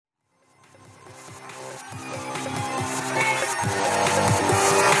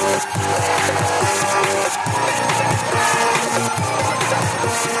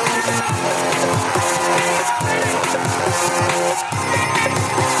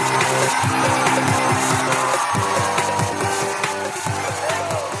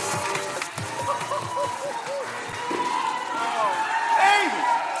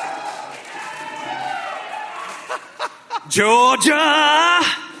Georgia,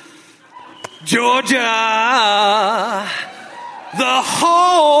 Georgia, the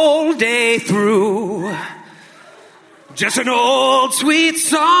whole day through. Just an old sweet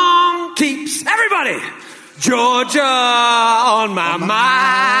song keeps everybody Georgia on my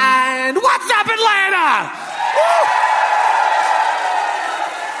mind. What's up, Atlanta? Woo!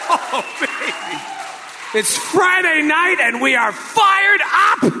 Oh, baby. It's Friday night and we are fired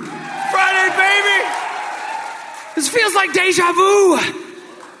up. Friday, baby. This feels like deja vu. I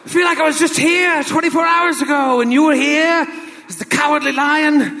feel like I was just here 24 hours ago and you were here as the Cowardly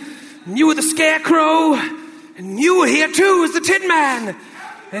Lion and you were the Scarecrow and you were here too as the Tin Man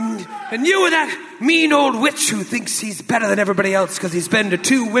and you were that mean old witch who thinks he's better than everybody else because he's been to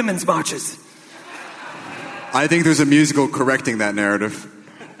 2 women's marches. I think there's a musical correcting that narrative.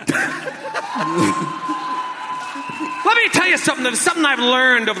 Let me tell you something. There's something I've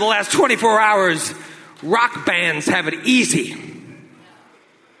learned over the last 24 hours. Rock bands have it easy.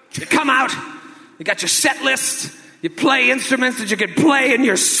 You come out, you got your set list, you play instruments that you can play in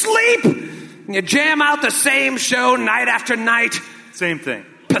your sleep, and you jam out the same show night after night. Same thing.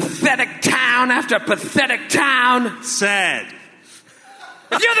 Pathetic town after pathetic town. Sad.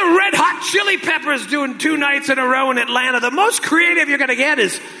 If you're the Red Hot Chili Peppers doing 2 nights in a row in Atlanta, the most creative you're going to get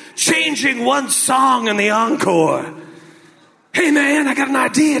is changing one song in the encore. Hey man, I got an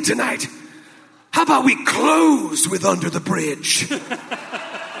idea tonight. How about we close with Under the Bridge?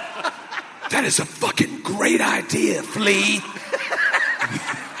 That is a fucking great idea, Flea.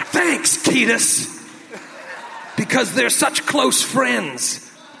 Thanks, Ketis. Because they're such close friends,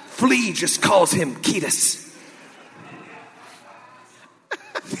 Flea just calls him Ketis.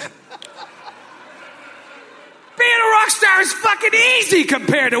 Being a rock star is fucking easy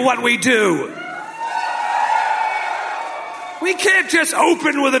compared to what we do. We can't just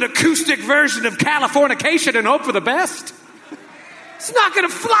open with an acoustic version of Californication and hope for the best. It's not going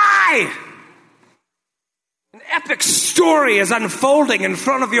to fly. An epic story is unfolding in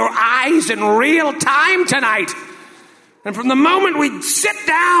front of your eyes in real time tonight. And from the moment we sit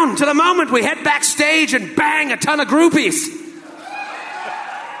down to the moment we head backstage and bang a ton of groupies,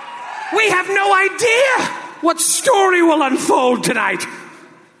 we have no idea what story will unfold tonight.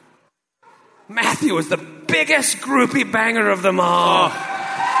 Matthew is the biggest groupie banger of them all. Oh.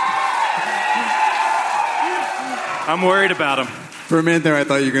 I'm worried about him. For a minute there, I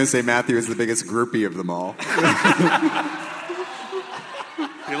thought you were going to say Matthew is the biggest groupie of them all.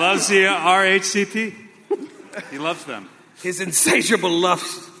 He loves the RHCP. He loves them. His insatiable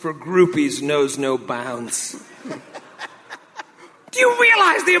lust for groupies knows no bounds. Do you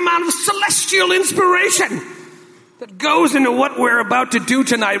realize the amount of celestial inspiration that goes into what we're about to do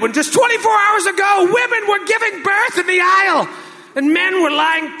tonight, when just 24 hours ago, women were giving birth in the aisle and men were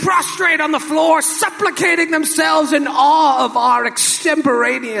lying prostrate on the floor, supplicating themselves in awe of our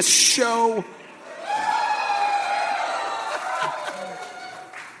extemporaneous show?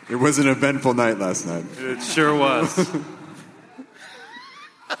 It was an eventful night last night. It sure was.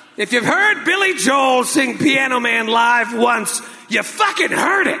 If you've heard Billy Joel sing Piano Man live once, you fucking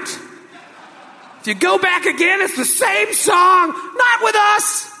heard it. If you go back again, it's the same song, not with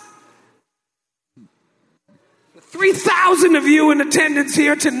us. The 3,000 of you in attendance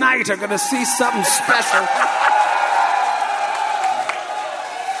here tonight are going to see something special.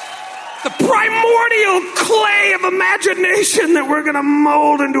 The primordial clay of imagination that we're going to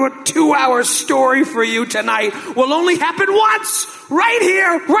mold into a 2-hour story for you tonight will only happen once, right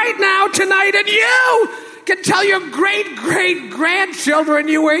here, right now, tonight, and you can tell your great-great-grandchildren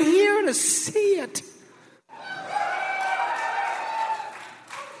you were here to see it.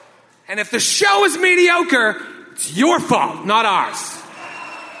 And if the show is mediocre, it's your fault, not ours.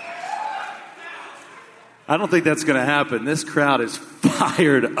 I don't think that's going to happen. This crowd is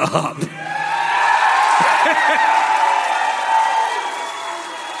fired up.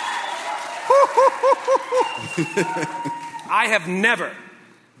 I have never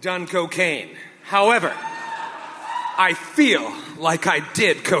done cocaine. However, I feel like I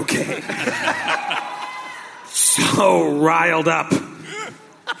did cocaine. So riled up.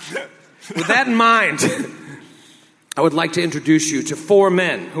 With that in mind, I would like to introduce you to 4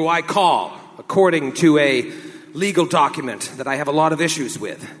 men who I call, according to a legal document that I have a lot of issues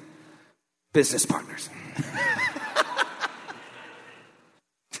with, business partners.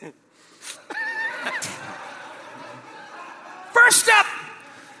 First up,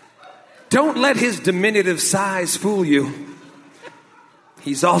 don't let his diminutive size fool you.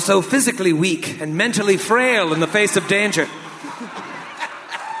 He's also physically weak and mentally frail in the face of danger.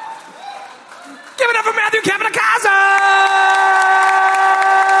 Give it up for Matthew Cavalcasa!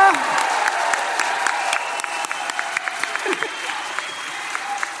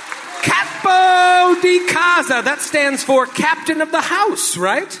 Capo di casa. That stands for captain of the house,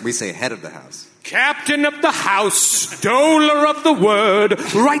 right? We say head of the house. Captain of the house, stoler of the word,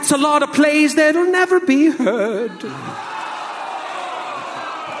 writes a lot of plays that'll never be heard.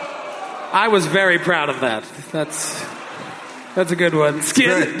 I was very proud of that. That's a good one.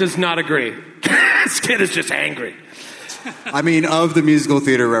 Skid does not agree. Skid is just angry. I mean, of the musical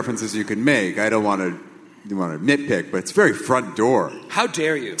theater references you can make, I don't want to nitpick, but it's very front door. How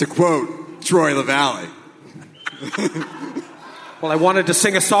dare you? To quote Troy LaValle. Well, I wanted to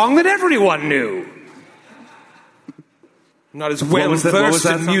sing a song that everyone knew. I'm not as well versed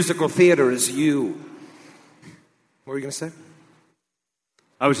in musical theater as you. What were you going to say?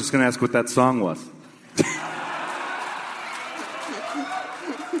 I was just going to ask what that song was.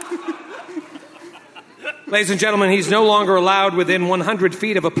 Ladies and gentlemen, he's no longer allowed within 100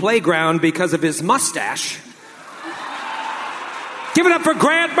 feet of a playground because of his mustache. Give it up for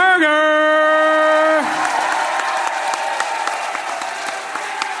Grant Berger!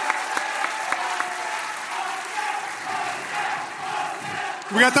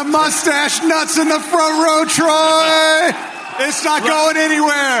 We got the mustache nuts in the front row, Troy! It's not going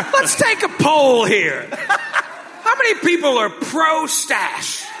anywhere! Let's take a poll here. How many people are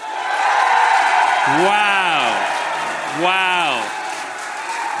pro-stash? Wow.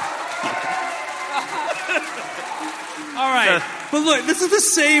 All right. But look, this is the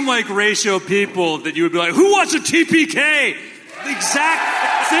same ratio of people that you would be like, who wants a TPK?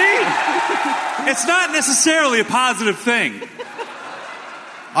 Exact. See? It's not necessarily a positive thing.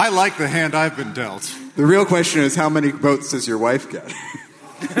 I like the hand I've been dealt. The real question is, how many votes does your wife get?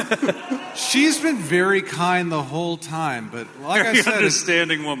 She's been very kind the whole time, but like I said,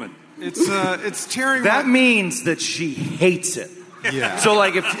 understanding woman. It's tearing. That means that she hates it. Yeah. So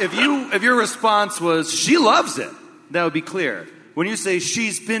if your response was she loves it, that would be clear. When you say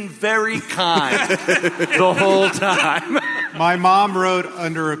she's been very kind the whole time. My mom wrote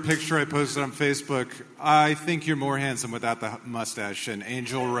under a picture I posted on Facebook, I think you're more handsome without the mustache, and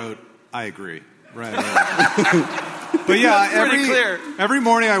Angel wrote, I agree. Right. But yeah, every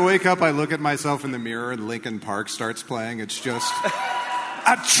morning I wake up, I look at myself in the mirror and Linkin Park starts playing. It's just,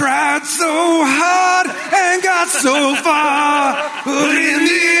 I tried so hard and got so far, but in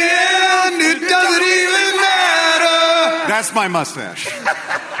the end it doesn't even matter. That's my mustache.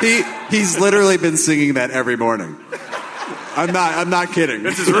 He's literally been singing that every morning. I'm not kidding.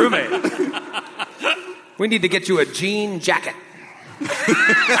 That's his roommate. We need to get you a jean jacket.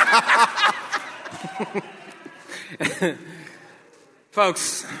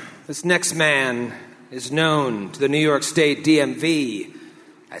 Folks, this next man is known to the New York State DMV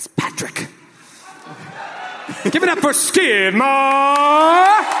as Patrick. Give it up for Skidmore!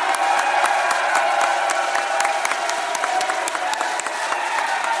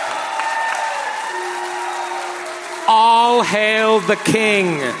 All hail the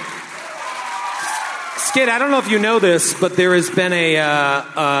king. Skid, I don't know if you know this, but there has been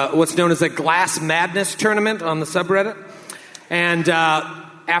a what's known as a Glass Madness tournament on the subreddit. And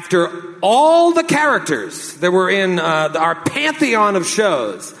after all the characters that were in our pantheon of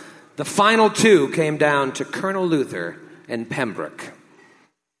shows, the final two came down to Colonel Luther and Pembroke.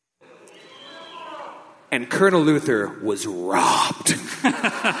 And Colonel Luther was robbed.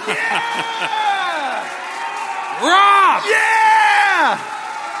 Robbed! Yeah!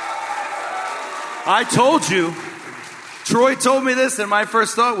 I told you. Troy told me this, and my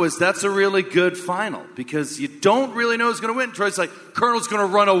first thought was, that's a really good final, because you don't really know who's going to win. Troy's like, Colonel's going to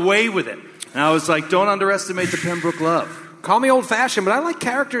run away with it. And I was like, don't underestimate the Pembroke love. Call me old-fashioned, but I like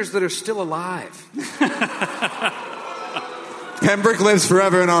characters that are still alive. Pembroke lives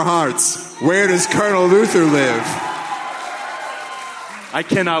forever in our hearts. Where does Colonel Luther live? I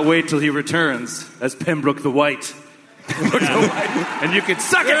cannot wait till he returns as Pembroke the White. And you can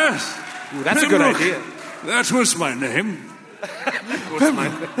suck it. Yes. Ooh, that's a good idea. That was my name. That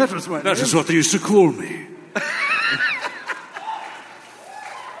was my That is what they used to call me.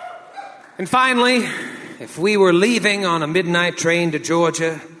 And finally, if we were leaving on a midnight train to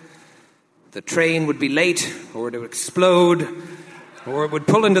Georgia, the train would be late, or it would explode, or it would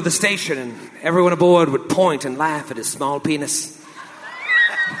pull into the station, and everyone aboard would point and laugh at his small penis.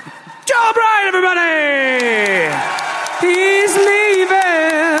 Joe Bryan, everybody! He's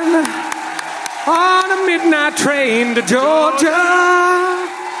leaving on a midnight train to Georgia.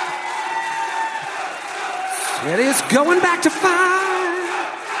 It is going back to five.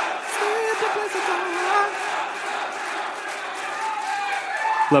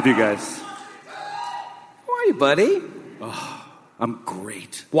 Love you guys. How are you, buddy? Oh, I'm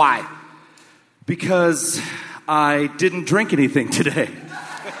great. Why? Because I didn't drink anything today.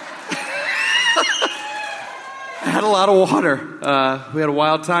 I had a lot of water. We had a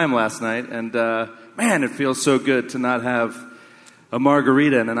wild time last night, and man, it feels so good to not have a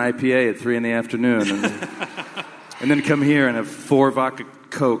margarita and an IPA at 3 in the afternoon, and then come here and have 4 vodka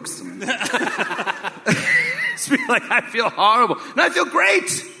Cokes. It's feel like I feel horrible, and I feel great.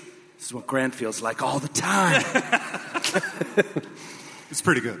 This is what Grant feels like all the time. It's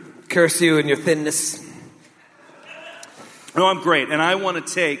pretty good. Curse you and your thinness. No, I'm great, and I want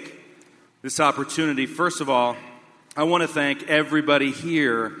to take this opportunity. First of all, I want to thank everybody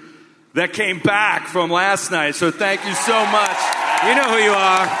here that came back from last night. So thank you so much. You know who you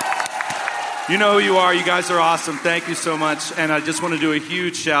are. You know who you are. You guys are awesome. Thank you so much. And I just want to do a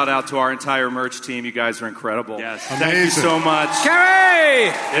huge shout out to our entire merch team. You guys are incredible. Yes. Thank you so much.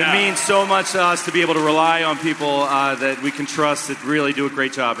 Carrie! It means so much to us to be able to rely on people that we can trust that really do a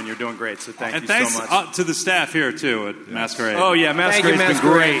great job, and you're doing great. So thank you so much. And thanks to the staff here, too, at Masquerade. Oh, yeah, Masquerade's been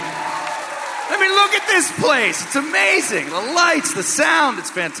great. I mean, look at this place. It's amazing. The lights, the sound,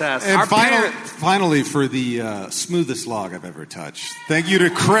 it's fantastic. And finally, for the smoothest log I've ever touched. Thank you to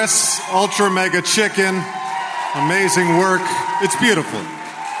Chris, Ultra Mega Chicken. Amazing work. It's beautiful.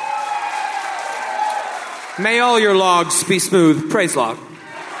 May all your logs be smooth. Praise log.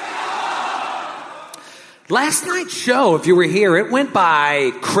 Last night's show, if you were here, it went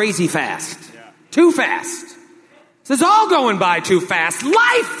by crazy fast. Yeah. Too fast. This is all going by too fast.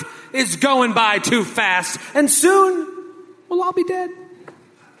 Life is going by too fast, and soon we'll all be dead.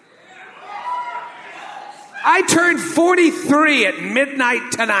 I turned 43 at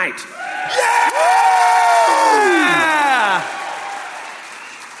midnight tonight. Yeah!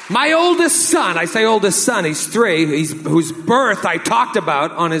 My oldest son, I say oldest son, he's 3, whose birth I talked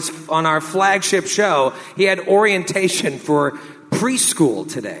about on our flagship show. He had orientation for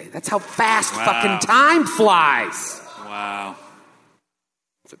preschool today. That's how fast fucking time flies. Wow.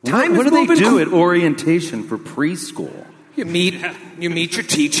 What do they do at orientation for preschool? You meet your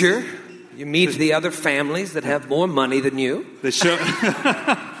teacher. You meet the other families that have more money than you. They show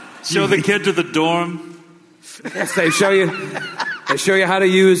the kid to the dorm. Yes, they show you how to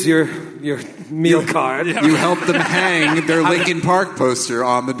use your meal card. Yeah. You help them hang their Lincoln Park poster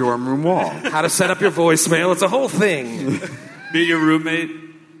on the dorm room wall. How to set up your voicemail. It's a whole thing. Meet your roommate.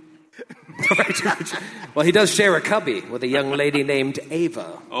 Well, he does share a cubby with a young lady named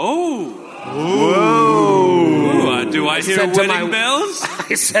Ava. Oh. Whoa. Do I hear wedding bells?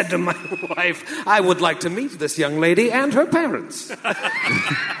 I said to my wife, I would like to meet this young lady and her parents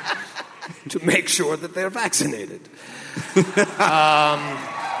to make sure that they're vaccinated.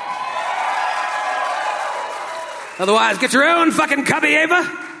 Otherwise, get your own fucking cubby, Ava.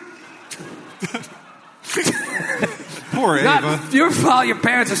 Poor Ava. Not your fault. Your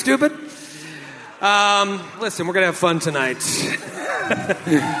parents are stupid. Listen, we're going to have fun tonight.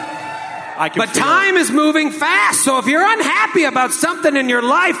 But time is moving fast, so if you're unhappy about something in your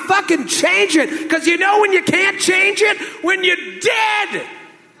life, fucking change it. Because you know when you can't change it? When you're dead.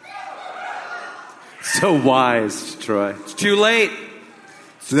 So wise, Troy. It's too late.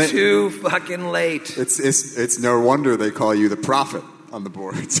 It's too fucking late. It's no wonder they call you the prophet on the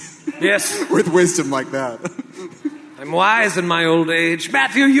boards. Yes. With wisdom like that. I'm wise in my old age.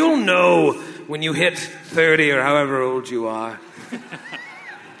 Matthew, you'll know when you hit 30 or however old you are.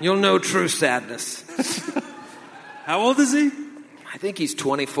 You'll know true sadness. How old is he? I think he's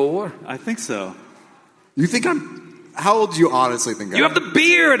 24. I think so. You think how old do you honestly think I am? You have the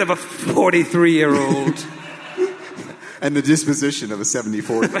beard of a 43-year-old. And the disposition of a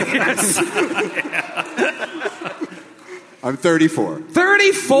 74-year-old. Yes. I'm 34.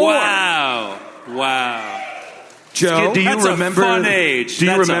 34? Wow. Joe, do you remember? A fun age. Do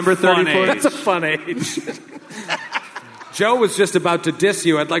you remember 34? That's a fun age. Joe was just about to diss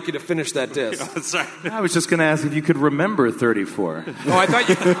you. I'd like you to finish that diss. Sorry. I was just going to ask if you could remember 34. Oh,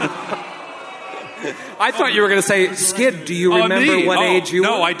 I thought you were going to say, Skid, do you remember what age you were?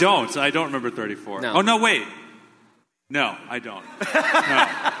 No, I don't. I don't remember 34. No. Oh, no, wait. No, I don't.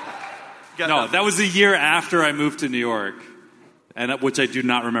 No, that was the year after I moved to New York, which I do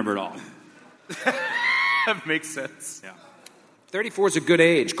not remember at all. That makes sense. Yeah. 34 is a good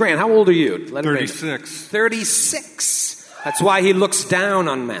age. Grant, how old are you? 36. 36. That's why he looks down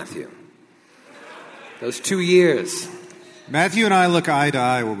on Matthew. Those 2 years. Matthew and I look eye to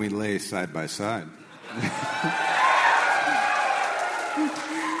eye when we lay side by side.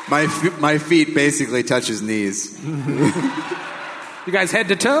 My feet basically touch his knees. You guys head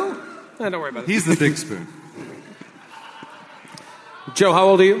to toe? Don't worry about it. He's the big spoon. Joe, how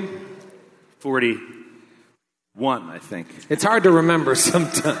old are you? 41, I think. It's hard to remember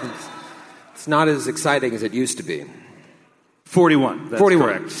sometimes. It's not as exciting as it used to be. 41. That's 41.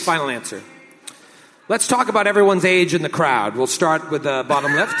 Correct. Final answer. Let's talk about everyone's age in the crowd. We'll start with the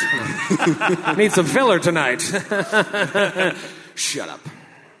bottom left. Need some filler tonight. Shut up.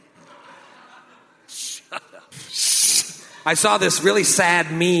 I saw this really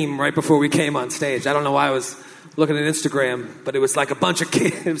sad meme right before we came on stage. I don't know why I was looking at Instagram, but it was like a bunch of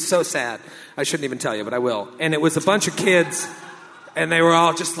kids. It was so sad. I shouldn't even tell you, but I will. And it was a bunch of kids, and they were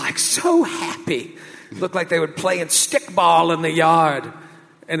all just like so happy. It looked like they would play in stickball in the yard.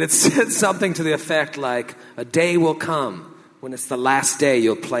 And it said something to the effect like, a day will come when it's the last day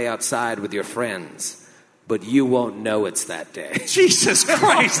you'll play outside with your friends. But you won't know it's that day. Jesus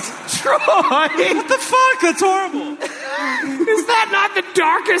Christ. Troy! What the fuck? That's horrible. Is that not the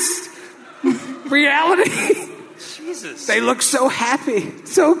darkest reality? Jesus. They look so happy,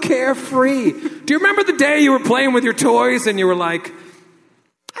 so carefree. Do you remember the day you were playing with your toys and you were like,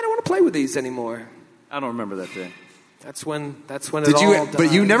 I don't want to play with these anymore? I don't remember that day. That's when it all died.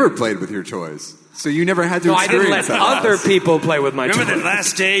 But you never played with your toys. So you never had to experience I didn't let other people play with my toys. Remember the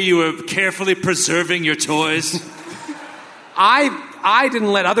last day you were carefully preserving your toys? I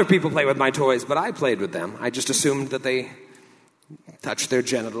didn't let other people play with my toys, but I played with them. I just assumed that they touched their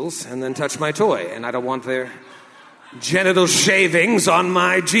genitals and then touched my toy, and I don't want their genital shavings on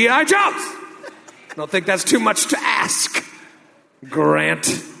my G.I. Joes. I don't think that's too much to ask,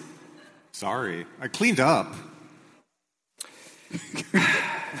 Grant. Sorry. I cleaned up.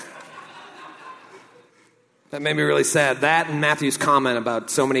 That made me really sad. That and Matthew's comment about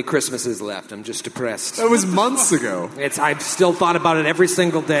so many Christmases left. I'm just depressed. That was months ago. I've still thought about it every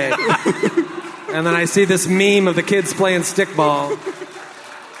single day. And then I see this meme of the kids playing stickball.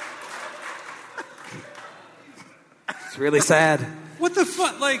 It's really sad. What the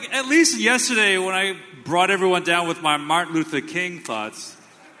fuck? Like, at least yesterday when I brought everyone down with my Martin Luther King thoughts,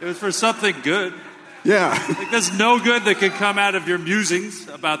 it was for something good. Yeah. Like, there's no good that could come out of your musings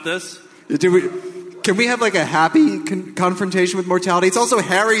about this. Can we have like a happy confrontation with mortality? It's also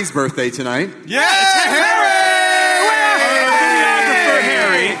Harry's birthday tonight. Yeah, it's Harry!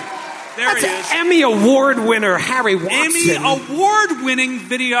 There he is. Emmy Award winner Harry Watson. Emmy Award-winning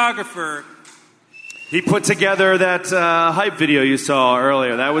videographer. He put together that hype video you saw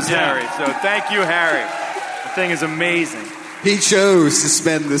earlier. That was Harry. So thank you, Harry. The thing is amazing. He chose to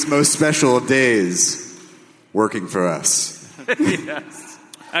spend this most special of days working for us. Yes.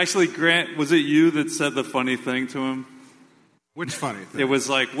 Actually, Grant, was it you that said the funny thing to him? Which funny thing? It was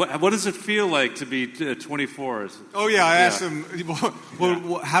like, what does it feel like to be 24? Oh, yeah, I asked him,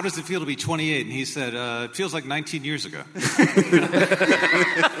 well, how does it feel to be 28? And he said, it feels like 19 years ago.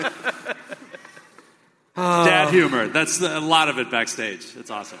 Dad humor. That's a lot of it backstage. It's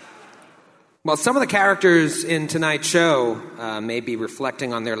awesome. Well, some of the characters in tonight's show may be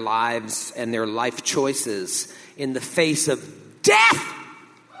reflecting on their lives and their life choices in the face of death.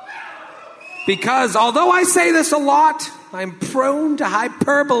 Because although I say this a lot, I'm prone to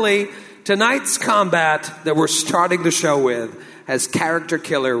hyperbole. Tonight's combat that we're starting the show with has character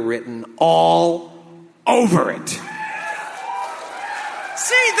killer written all over it. See,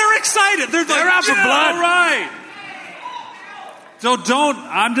 they're excited. They're out for blood. All right. So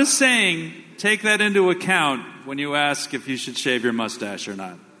I'm just saying, take that into account when you ask if you should shave your mustache or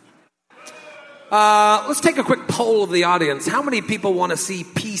not. Let's take a quick poll of the audience. How many people want to see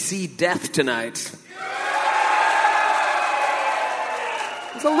PC death tonight?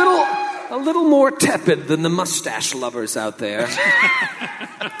 It's a little more tepid than the mustache lovers out there.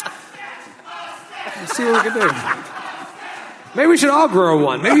 Let's see what we can do. Maybe we should all grow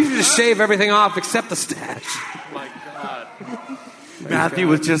one. Maybe we should just shave everything off except the stash. Oh my God. Matthew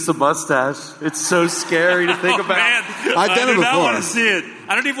with just a mustache. It's so scary to think about. Man. I've done it before. I don't want to see it.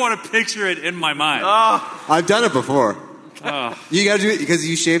 I don't even want to picture it in my mind. I've done it before. You got to do it because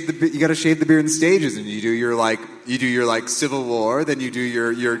you got to shave the beard in stages, and you do your Civil War, then you do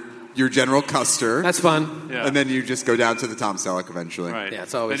your General Custer. That's fun. Yeah. And then you just go down to the Tom Selleck eventually. Right. Yeah,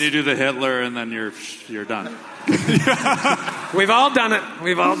 it's always. Then you do the Hitler, and then you're done. We've all done it.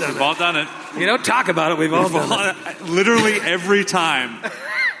 We've all done it. You don't talk about it. We've all done it. Literally every time.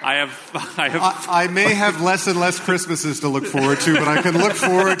 I may have less and less Christmases to look forward to, but I can look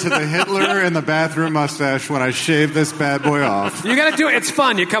forward to the Hitler and the bathroom mustache when I shave this bad boy off. You got to do it. It's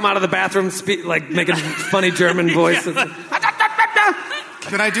fun. You come out of the bathroom making funny German voices.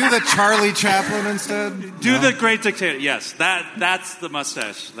 Can I do the Charlie Chaplin instead? Do the Great Dictator. Yes, that's the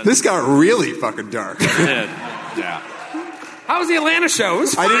mustache. This got really fucking dark. It did. Yeah. How was the Atlanta show? It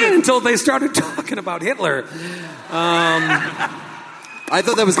was fine until they started talking about Hitler. I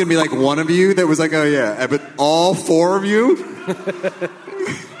thought that was going to be like one of you that was like, oh yeah, but all four of you?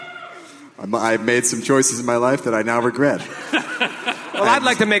 I've made some choices in my life that I now regret. Well, I'd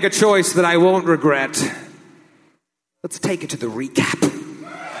like to make a choice that I won't regret. Let's take it to the recap.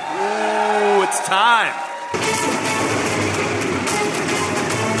 Oh, it's time.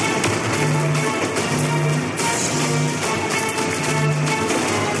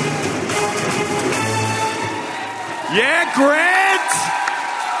 Yeah, Grant!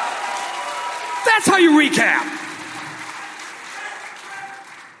 That's how you recap.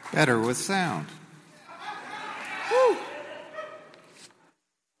 Better with sound. Woo.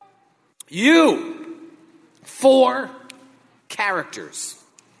 You, 4 characters,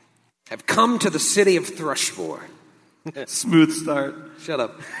 have come to the city of Thrushmore. Smooth start. Shut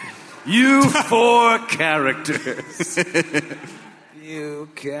up. You 4 characters. You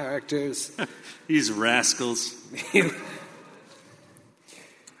characters. These rascals. You've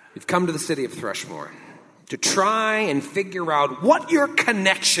come to the city of Thrushmore to try and figure out what your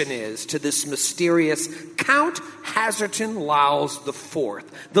connection is to this mysterious Count Hazerton Lowles IV,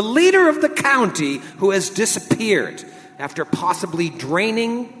 the leader of the county who has disappeared after possibly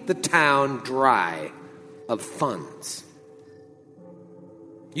draining the town dry of funds.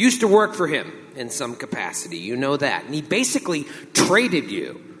 You used to work for him in some capacity, you know that, and he basically traded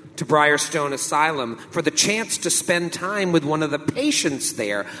you to Briarstone Asylum for the chance to spend time with one of the patients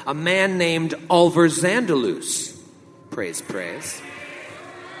there, a man named Ulver Zandalus. Praise, praise.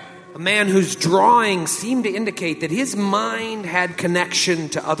 A man whose drawings seemed to indicate that his mind had connection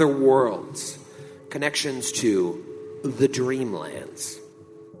to other worlds, connections to the Dreamlands.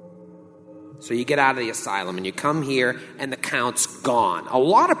 So you get out of the asylum and you come here and the Count's gone. A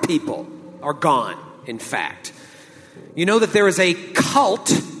lot of people are gone, in fact. You know that there is a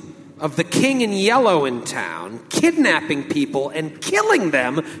cult of the King in Yellow in town, kidnapping people and killing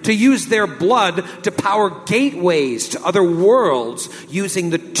them to use their blood to power gateways to other worlds using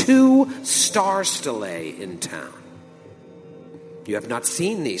the 2 star stellae in town. You have not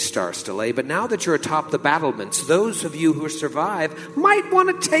seen these star stellae, but now that you're atop the battlements, those of you who survive might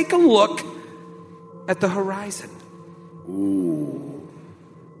want to take a look at the horizon. Ooh.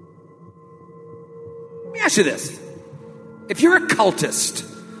 Let me ask you this. If you're a cultist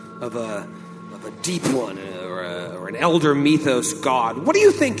of a deep one or an elder mythos god, what do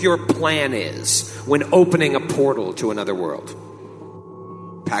you think your plan is when opening a portal to another world?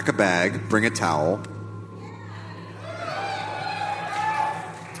 Pack a bag, bring a towel.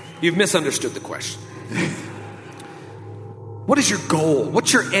 You've misunderstood the question. What is your goal?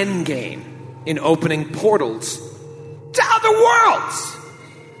 What's your end game in opening portals to other worlds?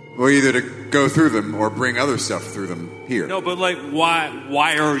 Well, either to go through them or bring other stuff through them here. No, but like,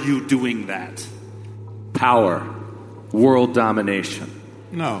 why are you doing that? Power. World domination.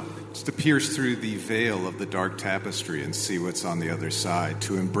 No, it's to pierce through the veil of the dark tapestry and see what's on the other side,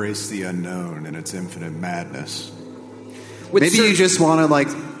 to embrace the unknown and its infinite madness. Maybe you just want to, like,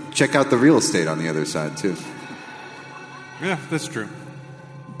 check out the real estate on the other side, too. Yeah, that's true.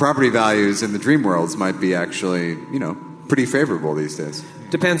 Property values in the dream worlds might be actually, pretty favorable these days.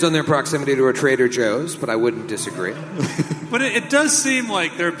 Depends on their proximity to a Trader Joe's, but I wouldn't disagree. But it does seem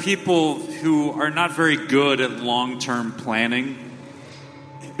like there are people who are not very good at long-term planning,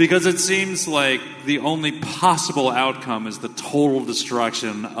 because it seems like the only possible outcome is the total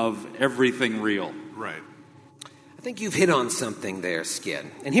destruction of everything real. Right. I think you've hit on something there, Skid.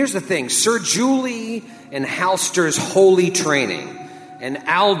 And here's the thing. Sir Julie and Halster's holy training, and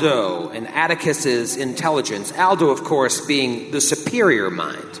Aldo and Atticus's intelligence, Aldo, of course, being the superior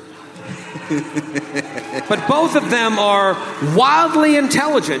mind. But both of them are wildly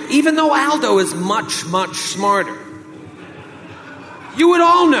intelligent, even though Aldo is much, much smarter. You would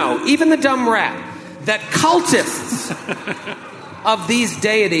all know, even the dumb rat, that cultists of these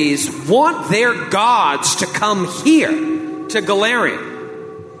deities want their gods to come here, to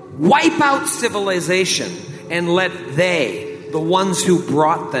Galarian, wipe out civilization, and let they, the ones who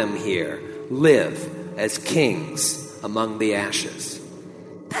brought them here, live as kings among the ashes.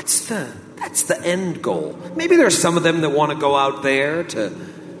 That's the end goal. Maybe there's some of them that want to go out there to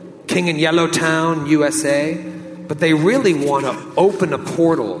King in Yellowtown, USA, but they really want to open a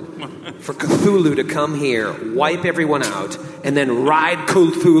portal for Cthulhu to come here, wipe everyone out, and then ride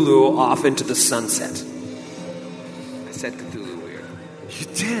Cthulhu off into the sunset. I said Cthulhu weird. You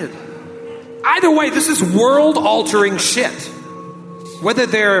did. Either way, this is world-altering shit. Whether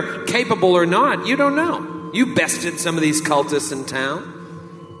they're capable or not, you don't know. You bested some of these cultists in town.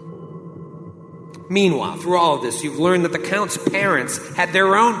 Meanwhile, through all of this, you've learned that the Count's parents had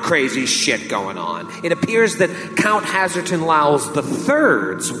their own crazy shit going on. It appears that Count Hazerton Lowles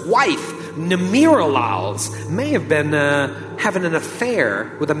III's wife, Namira Lowles, may have been having an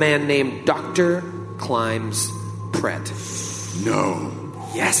affair with a man named Dr. Climbs Pret. No.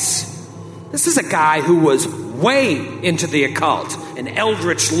 Yes. This is a guy who was way into the occult and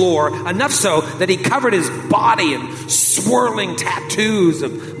eldritch lore, enough so that he covered his body in swirling tattoos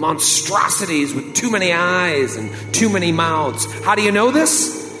of monstrosities with too many eyes and too many mouths. How do you know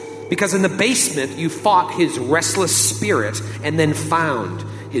this? Because in the basement you fought his restless spirit and then found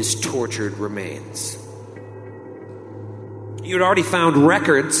his tortured remains. You'd already found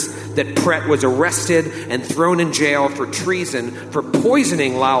records that Pret was arrested and thrown in jail for treason for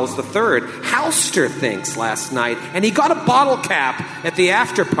poisoning Lowles III. Halster thinks last night, and he got a bottle cap at the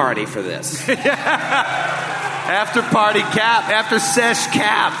after party for this. After party cap, after sesh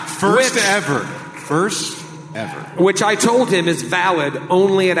cap. First ever. Which I told him is valid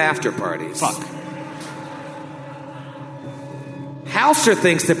only at after parties. Fuck. Halster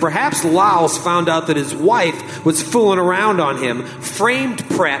thinks that perhaps Lowles found out that his wife was fooling around on him, framed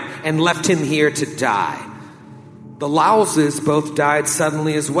Pret, and left him here to die. The Lowleses both died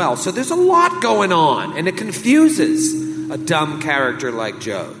suddenly as well. So there's a lot going on, and it confuses a dumb character like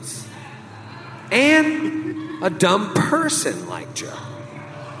Joe's. And a dumb person like Joe.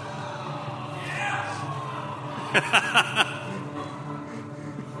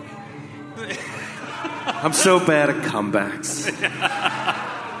 I'm so bad at comebacks.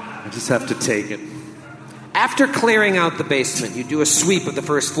 I just have to take it. After clearing out the basement, you do a sweep of the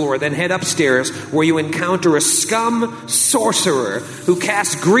first floor, then head upstairs where you encounter a scum sorcerer who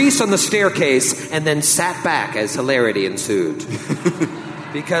cast grease on the staircase and then sat back as hilarity ensued.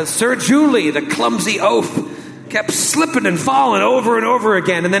 Because Sir Julie, the clumsy oaf, kept slipping and falling over and over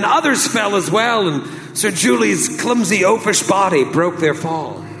again, and then others fell as well, and Sir Julie's clumsy oafish body broke their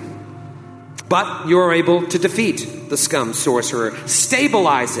fall. But you are able to defeat the scum sorcerer,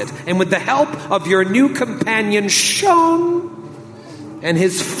 stabilize it, and with the help of your new companion, Sean, and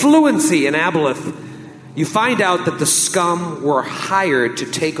his fluency in Aboleth, you find out that the scum were hired to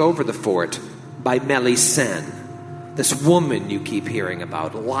take over the fort by Melisande, this woman you keep hearing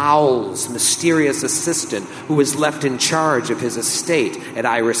about, Lowles' mysterious assistant who was left in charge of his estate at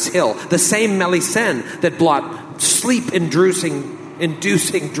Iris Hill, the same Melisande that brought sleep-inducing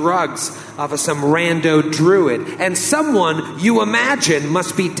drugs off of some rando druid, and someone you imagine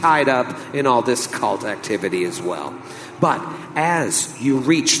must be tied up in all this cult activity as well. But as you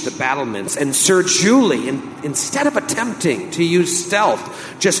reach the battlements, and Sir Julie, instead of attempting to use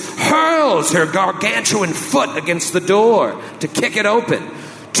stealth, just hurls her gargantuan foot against the door to kick it open,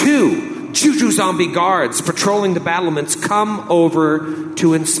 2 Juju zombie guards patrolling the battlements come over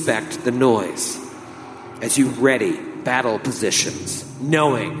to inspect the noise. As you ready battle positions,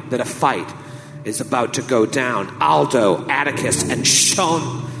 knowing that a fight is about to go down, Aldo, Atticus, and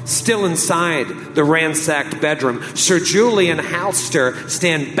Sean still inside the ransacked bedroom. Sir Julie and Halster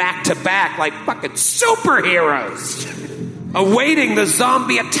stand back to back like fucking superheroes, awaiting the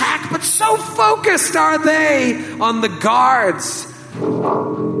zombie attack, but so focused are they on the guards,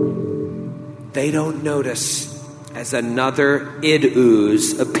 they don't notice as another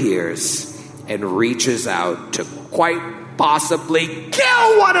id-ooze appears and reaches out to quite possibly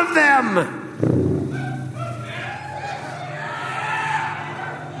kill one of them.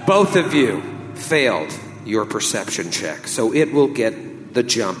 Both of you failed your perception check, so it will get the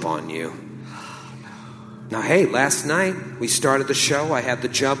jump on you. Now, hey, last night we started the show. I had the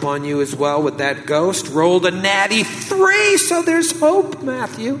jump on you as well with that ghost. Rolled a natty 3, so there's hope,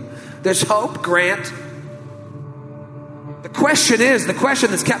 Matthew. There's hope, Grant. The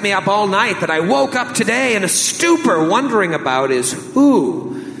question that's kept me up all night, that I woke up today in a stupor wondering about, is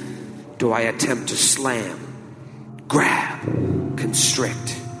who do I attempt to slam, grab,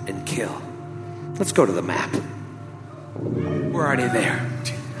 constrict, and kill? Let's go to the map. We're already there.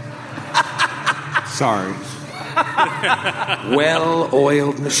 Sorry.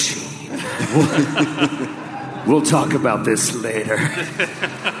 Well-oiled machine. We'll talk about this later.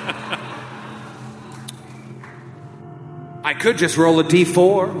 I could just roll a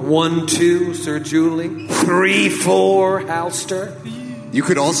d4. 1, 2, Sir Julie. 3, 4, Halster. You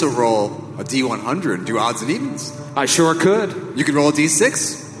could also roll a D100 and do odds and evens. I sure could. You could roll a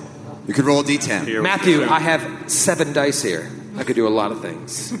D6. You could roll a D10. Matthew, I have 7 dice here. I could do a lot of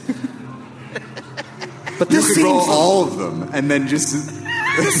things. But this you could roll all of them and then just...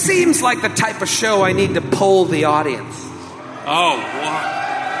 This seems like the type of show I need to poll the audience. Oh, wow.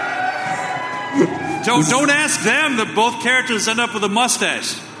 Don't ask them that both characters end up with a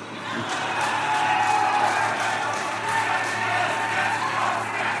mustache.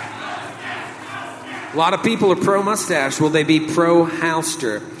 A lot of people are pro-mustache. Will they be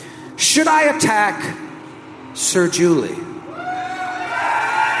pro-Halster? Should I attack Sir Julie?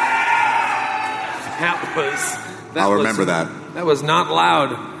 I'll remember that. That was not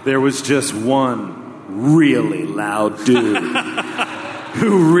loud. There was just one really loud dude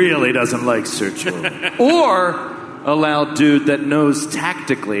who really doesn't like Sir Julie. Or a loud dude that knows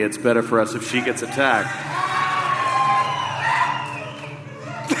tactically it's better for us if she gets attacked.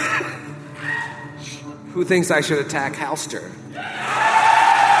 Who thinks I should attack Halster?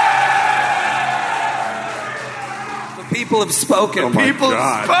 The people have spoken. Oh my People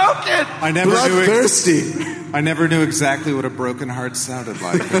God. spoken! Bloodthirsty. I never knew exactly what a broken heart sounded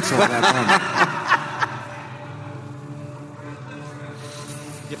like until that moment.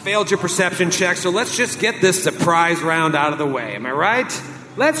 You failed your perception check, so let's just get this surprise round out of the way. Am I right?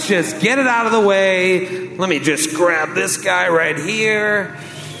 Let's just get it out of the way. Let me just grab this guy right here.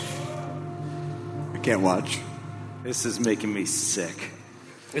 I can't watch. This is making me sick.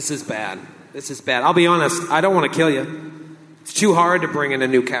 This is bad. This is bad. I'll be honest, I don't want to kill you. It's too hard to bring in a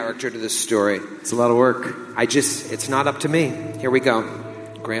new character to this story. It's a lot of work. It's not up to me. Here we go.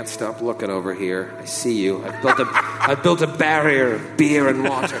 Grant, stop looking over here. I see you. I've built a barrier of beer and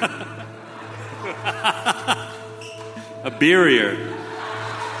water. A barrier.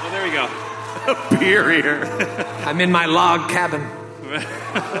 Oh, there we go. A barrier. I'm in my log cabin.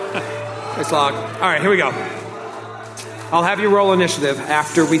 Nice log. All right, here we go. I'll have you roll initiative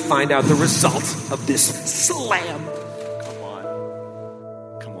after we find out the result of this slam.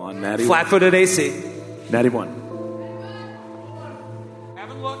 Come on, Natty. Flat-footed AC. Natty 1.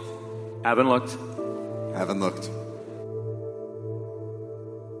 Haven't looked. Haven't looked. Haven't looked.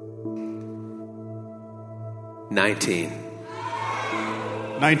 $19.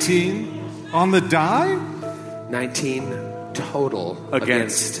 19 on the die? 19 total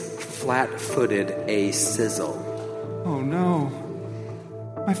against flat-footed A sizzle. Oh no.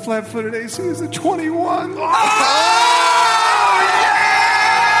 My flat-footed AC is a 21. Roll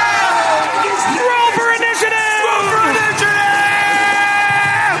for initiative! Roll for initiative!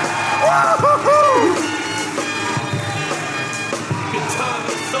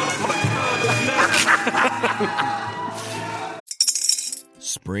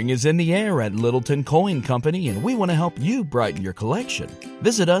 Spring is in the air at Littleton Coin Company, and we want to help you brighten your collection.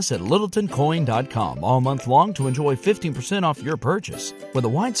 Visit us at littletoncoin.com all month long to enjoy 15% off your purchase. With a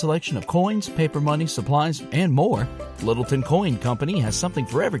wide selection of coins, paper money, supplies, and more, Littleton Coin Company has something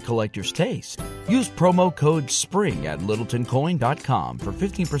for every collector's taste. Use promo code SPRING at littletoncoin.com for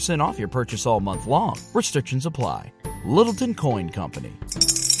 15% off your purchase all month long. Restrictions apply. Littleton Coin Company.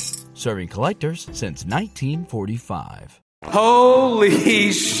 Serving collectors since 1945.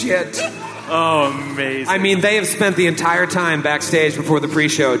 Holy shit. Oh, amazing. I mean, they have spent the entire time backstage before the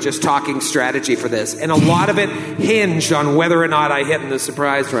pre-show just talking strategy for this. And a lot of it hinged on whether or not I hit in the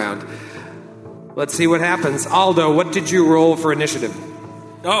surprise round. Let's see what happens. Aldo, what did you roll for initiative?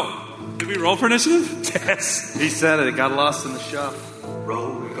 Oh, did we roll for initiative? Yes. He said it. It got lost in the shuffle.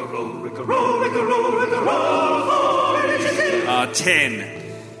 Roll, Rico, roll, Rico, roll, Rico, roll, Rico, roll for initiative. 10.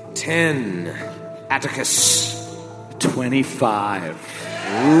 10. Atticus. 25.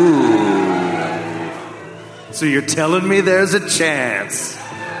 Ooh. So you're telling me there's a chance?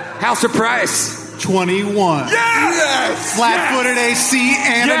 House of Price. 21. Yes! Flat-footed AC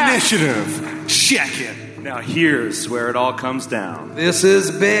and Yes! initiative. Check it. Now here's where it all comes down. This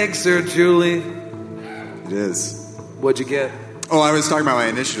is big, Sir Julie. It is. What'd you get? Oh, I was talking about my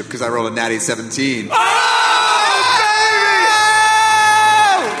initiative because I rolled a natty 17.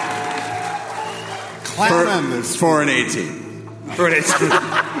 For an 18. For an 18.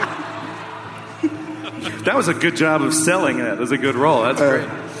 That was a good job of selling it. That was a good roll. That's great.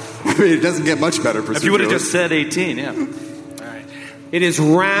 I mean, it doesn't get much better for If you would have just said 18, yeah. All right. It is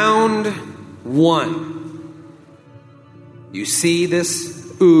round 1. You see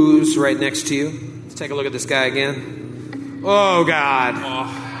this ooze right next to you. Let's take a look at this guy again. Oh, God.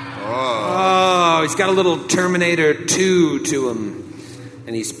 Oh, he's got a little Terminator 2 to him.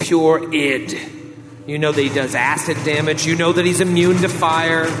 And he's pure id. You know that he does acid damage. You know that he's immune to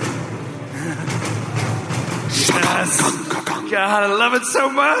fire. Yes. God, I love it so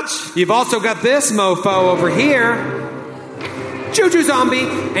much. You've also got this mofo over here. Choo-choo zombie.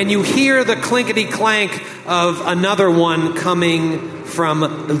 And you hear the clinkety clank of another one coming from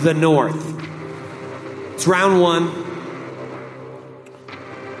the north. It's round 1.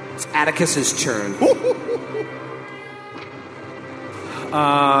 It's Atticus's turn.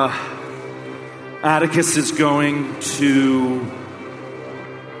 Atticus is going to...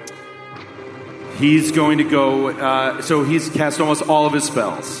 He's going to go... so he's cast almost all of his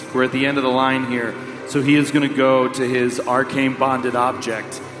spells. We're at the end of the line here. So he is going to go to his arcane bonded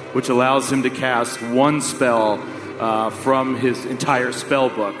object, which allows him to cast one spell from his entire spell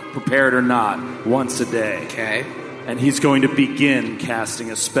book, prepared or not, once a day. Okay. and he's going to begin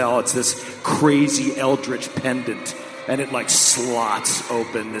casting a spell. It's this crazy eldritch pendant, and it like slots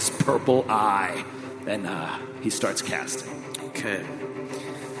open this purple eye, and he starts casting.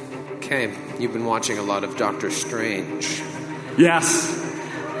 Okay, you've been watching a lot of Doctor Strange. Yes.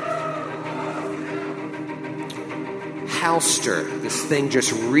 Halster, this thing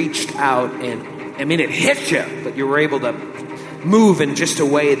just reached out and, it hit you, but you were able to move in just a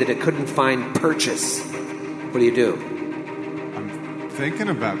way that it couldn't find purchase. What do you do? I'm thinking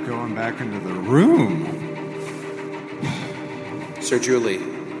about going back into the room. Sir Julie,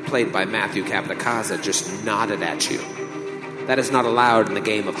 played by Matthew Capitacasa, just nodded at you. That is not allowed in the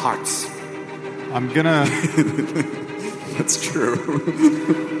game of hearts. I'm gonna... That's true.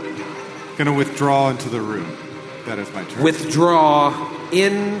 Gonna withdraw into the room. That is my turn. Withdraw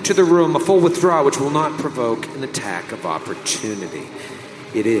into the room, a full withdrawal, which will not provoke an attack of opportunity.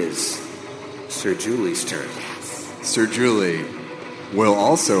 It is Sir Julie's turn. Sir Julie will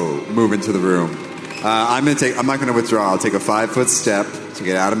also move into the room. I'm not going to withdraw. I'll take a 5-foot step to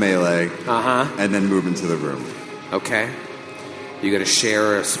get out of melee. And then move into the room. Okay. You going to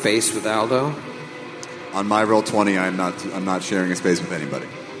share a space with Aldo? On my roll 20, I'm not sharing a space with anybody.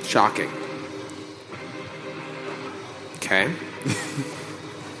 Shocking. Okay.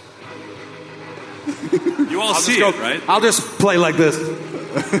 You all see it, right? I'll just play like this. All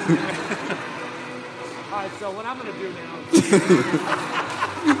right, so what I'm going to do now...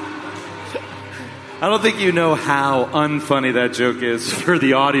 I don't think you know how unfunny that joke is for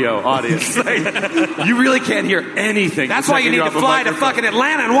the audio audience. You really can't hear anything. That's why you need to fly to fucking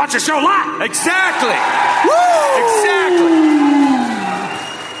Atlanta and watch a show live. Exactly. Woo! Exactly.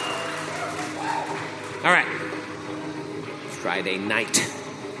 All right. Friday night.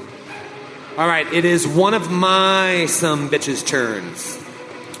 All right, it is one of my sumbitches' turns.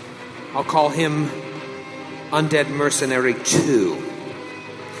 I'll call him Undead Mercenary 2.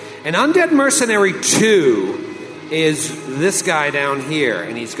 And Undead Mercenary 2 is this guy down here,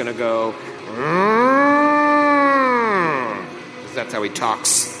 and he's going to go... That's how he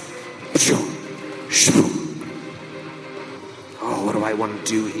talks. Oh, what do I want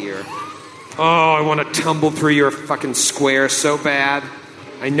to do here? Oh, I want to tumble through your fucking square so bad.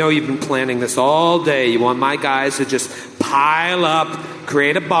 I know you've been planning this all day. You want my guys to just pile up,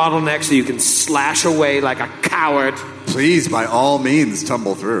 create a bottleneck so you can slash away like a coward. Please, by all means,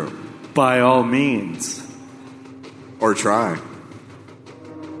 tumble through. By all means. Or try.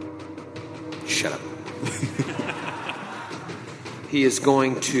 Shut up. He is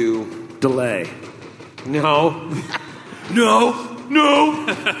going to... Delay. No. No.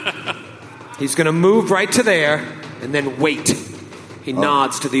 He's going to move right to there and then wait. He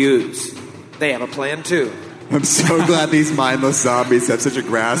nods to the ooze. They have a plan, too. I'm so glad these mindless zombies have such a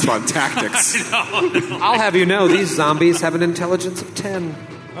grasp on tactics. I know. I'll have you know, these zombies have an intelligence of 10.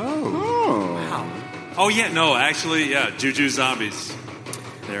 Oh, yeah, no, actually, Juju zombies.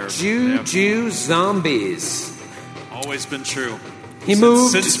 They're Juju zombies. always been true. He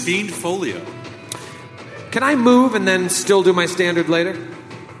moved. Since Fiend Folio. Can I move and then still do my standard later?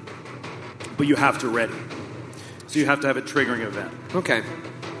 But you have to ready. So you have to have a triggering event. Okay.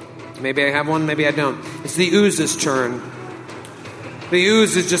 Maybe I have one, maybe I don't. It's the ooze's turn. The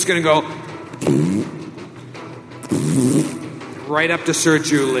ooze is just going to go right up to Sir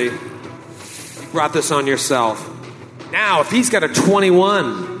Julie. You brought this on yourself. Now, if he's got a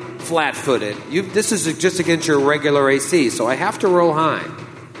 21 flat-footed, this is just against your regular AC, so I have to roll high.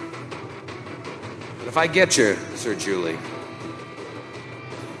 But if I get you, Sir Julie,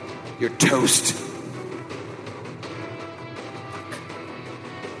 you're toast.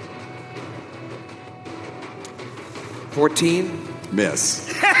 $14? Miss.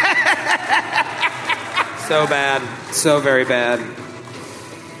 So bad. So very bad.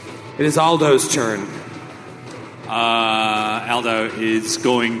 It is Aldo's turn. Aldo is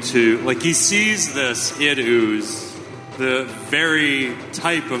going to... he sees this Id Ooze, the very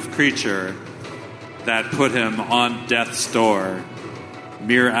type of creature that put him on death's door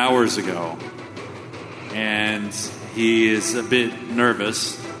mere hours ago. And he is a bit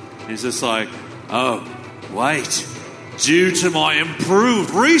nervous. He's just like, oh, wait. Due to my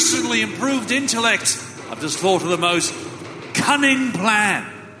recently improved intellect, I've just thought of the most cunning plan.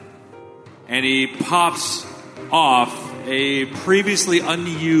 And he pops off a previously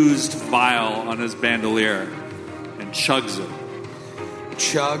unused vial on his bandolier and chugs it.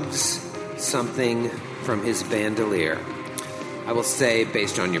 Chugs something from his bandolier. I will say,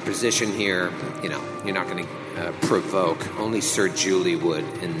 based on your position here, you're not going to provoke. Only Sir Julie would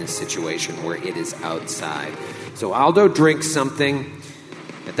in this situation where it is outside. So Aldo drinks something.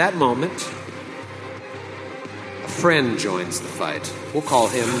 At that moment, a friend joins the fight. We'll call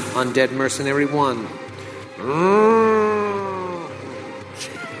him Undead Mercenary 1.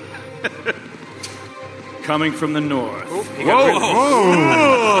 Coming from the north.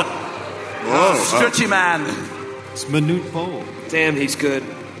 Whoa. Stretchy man. It's Manute Bol. Damn, he's good.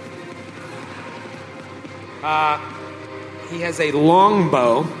 He has a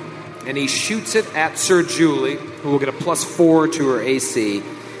longbow, and he shoots it at Sir Julie, who will get a +4 to her AC,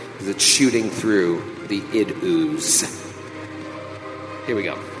 because it's shooting through the id ooze. Here we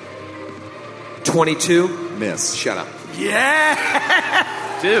go. 22. Miss. Shut up.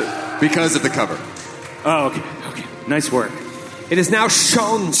 Yeah! Dude. Because of the cover. Oh, okay. Nice work. It is now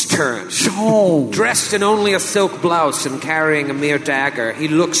Sean's turn. Sean. Dressed in only a silk blouse and carrying a mere dagger, he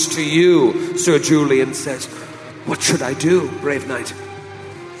looks to you, Sir Julie, and says, "What should I do, brave knight?"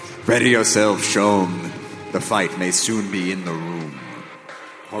 Ready yourself, Sean. The fight may soon be in the room.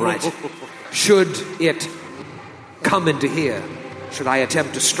 All right. Should it come into here, should I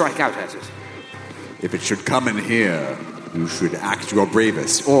attempt to strike out at it? If it should come in here, you should act your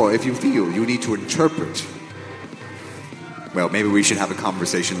bravest. Or if you feel you need to interpret, well, maybe we should have a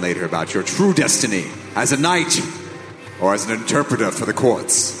conversation later about your true destiny as a knight or as an interpreter for the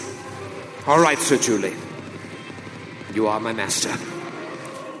courts. All right, Sir Julie. You are my master.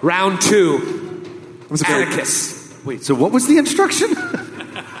 Round 2. Atticus. Wait, so what was the instruction?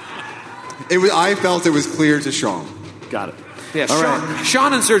 I felt it was clear to Sean. Got it. Yeah, All Sean, right.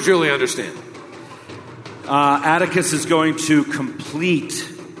 Sean and Sir Julie understand. Atticus is going to complete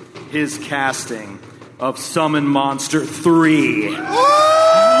his casting of Summon Monster 3.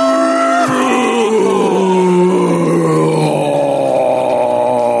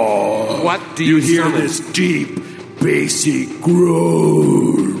 What do you hear summon? this deep, bassy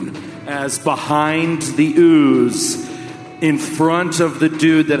groan as behind the ooze, in front of the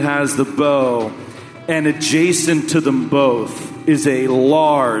dude that has the bow, and adjacent to them both is a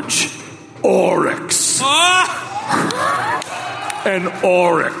large oryx. An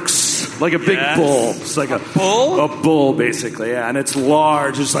oryx. Like a big bull. It's like a bull? A bull, basically, yeah. And it's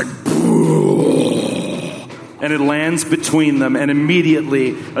large. It's like... And it lands between them and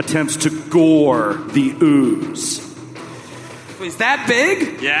immediately attempts to gore the ooze. Is that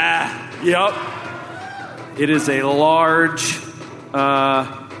big? Yeah. Yep. It is a large...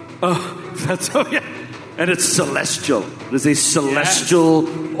 And it's celestial. It is a celestial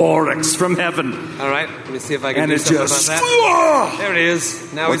oryx from heaven. All right, let me see if I can And do it something just... about that. There it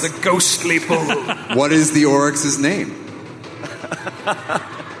is. Now he's a ghostly bull. What is the oryx's name?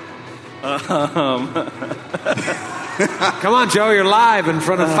 Come on, Joe, you're live in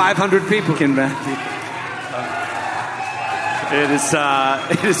front of 500 people. It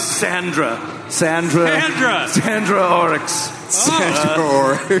is Sandra. Sandra Oryx. Sandra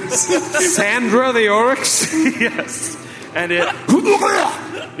Oryx. Sandra the Oryx? Yes. And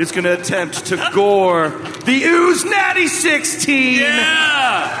it's going to attempt to gore the ooze natty 16.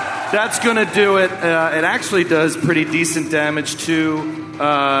 Yeah! That's going to do it. It actually does pretty decent damage to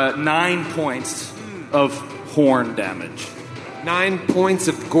 9 points of horn damage. 9 points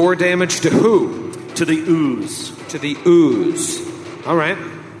of gore damage to who? To the ooze. To the ooze. All right.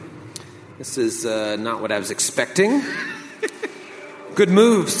 This is not what I was expecting. Good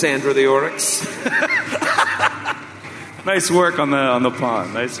move, Sandra the Oryx. Nice work on the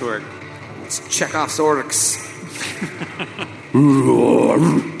pond. Nice work. It's Chekhov's Oryx.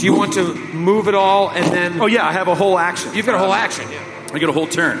 Do you want to move it all and then... Oh, yeah, I have a whole action. You've got a whole action, yeah. I get a whole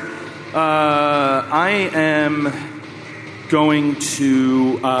turn. I am going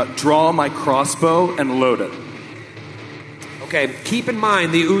to draw my crossbow and load it. Okay, keep in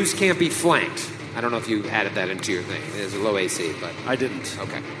mind the ooze can't be flanked. I don't know if you added that into your thing. It is a low AC, but... I didn't.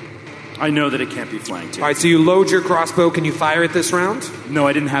 Okay. I know that it can't be flanked. All right, so you load your crossbow. Can you fire it this round? No,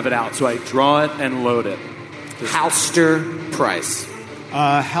 I didn't have it out, so I draw it and load it. Halster Price.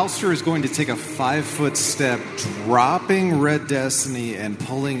 Halster is going to take a 5-foot step, dropping Red Destiny and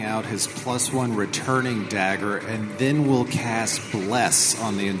pulling out his +1 returning dagger, and then will cast Bless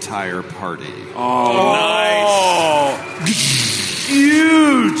on the entire party. Oh, nice.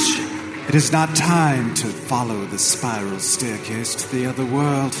 Huge! It is not time to follow the spiral staircase to the other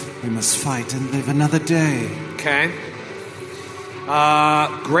world. We must fight and live another day. Okay.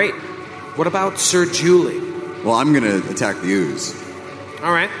 Great. What about Sir Julie? Well, I'm going to attack the ooze.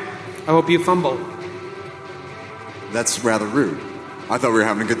 All right. I hope you fumble. That's rather rude. I thought we were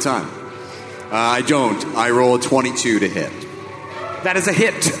having a good time. I don't. I roll a 22 to hit. That is a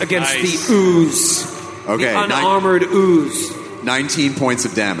hit against Nice. the ooze. Okay. The unarmored ooze. 19 points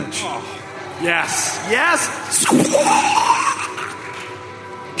of damage. Yes. Yes!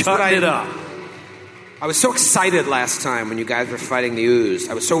 Cutting it up. I was so excited last time when you guys were fighting the ooze.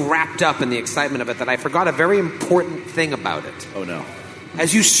 I was so wrapped up in the excitement of it that I forgot a very important thing about it. Oh, no.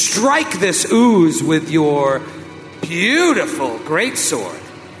 As you strike this ooze with your beautiful greatsword,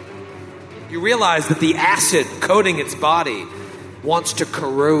 you realize that the acid coating its body wants to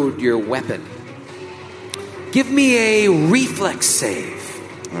corrode your weapon. Give me a reflex save.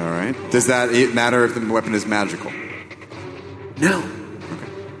 All right. Does that matter if the weapon is magical? No.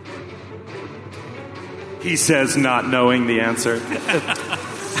 He says, not knowing the answer.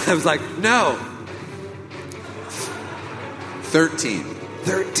 I was like, no. 13.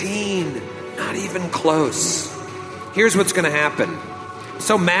 13. Not even close. Here's what's going to happen. I'm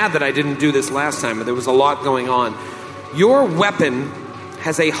so mad that I didn't do this last time, but there was a lot going on. Your weapon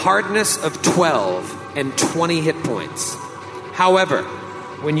has a hardness of 12 and 20 hit points. However,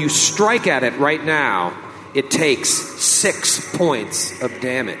 when you strike at it right now, it takes 6 points of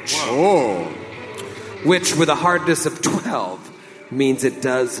damage. Oh. Which, with a hardness of 12, means it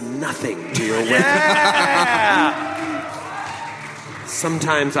does nothing to your weapon. Yeah!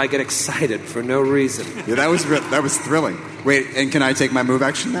 Sometimes I get excited for no reason. Yeah, that was thrilling. Wait, and can I take my move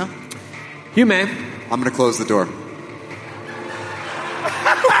action now? You may. I'm going to close the door.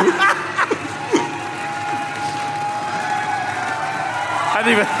 I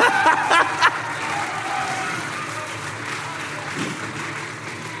didn't even...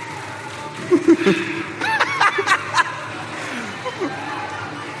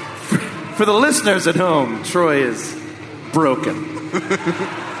 For the listeners at home, Troy is broken.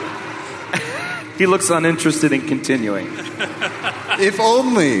 He looks uninterested in continuing. If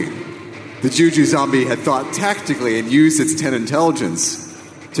only the Juju zombie had thought tactically and used its 10 intelligence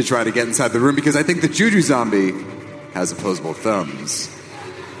to try to get inside the room, because I think the Juju zombie has opposable thumbs.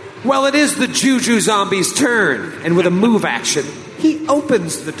 Well, it is the Juju zombie's turn, and with a move action, he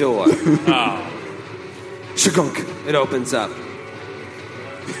opens the door. Oh. Shagunk. It opens up.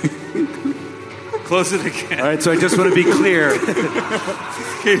 Close it again. All right, so I just want to be clear.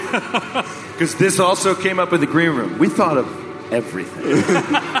 Because this also came up in the green room. We thought of everything.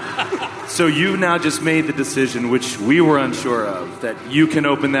 So you now just made the decision, which we were unsure of, that you can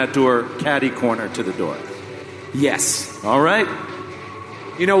open that door catty corner to the door. Yes. All right.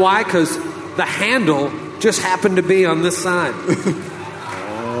 You know why? Because the handle just happened to be on this side.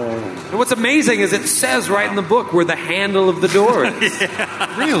 And what's amazing is it says right in the book where the handle of the door is.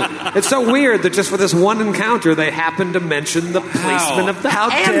 Yeah. Really? It's so weird that just for this one encounter, they happened to mention the placement of the How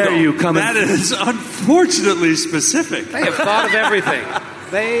handle. dare you come That is unfortunately specific. They have thought of everything.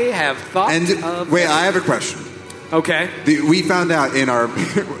 They have thought And of wait, I have a question. Okay. We found out in our,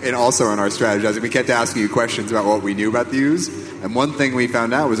 and also in our strategizing, we kept asking you questions about what we knew about the ooze, and one thing we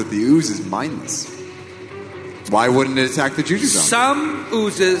found out was that the ooze is mindless. Why wouldn't it attack the Juju zombie? Some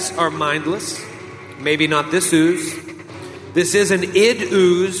oozes are mindless. Maybe not this ooze. This is an id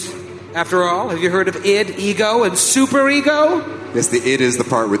ooze, after all. Have you heard of id, ego, and super ego? Yes, the id is the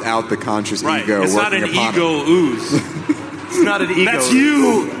part without the conscious Right. ego It's not working an upon ego it. ooze. It's not an ego. That's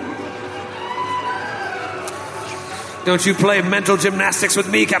you. Don't you play mental gymnastics with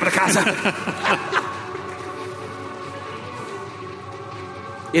me, Capitacasa.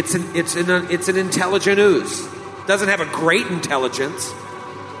 It's an intelligent ooze. Doesn't have a great intelligence.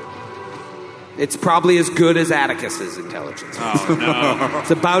 It's probably as good as Atticus's intelligence. Oh, no.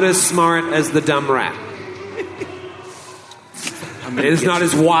 It's about as smart as the dumb rat. It is not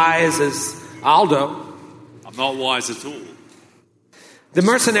as wise as Aldo. I'm not wise at all. The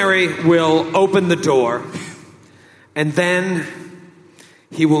mercenary will open the door, and then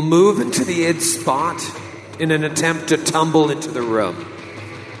he will move into the id spot in an attempt to tumble into the room.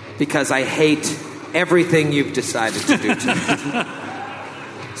 Because I hate everything you've decided to do to me.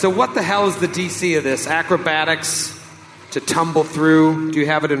 So what the hell is the DC of this? Acrobatics to tumble through? Do you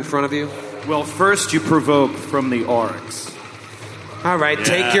have it in front of you? Well, first you provoke from the oryx. All right,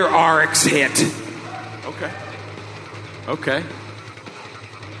 take your Oryx hit. Okay. Okay.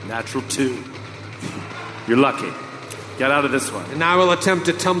 Natural 2. You're lucky. Get out of this one. And now I will attempt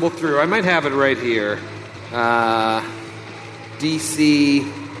to tumble through. I might have it right here. DC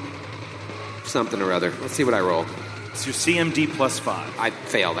something or other. Let's see what I roll. It's your CMD plus 5. I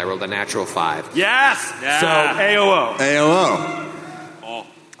failed. I rolled a natural 5. Yes! Yeah. So AOO. AOO. Oh.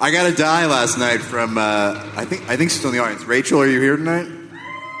 I got a die last night from, I think she's still in the audience. Rachel, are you here tonight?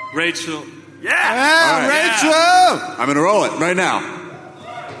 Rachel. Yeah! Yeah, Rachel! I'm going to roll it right now.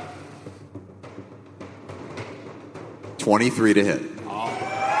 23 to hit.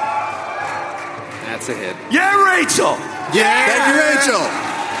 that's a hit. Yeah, Rachel! Yeah! Thank you, Rachel!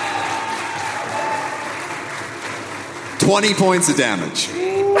 20 points of damage.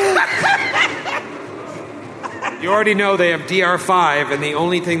 You already know they have DR5, and the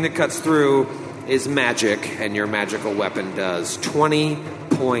only thing that cuts through is magic, and your magical weapon does 20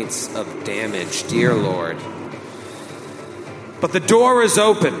 points of damage, dear Lord. But the door is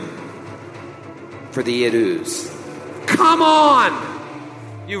open for the Aeons. Come on!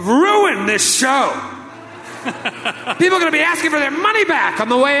 You've ruined this show. People are going to be asking for their money back on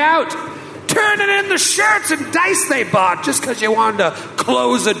the way out. Turning in the shirts and dice they bought just because you wanted to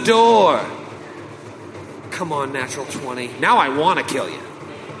close a door. Come on, natural 20. Now I want to kill you.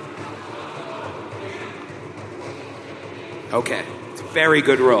 Okay. It's a very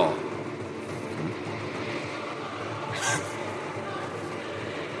good roll.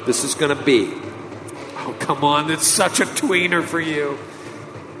 This is going to be... Oh, come on. It's such a tweener for you.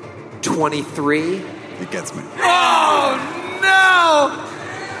 23. It gets me. Oh, no!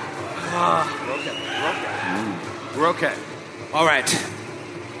 We're okay. All right.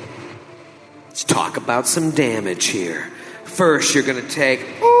 Let's talk about some damage here. First, you're going to take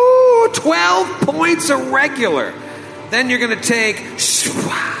 12 points of regular. Then you're going to take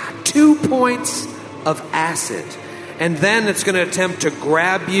 2 points of acid. And then it's going to attempt to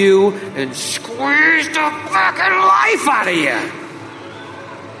grab you and squeeze the fucking life out of you.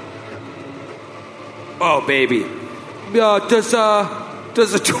 Oh, baby. Does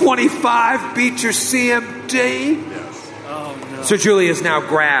a 25 beat your CMD? Yes. Oh, no. Sir Julie is now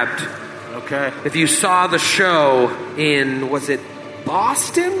grabbed. Okay. If you saw the show in, was it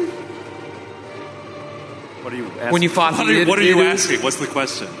Boston? What are you asking? When you fought What are you asking? What's the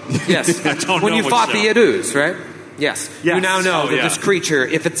question? Yes. I don't when know you what fought show. the Aeons, right? Yes. Yes. You now know Oh, that yeah. this creature,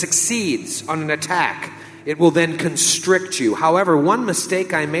 if it succeeds on an attack, it will then constrict you. However, one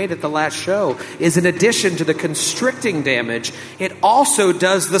mistake I made at the last show is in addition to the constricting damage, it also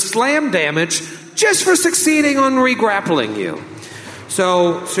does the slam damage just for succeeding on re-grappling you.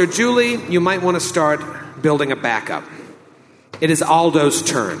 So, Sir Julie, you might want to start building a backup. It is Aldo's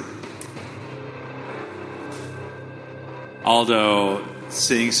turn. Aldo,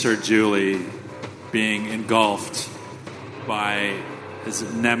 seeing Sir Julie being engulfed by his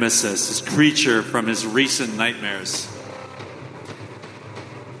nemesis, his creature from his recent nightmares,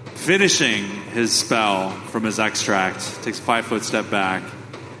 finishing his spell from his extract, takes a 5-foot step back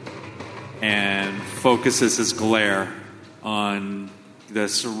and focuses his glare on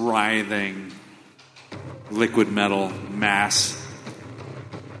this writhing liquid metal mass.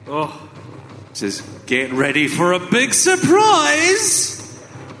 Oh. Says, get ready for a big surprise!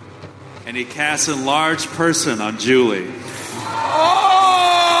 And he casts Enlarge Person on Julie. Oh!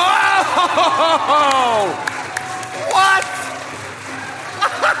 What?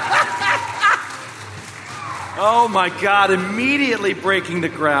 Oh my God, immediately breaking the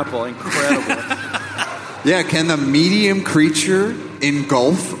grapple. Incredible. Yeah, can the medium creature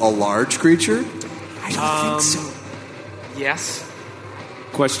engulf a large creature? I don't think so. Yes.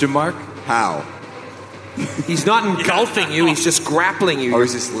 Question mark? How? He's not engulfing you, he's just grappling you. Or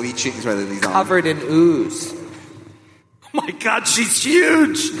is this leeching? Rather than Covered in ooze. Oh my God, she's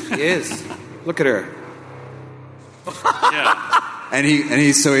huge! She is. Look at her. Yeah. And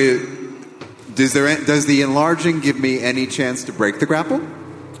he does the enlarging give me any chance to break the grapple?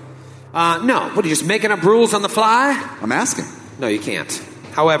 No. What, are you just making up rules on the fly? I'm asking. No, you can't.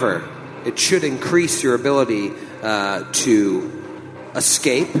 However, it should increase your ability to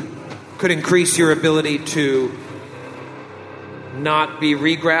escape. Could increase your ability to not be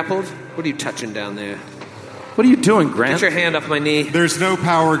re-grappled. What are you touching down there? What are you doing, Grant? Get your hand off my knee. There's no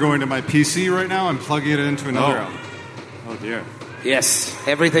power going to my PC right now. I'm plugging it into another Oh. one. Oh, dear. Yes,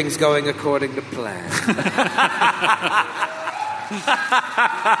 everything's going according to plan.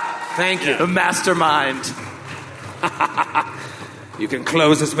 Thank you. The mastermind. You can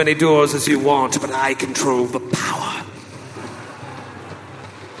close as many doors as you want, but I control the power.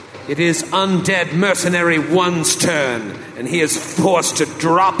 It is Undead Mercenary 1's turn, and he is forced to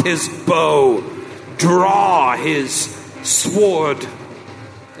drop his bow, draw his sword,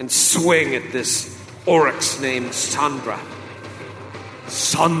 and swing at this oryx named Sandra.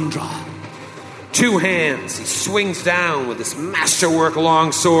 Sandra. 2 hands. He swings down with this masterwork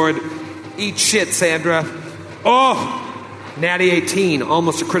longsword. Eat shit, Sandra. Oh! Natty 18,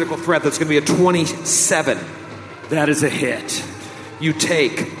 almost a critical threat. That's going to be a 27. That is a hit. You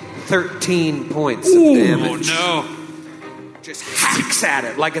take 13 points of damage. Oh, no. Just hacks at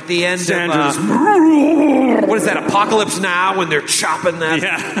it, like at the end Sandra's of... what is that, Apocalypse Now, when they're chopping that?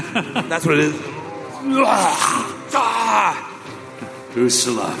 Yeah. That's what it is.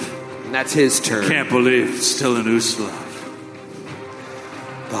 Usulov. And that's his turn. Can't believe it's still an Usulov.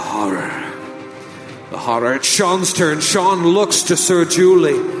 The horror. The horror. It's Sean's turn. Sean looks to Sir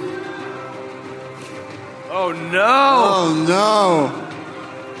Julie. Oh Oh, no.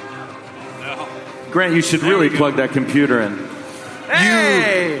 Grant, you should really plug that computer in.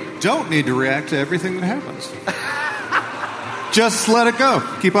 You don't need to react to everything that happens. Just let it go.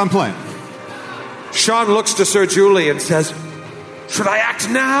 Keep on playing. Sean looks to Sir Julie and says, "Should I act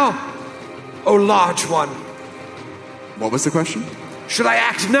now, O large one?" What was the question? Should I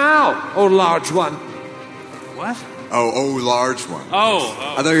act now, O large one? What? Oh, large one. Oh.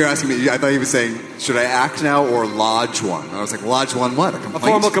 I thought you were asking me. I thought he was saying, should I act now or lodge one? I was like, lodge one what? A complaint? A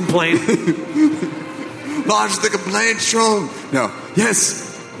formal complaint. Lodge the complaint, Sean. No.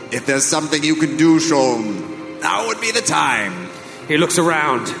 Yes. If there's something you can do, Sean, now would be the time. He looks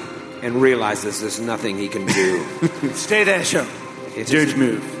around and realizes there's nothing he can do. Stay there, Sean. Judge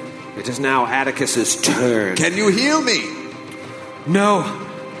move. It is now Atticus's turn. Can you heal me? No.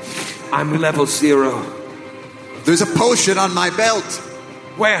 I'm level 0. There's a potion on my belt.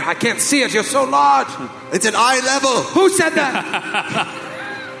 Where? I can't see it. You're so large. It's at eye level. Who said that?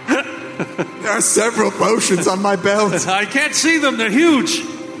 There are several potions on my belt. I can't see them. They're huge.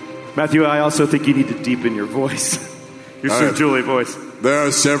 Matthew, I also think you need to deepen your voice. Your Sir Julie voice. There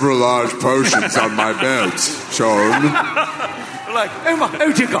are several large potions on my belt, Sean. Like,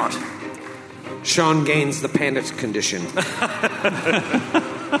 oh dear God. Sean gains the panic condition.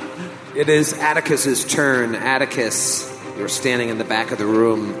 It is Atticus's turn. Atticus, you're standing in the back of the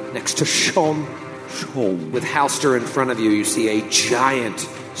room next to Sean. With Halster in front of you, you see a giant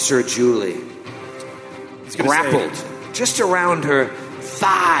Sir Julie. Grappled just around her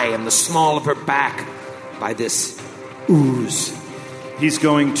thigh and the small of her back by this ooze. He's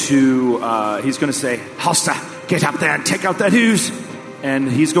going to say, Halster, get up there and take out that ooze. And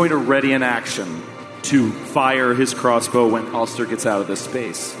he's going to ready an action to fire his crossbow when Halster gets out of the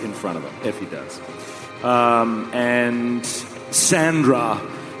space in front of him, if he does. And Sandra,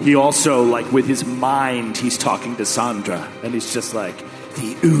 he also, like, with his mind, he's talking to Sandra. And he's just like,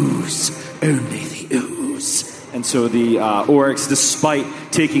 the ooze, only the ooze. And so the Oryx, despite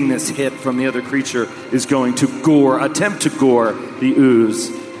taking this hit from the other creature, is going to attempt to gore the ooze.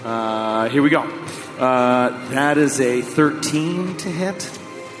 Here we go. That is a 13 to hit.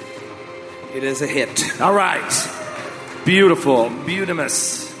 It is a hit. All right. Beautiful.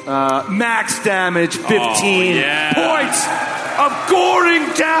 Beautimus. Max damage, 15 points of goring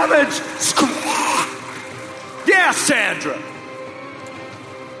damage. Yeah, Sandra.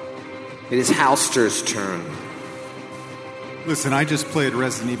 It is Halster's turn. Listen, I just played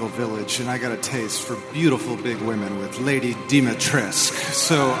Resident Evil Village, and I got a taste for beautiful big women with Lady Dimitrescu.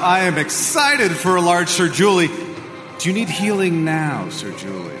 So I am excited for a large Sir Julie. Do you need healing now, Sir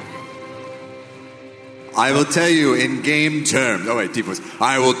Julie? I will tell you in game terms. Oh, wait, deep voice.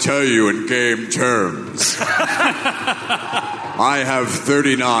 I will tell you in game terms. I have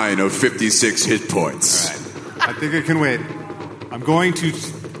 39 of 56 hit points. All right. I think I can wait. I'm going to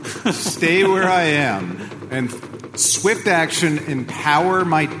stay where I am and swift action empower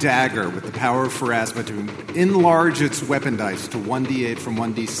my dagger with the power of Pharasma to enlarge its weapon dice to 1d8 from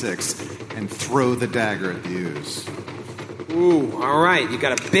 1d6 and throw the dagger at the ooze. Ooh, all right. You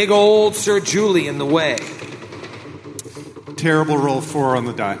got a big old Sir Julie in the way. Terrible roll, 4 on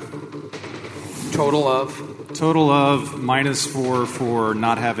the die. Total of -4 for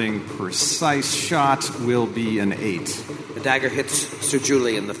not having precise shot will be an 8. The dagger hits Sir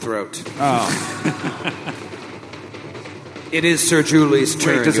Julie in the throat. Oh. It is Sir Julie's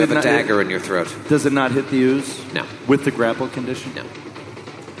turn. Wait, you have a dagger in your throat. Does it not hit the ooze? No. With the grapple condition? No.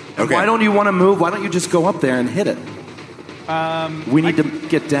 Okay. Why don't you want to move? Why don't you just go up there and hit it? We need to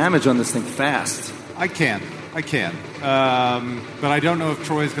get damage on this thing fast. I can. But I don't know if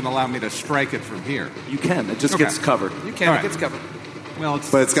Troy's going to allow me to strike it from here. You can. It just gets covered. You can. All It right. gets covered. Well,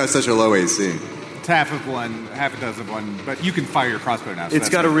 But it's got such a low AC. it's half of one, half a dozen of one, but you can fire your crossbow now. So It's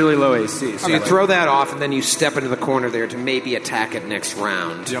got a really low AC. So you throw that off, and then you step into the corner there to maybe attack it next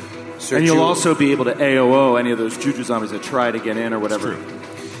round. Yep. Sir And you'll Julie. also be able to AOO any of those Juju zombies that try to get in or whatever.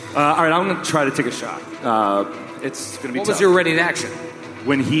 All right, I'm going to try to take a shot. It's going to be What tough. was your ready to action?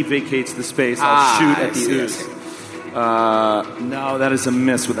 When he vacates the space, I'll shoot at I the see, I ooze. see. No, that is a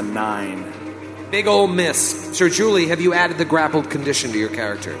miss with a 9. Big old miss. Sir Julie, have you added the grappled condition to your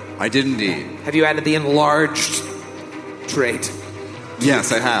character? I did indeed. Have you added the enlarged trait?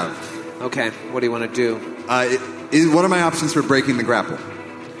 Yes, I have. Okay, what do you want to do? What are my options for breaking the grapple?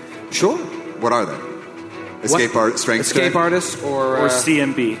 Sure. What are they? Escape art, strength Escape check? artist or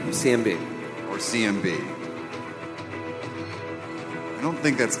CMB. CMB. Or CMB. I don't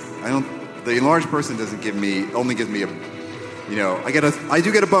think that's. The enlarged person only gives me a. I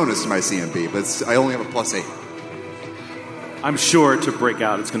do get a bonus to my CMB, but I only have a +8. I'm sure to break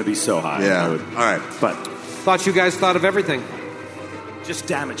out, it's going to be so high. Yeah. All right. But Thought you guys thought of everything. Just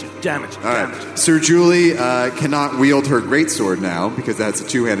damage it. Damage it. All Damage right. it. Sir Julie cannot wield her greatsword now because that's a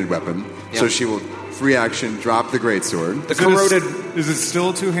two-handed weapon. Yep. So she will free action drop the greatsword. The corroded, Is it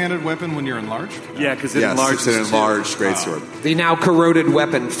still a two-handed weepon when you're enlarged? Yeah, because it Yes, enlarges it's an too. enlarged greatsword. the now corroded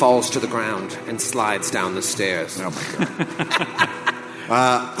weapon falls to the ground and slides down the stairs. Oh my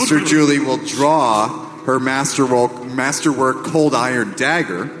god. Sir Julie will draw her masterwork cold iron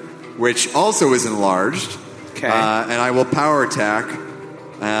dagger, which also is enlarged. Okay. And I will power attack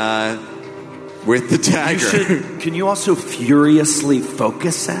with the dagger. Can you also furiously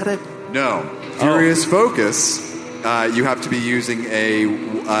focus at it? No. Furious Focus, you have to be using a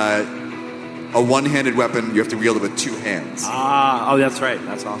one-handed weapon. You have to wield it with two hands. Oh, that's right.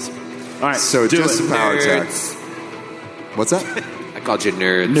 That's awesome. All right, So do just it. a power attack. Nerds. What's that? I called you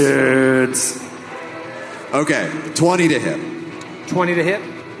nerds. Nerds. Okay, 20 to hit. 20 to hit.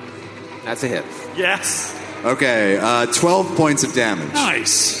 That's a hit. Yes. Okay, 12 points of damage.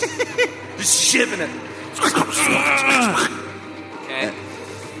 Nice. Just shivving it. Okay.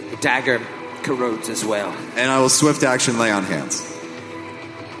 The dagger corrodes as well. And I will swift action lay on hands.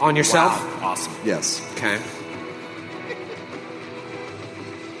 On yourself? Wow. Awesome. Yes. Okay.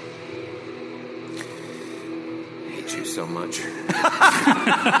 I hate you so much.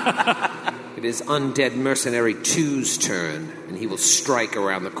 It is Undead Mercenary 2's turn, and he will strike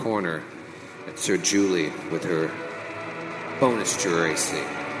around the corner at Sir Julie with her bonus to her AC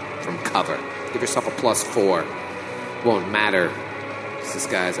from cover. Give yourself a +4. Won't matter, 'cause this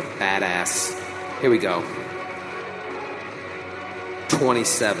guy's a badass. Here we go.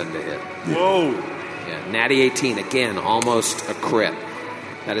 27 to hit. Whoa. Yeah, natty 18, again, almost a crit.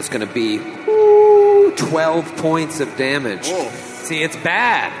 That is going to be 12 points of damage. Whoa. See, it's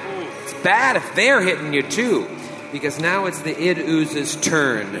bad. It's bad if they're hitting you too, because now it's the Id Ooze's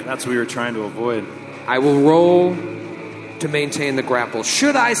turn. That's what we were trying to avoid. I will roll to maintain the grapple.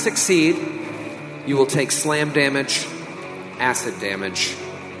 Should I succeed, you will take slam damage, acid damage,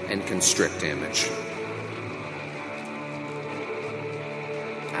 and constrict damage.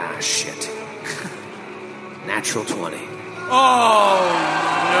 Ah, shit. Natural 20. Oh,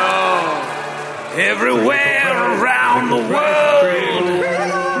 no. Everywhere around the world,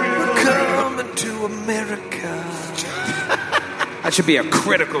 we're coming to America. That should be a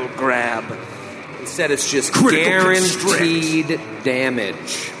critical grab. Instead, it's just guaranteed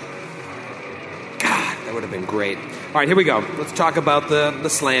damage. God, that would have been great. All right, here we go. Let's talk about the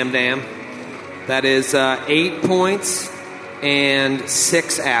slam dam. That is 8 points and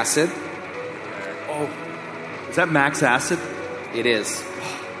 6 acid. Is that max acid? It is.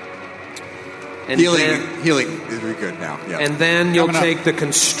 And Healing then- is really good now. Yeah. And then you'll Coming up. take the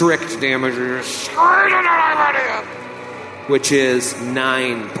constrict damage, which is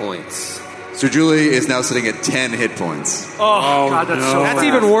 9 points. Sir Julie is now sitting at 10 hit points. Oh, God, that's so That's fast.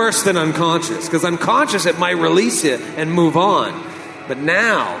 even worse than unconscious, because unconscious it might release it and move on. But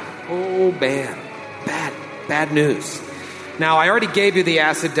now, oh, bad news. Now, I already gave you the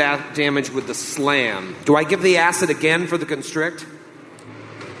acid damage with the slam. Do I give the acid again for the constrict?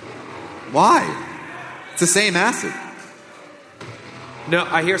 Why? It's the same acid. No,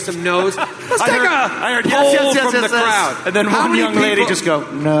 I hear some no's. Let's take I heard a yes, poll yes, yes, from yes, the yes. crowd. And then How one many young lady people- just go,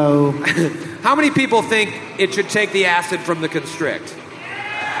 no. How many people think it should take the acid from the constrict?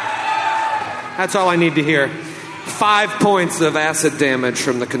 That's all I need to hear. 5 points of acid damage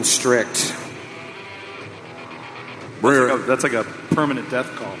from the constrict. That's like a permanent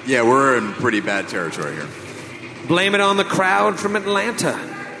death call. Yeah, we're in pretty bad territory here. Blame it on the crowd from Atlanta.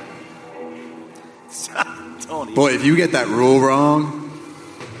 Tony. Boy, if you get that rule wrong,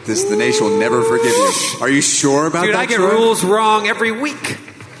 the nation will never forgive you. Are you sure about Dude, that? I get Troy? rules wrong every week.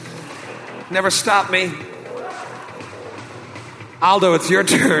 Never stop me. Aldo, it's your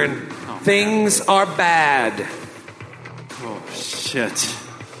turn. Things are bad. Oh, shit.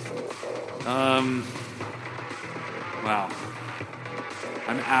 Wow.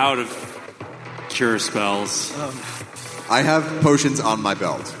 I'm out of cure spells. I have potions on my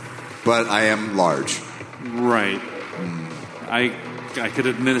belt, but I am large. Right. I could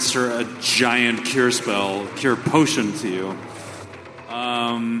administer a giant cure potion to you.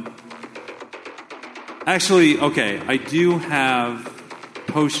 Actually, okay, I do have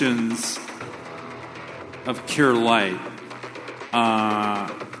potions of cure light.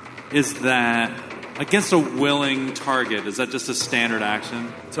 Is that against a willing target? Is that just a standard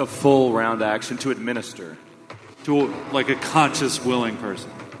action It's a full round action to administer. to like a conscious willing person?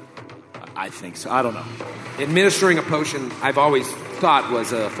 I think so. I don't know. Administering a potion, I've always thought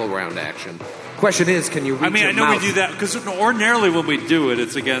was a full round action. Question is, can you reach I mean, your I know mouth? we do that because ordinarily when we do it,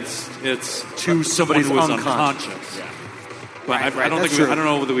 it's to somebody who is unconscious. Yeah. But I don't think I don't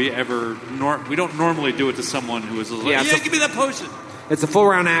know whether we ever. We don't normally do it to someone who is like, give me that potion. It's a full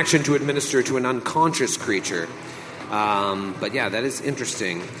round action to administer to an unconscious creature. But yeah, that is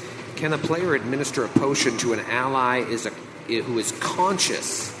interesting. Can a player administer a potion to an ally who is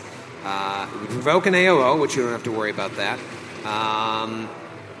conscious? We provoke an AOO, which you don't have to worry about that.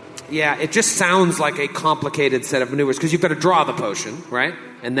 Yeah, it just sounds like a complicated set of maneuvers because you've got to draw the potion, right,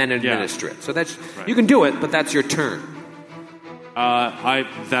 and then administer it. So that's you can do it, but that's your turn.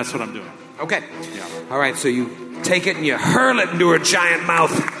 That's what I'm doing. Okay. Yeah. All right. So you take it and you hurl it into her giant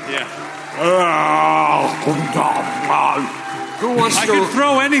mouth. Yeah. Who wants I to? can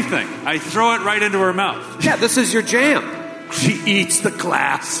throw anything. I throw it right into her mouth. Yeah, this is your jam. She eats the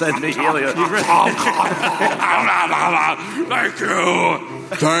glass and the helium. Thank you.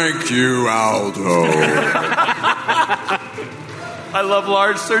 Thank you, Aldo. I love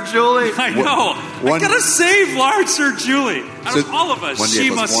large Sir Julie. I know. I gotta save large Sir Julie. Out of all of us, she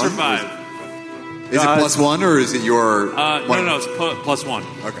must survive. Is it +1 or is it your? No, it's +1.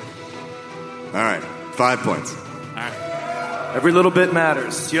 Okay. All right, 5 points. All right. Every little bit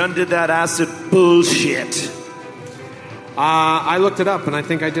matters. You undid that acid bullshit. I looked it up and I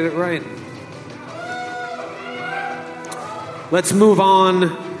think I did it right. Let's move on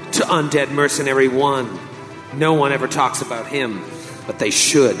to Undead Mercenary 1. No one ever talks about him, but they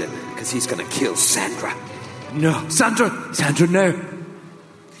should, because he's going to kill Sandra. No. Sandra, no.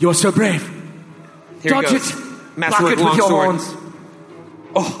 You're so brave. Here Dodge he goes. it. Masterwork Block it with your longsword. horns.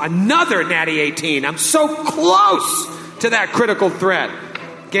 Oh, another natty 18. I'm so close to that critical threat.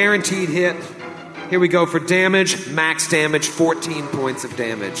 Guaranteed hit. Here we go for damage. Max damage, 14 points of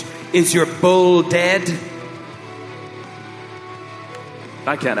damage. Is your bull dead?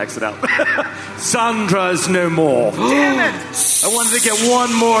 I can't exit out. Sandra's no more. Damn it! I wanted to get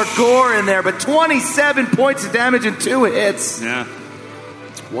one more gore in there, but 27 points of damage and 2 hits. Yeah.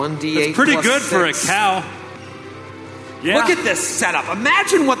 1d8 It's pretty plus good 6. for a cow. Yeah. Look at this setup.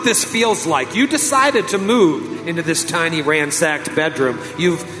 Imagine what this feels like. You decided to move into this tiny ransacked bedroom.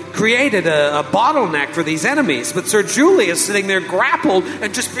 You've created a bottleneck for these enemies, but Sir Julie is sitting there grappled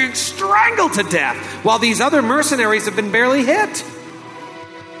and just being strangled to death, while these other mercenaries have been barely hit.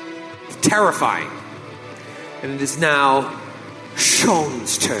 It's terrifying. And it is now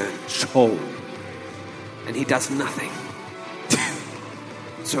Sean's turn. Sean. And he does nothing.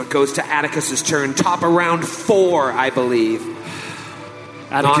 So it goes to Atticus's turn. Top of round 4, I believe.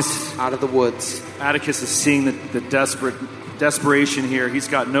 Atticus, Not out of the woods. Atticus is seeing the desperation here. He's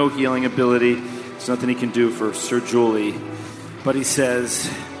got no healing ability. There's nothing he can do for Sir Julie. But he says,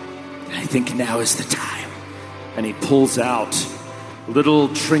 I think now is the time. And he pulls out little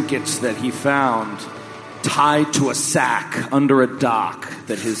trinkets that he found tied to a sack under a dock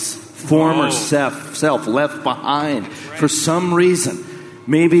that his former self left behind for some reason.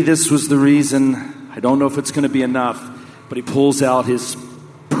 Maybe this was the reason. I don't know if it's going to be enough. But he pulls out his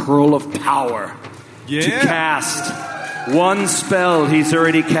Pearl of Power to cast one spell he's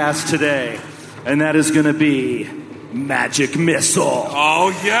already cast today. And that is going to be Magic Missile.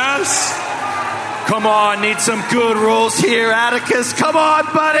 Oh, yes. Come on, need some good rolls here, Atticus. Come on,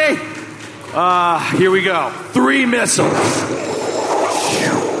 buddy. Here we go. 3 missiles.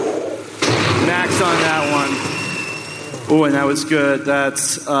 Max on that one. Oh, and that was good.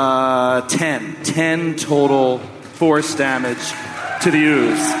 That's 10. 10 total force damage to the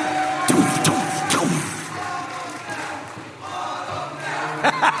ooze.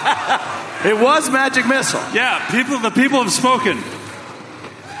 It was Magic Missile. Yeah, the people have spoken.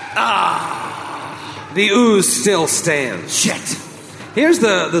 The ooze still stands. Shit. Here's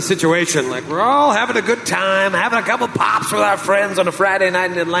the situation. Like, we're all having a good time, having a couple pops with our friends on a Friday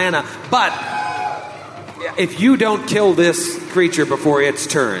night in Atlanta. But if you don't kill this creature before its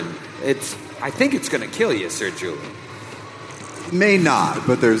turn, I think it's going to kill you, Sir Julie. May not,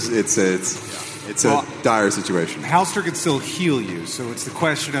 but it's a dire situation. Halster can still heal you, so it's the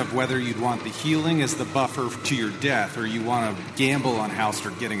question of whether you'd want the healing as the buffer to your death, or you want to gamble on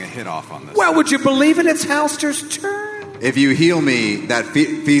Halster getting a hit off on this. Well, would you believe it? It's Halster's turn. If you heal me, that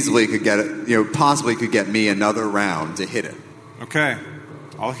feasibly could get possibly could get me another round to hit it. Okay,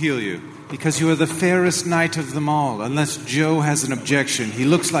 I'll heal you. Because you are the fairest knight of them all. Unless Joe has an objection. He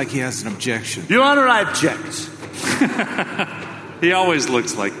looks like he has an objection. Your Honor, I object. He always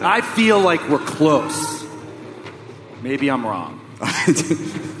looks like that. I feel like we're close. Maybe I'm wrong.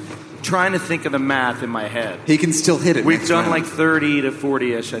 Trying to think of the math in my head. He can still hit it. We've done round. like 30 to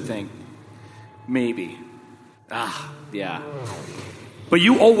 40-ish, I think. Maybe. Yeah. But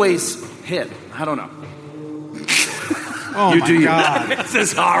you always hit. I don't know. Oh, You my do you. God. This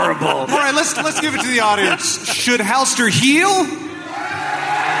is horrible. All right, let's give it to the audience. Should Halster heal Sounds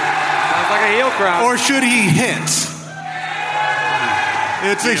like a heel crowd. or should he hit?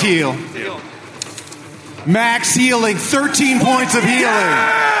 It's a heal. Max healing, 13 points of healing.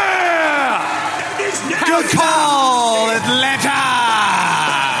 Good call, Atlanta.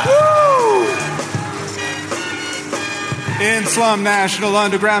 In Slum National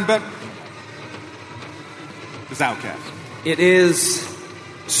Underground, but it's Outcast. It is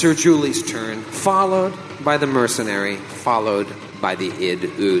Sir Julie's turn, followed by the mercenary, followed by the id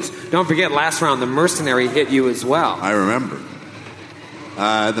ooze. Don't forget, last round the mercenary hit you as well. I remember.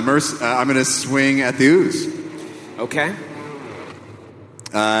 I'm going to swing at the ooze. Okay.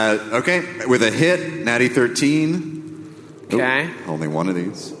 Okay, with a hit, natty 13. Okay. Oop, only one of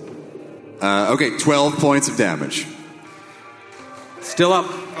these. Okay, 12 points of damage. Still up.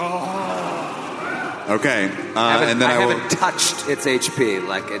 Okay, and then I I will. haven't touched its HP.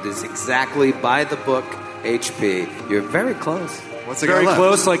 Like, it is exactly by the book HP. You're very close. What's it Very got left?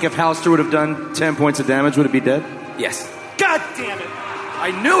 close. Like if Halster would have done 10 points of damage, would it be dead? Yes. God damn it!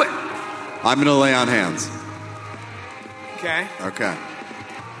 I knew it. I'm going to lay on hands. Okay. Okay.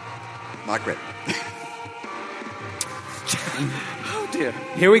 Not great. Oh dear.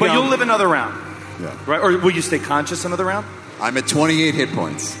 Here we But go. you'll live another round, Yeah. right? Or will you stay conscious another round? I'm at 28 hit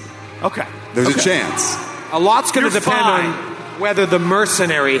points. Okay. There's Okay. a chance. A lot's going to You're depend fine. on whether the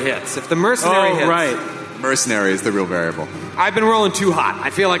mercenary hits. If the mercenary hits, right. Mercenary is the real variable. I've been rolling too hot.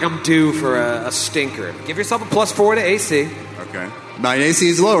 I feel like I'm due for a stinker. Give yourself a +4 to AC. Okay. My AC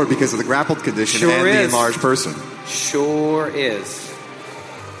is lower because of the grappled condition Sure and the is. enlarged person. Sure is.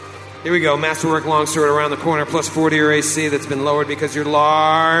 Here we go. Masterwork longsword around the corner, +4 to your AC. That's been lowered because you're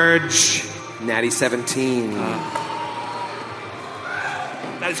large. Natty 17.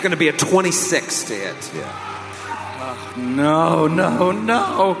 That is going to be a 26 to hit. Yeah. No.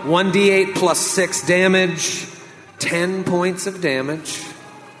 1d8 plus 6 damage. 10 points of damage.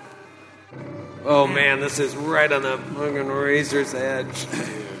 Oh man, this is right on the fucking razor's edge.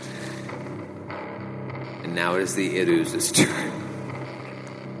 And now it is the Iduz's turn.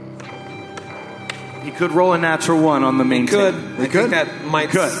 He could roll a natural 1 on the main Could. team. I think that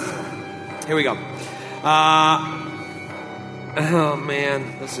might. Good. Here we go. Oh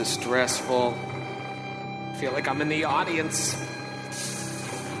man, this is stressful. I feel like I'm in the audience.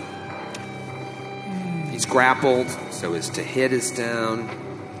 He's grappled, so his to hit is down.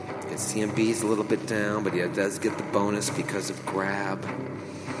 His CMB is a little bit down, but he does get the bonus because of grab.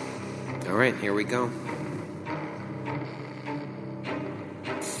 All right, here we go.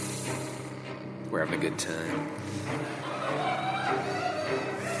 We're having a good time.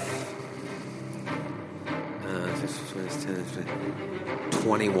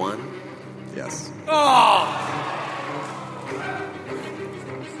 21. Yes.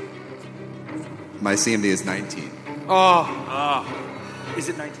 My CMD is 19. Is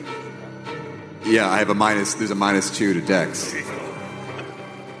it 19? Yeah, I have a minus. There's a -2 to Dex.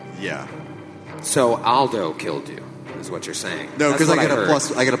 Yeah. So Aldo killed you, is what you're saying. No, That's because what I get a heard.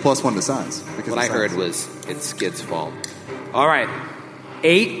 plus. I get a +1 to size. Because What of I size. heard was it's Skid's fault. All right.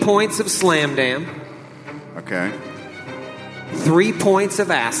 8 points of slam dam, Okay. 3 points of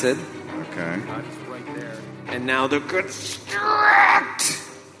acid, Okay. and now the constrict.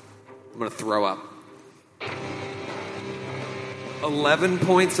 I'm going to throw up. 11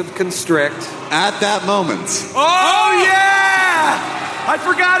 points of constrict. At that moment, Oh yeah! I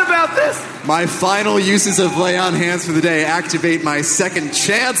forgot about this. my final uses of lay on hands for the day activate my second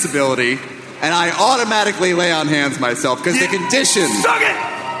chance ability, and I automatically lay on hands myself because the condition Suck it.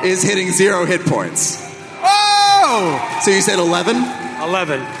 is hitting 0 hit points. Oh! So you said 11?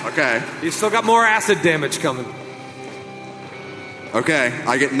 11. Okay. You still got more acid damage coming. Okay.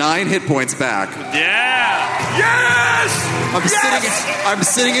 I get 9 hit points back. Yeah. Yes. I'm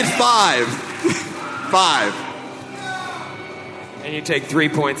sitting at 5. 5. And you take 3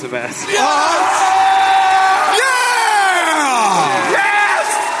 points of acid. Yes.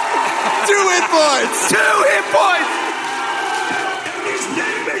 2 hit points. 2 hit points. His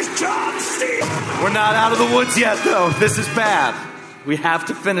name is John C. We're not out of the woods yet, though. This is bad. We have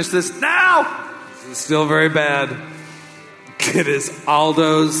to finish this now. This is still very bad. It is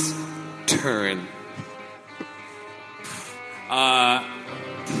Aldo's turn.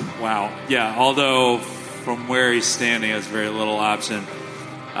 Wow. Yeah, although from where he's standing has very little option.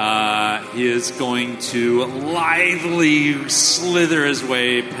 He is going to lithely slither his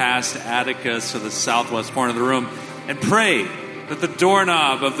way past Atticus to the southwest corner of the room and pray that the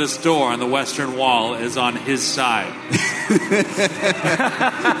doorknob of this door on the western wall is on his side.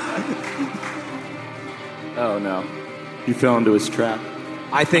 Oh, no. You fell into his trap.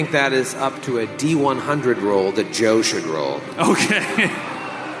 I think that is up to a D100 roll that Joe should roll. Okay.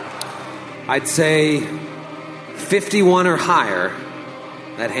 I'd say 51 or higher.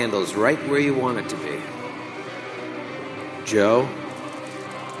 That handle's right where you want it to be. Joe?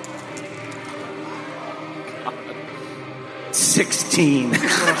 16.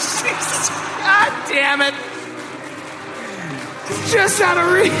 Jesus. God damn it. Just out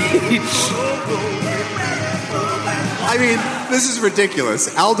of reach. I mean, this is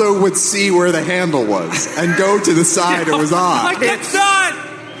ridiculous. Aldo would see where the handle was and go to the side it was on. Like, it's not...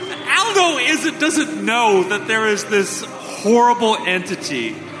 Aldo doesn't know that there is this horrible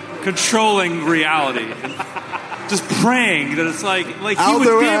entity controlling reality. Just praying that it's like he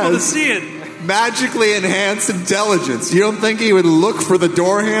Aldo would be able to has see it. magically enhanced intelligence. You don't think he would look for the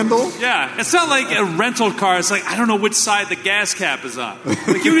door handle? Yeah, it's not like a rental car. It's like, I don't know which side the gas cap is on.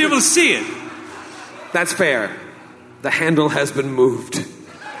 Like, you'd be able to see it. That's fair. The handle has been moved.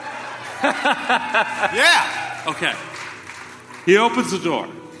 Yeah. Okay. He opens the door.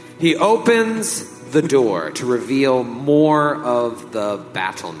 He opens the door to reveal more of the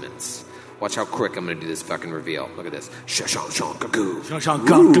battlements. Watch how quick I'm going to do this fucking reveal. Look at this.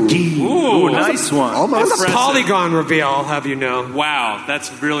 Ooh, nice one. Almost. That's a polygon reveal, I'll have you know. Wow,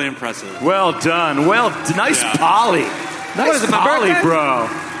 that's really impressive. Well done. Nice poly. Nice poly, bro.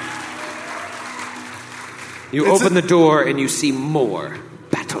 You open the door and you see more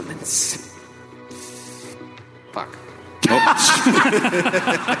battlements. Fuck. Nope.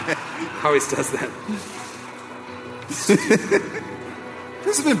 Always does that.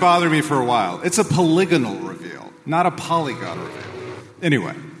 This has been bothering me for a while. It's a polygonal reveal, not a polygon reveal.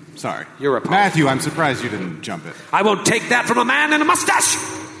 Anyway, sorry. You're a polygon. Matthew, I'm surprised you didn't jump it. I won't take that from a man in a mustache.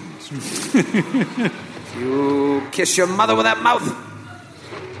 You kiss your mother with that mouth.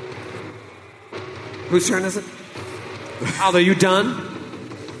 Whose turn is it? Aldo, you done?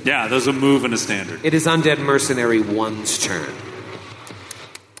 Yeah, there's a move and a standard. It is Undead Mercenary 1's turn.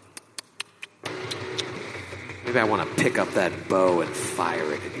 Maybe I want to pick up that bow and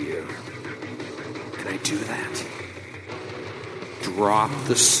fire it at you. Can I do that? Drop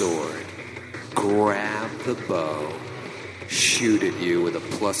the sword, grab the bow, shoot at you with a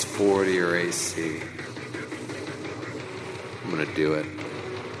 +4 to your AC. I'm going to do it.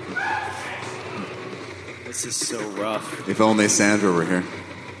 This is so rough. If only Sandra were here.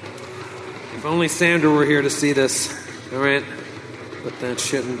 If only Sandra were here to see this. All right. Put that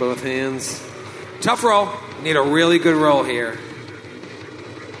shit in both hands. Tough roll. Need a really good roll here.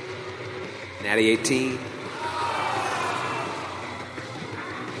 Natty 18.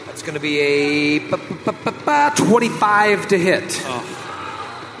 That's going to be a 25 to hit. Oh.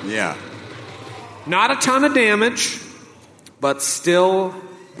 Yeah. Not a ton of damage, but still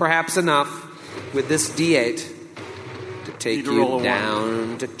perhaps enough with this D8 to take you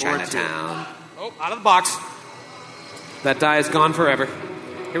down to Chinatown. Oh, out of the box. That die is gone forever.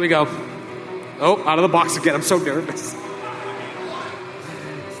 Here we go. Oh, out of the box again. I'm so nervous.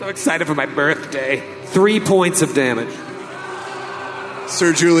 So excited for my birthday. 3 points of damage.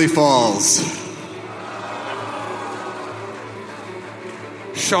 Sir Julie falls.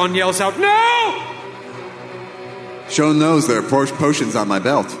 Sean yells out, "No!" Sean knows there are potions on my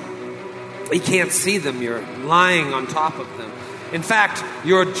belt. He can't see them. You're lying on top of them. In fact,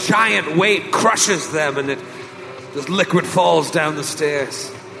 your giant weight crushes them and this liquid falls down the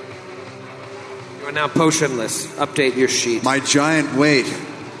stairs. You are now potionless. Update your sheet. My giant weight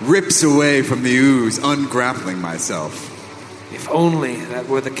rips away from the ooze, ungrappling myself. If only that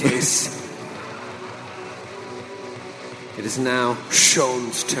were the case. It is now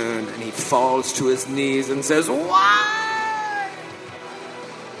Sean's turn, and he falls to his knees and says, "Why?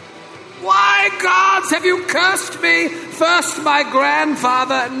 Why, gods, have you cursed me? First my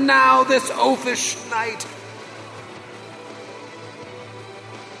grandfather, and now this oafish knight."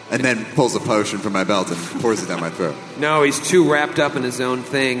 And then pulls a potion from my belt and pours it down my throat. No, he's too wrapped up in his own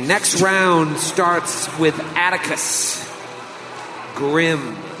thing. Next round starts with Atticus.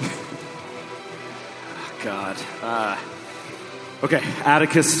 Grim. Oh, God. Okay,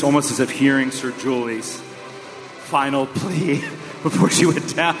 Atticus, almost as if hearing Sir Julie's final plea before she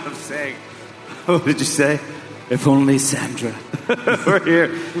went down, of saying, what did you say? If only Sandra were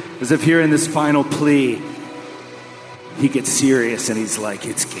here. As if hearing this final plea, he gets serious and he's like,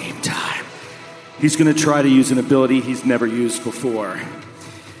 it's game time. He's going to try to use an ability he's never used before.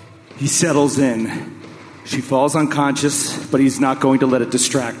 He settles in. She falls unconscious, but he's not going to let it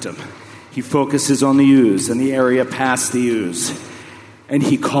distract him. He focuses on the ooze and the area past the ooze. And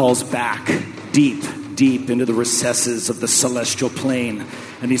he calls back deep, deep into the recesses of the celestial plane.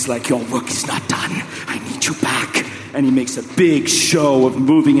 And he's like, your work is not done. I need you back. And he makes a big show of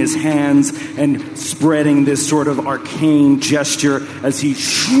moving his hands and spreading this sort of arcane gesture as he...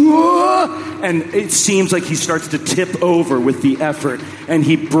 And it seems like he starts to tip over with the effort. And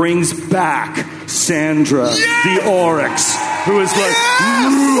he brings back Sandra, the Oryx, who is like...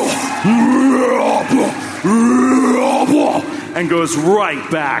 and goes right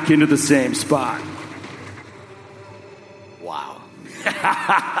back into the same spot. Wow.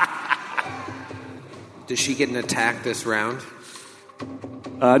 Does she get an attack this round?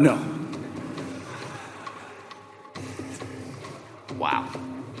 No. Wow.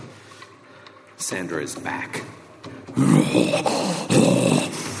 Sandra is back.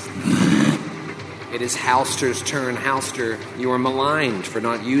 It is Halster's turn. Halster, you are maligned for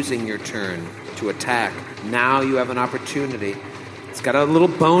not using your turn to attack. Now you have an opportunity. It's got a little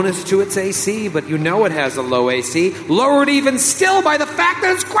bonus to its AC, but you know it has a low AC, lowered even still by the fact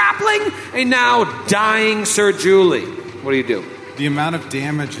that it's grappling a now dying Sir Julie. What do you do? The amount of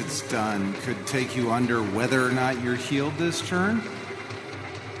damage it's done could take you under whether or not you're healed this turn?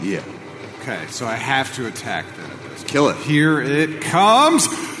 Yeah. Okay, so I have to attack then at this. Kill it. Here it comes.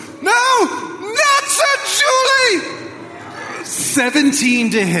 No! Not Sir Julie! 17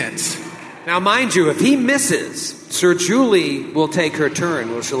 to hit. Now, mind you, if he misses, Sir Julie will take her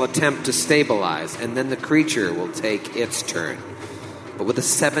turn, which she'll attempt to stabilize, and then the creature will take its turn. But with a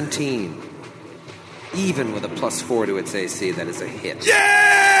 17, even with a +4 to its AC, that is a hit.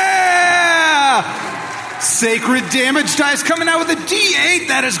 Yeah! Sacred damage dice coming out with a D8.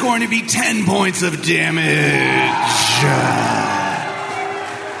 That is going to be 10 points of damage.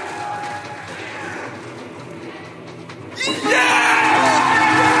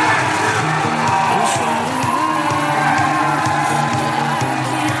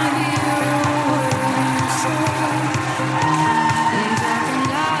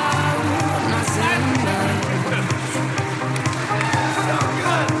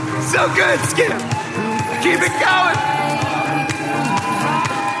 So good, Skip. Keep it going.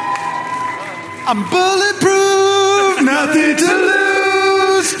 I'm bulletproof, nothing to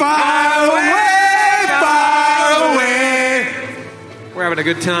lose. Far away, far away. We're having a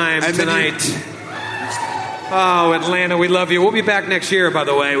good time tonight. Oh, Atlanta, we love you. We'll be back next year, by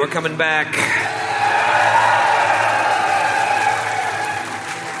the way. We're coming back.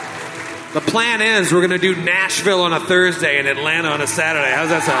 The plan is we're going to do Nashville on a Thursday and Atlanta on a Saturday. How's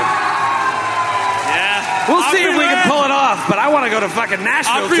that sound? Yeah. We'll see if we can pull it off, but I want to go to fucking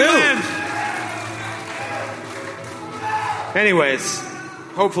Nashville, too. Anyways,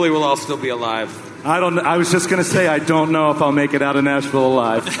 hopefully we'll all still be alive. I was just going to say, I don't know if I'll make it out of Nashville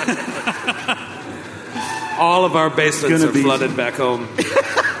alive. All of our basements are flooded back home.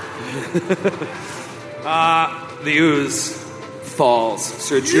 The ooze falls.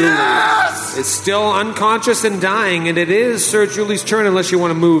 Sir Julie is still unconscious and dying, and it is Sir Julie's turn unless you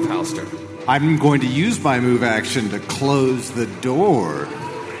want to move, Halster. I'm going to use my move action to close the door.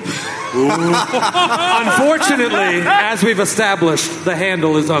 Unfortunately, as we've established, the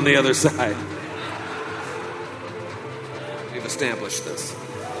handle is on the other side. We've established this.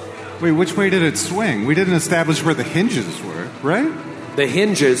 Wait, which way did it swing? We didn't establish where the hinges were, right? The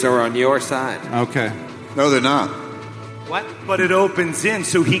hinges are on your side. Okay. No, they're not. What? But it opens in,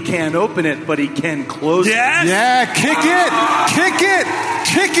 so he can't open it, but he can close it. Yeah, kick it! Kick it!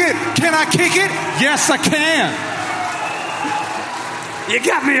 Kick it! Can I kick it? Yes, I can! You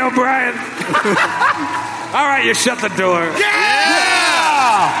got me, O'Brien. All right, you shut the door.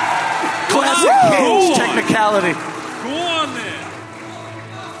 Yeah! Classic Cage technicality. Go on there.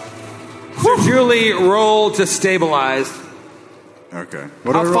 Sir Julie, roll to stabilize. Okay.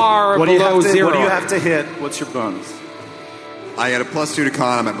 How far below zero? What do you have to hit? What's your bonus? I had a +2 to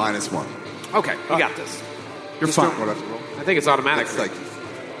con. I'm at -1. Okay, you got this. You're fine. What do I have to roll? I think it's automatic. It's like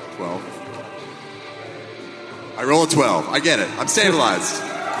 12. I roll a 12. I get it. I'm stabilized.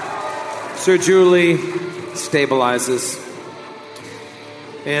 Sir Julie stabilizes.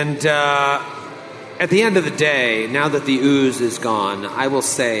 And at the end of the day, now that the ooze is gone, I will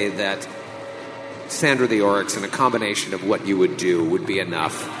say that Sandra the Oryx and a combination of what you would do would be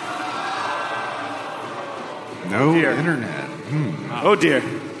enough. No internet. Oh, dear.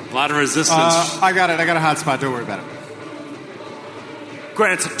 A lot of resistance. I got it. I got a hotspot. Don't worry about it.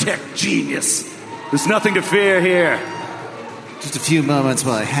 Grant's a tech genius. There's nothing to fear here. Just a few moments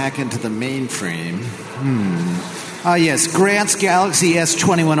while I hack into the mainframe. Yes, Grant's Galaxy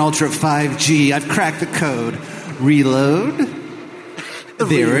S21 Ultra 5G. I've cracked the code. Reload.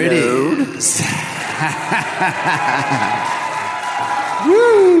 There it is.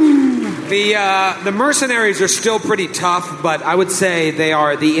 The mercenaries are still pretty tough, but I would say they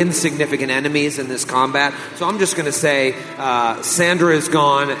are the insignificant enemies in this combat. So I'm just going to say Sandra is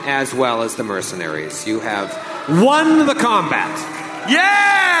gone as well as the mercenaries. You have won the combat.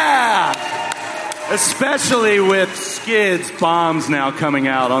 Yeah! Especially with skids, bombs now coming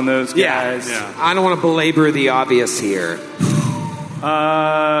out on those guys. Yeah. I don't want to belabor the obvious here. Can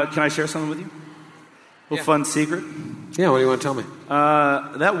I share something with you? A little fun secret? Yeah, what do you want to tell me?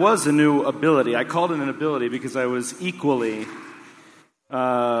 That was a new ability. I called it an ability because I was equally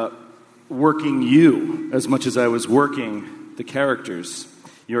working you as much as I was working the characters,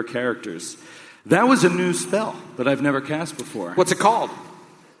 your characters. That was a new spell that I've never cast before. What's it called?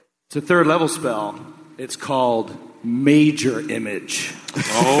 It's a 3rd level spell. It's called Major Image.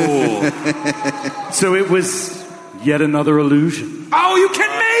 Oh. So it was yet another illusion. Oh, you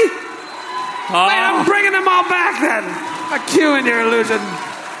kidding me? Man, I'm bringing them all back then. A cue in your illusion.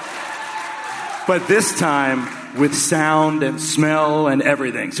 But this time with sound and smell and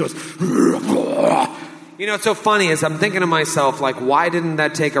everything. So it's... You know, what's so funny is I'm thinking to myself, like, why didn't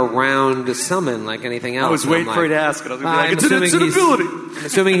that take a round to summon like anything else? I was waiting for you to ask it. I was going to be like, it's an ability. I'm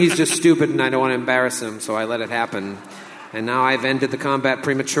assuming he's just stupid and I don't want to embarrass him, so I let it happen. And now I've ended the combat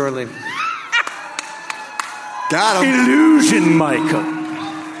prematurely. Got him. Illusion, Michael.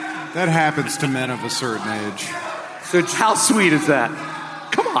 That happens to men of a certain age. So how sweet is that?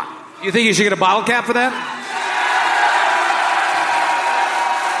 Come on. You think you should get a bottle cap for that?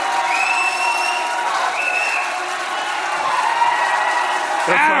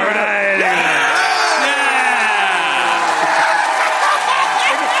 All right.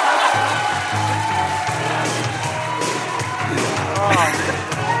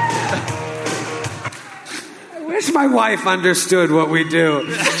 I wish my wife understood what we do.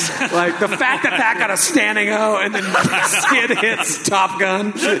 Like, the fact that got a standing O and then Skid hits Top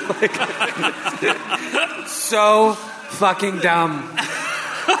Gun. Like, so fucking dumb.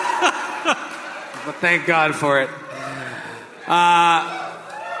 But thank God for it.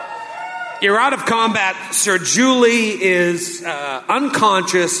 You're out of combat. Sir Julie is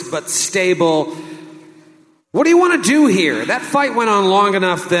unconscious but stable. What do you want to do here? That fight went on long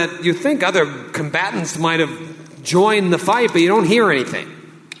enough that you think other combatants might have joined the fight, but you don't hear anything.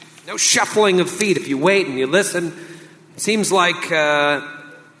 No shuffling of feet. If you wait and you listen, it seems like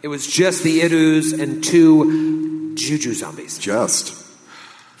it was just the Idus and 2 Juju zombies. Just.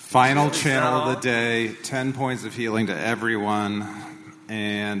 Final channel of the day, 10 points of healing to everyone,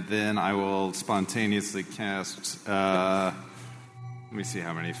 and then I will spontaneously cast, let me see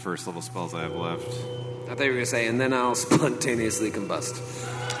how many first level spells I have left. I thought you were going to say, and then I'll spontaneously combust.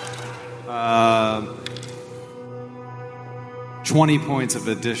 20 points of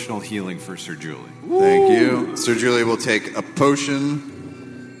additional healing for Sir Julie. Thank you. Sir Julie will take a potion.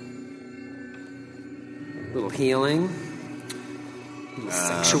 Little healing. Little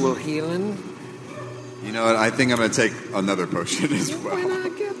sexual healing. You know what? I think I'm going to take another potion as well. When I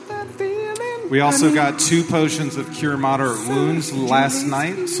get that feeling. We also got 2 potions of Cure Moderate Wounds last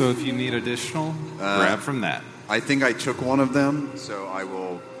night, so if you need additional, grab from that. I think I took one of them, so I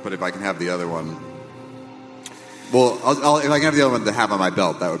will. But if I can have the other one. Well, if I can have the other one to have on my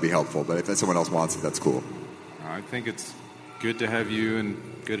belt, that would be helpful. But if someone else wants it, that's cool. I think it's good to have you in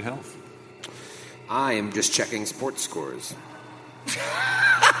good health. I am just checking sports scores.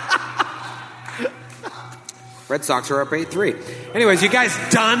 Red Sox are up 8-3. Anyways, you guys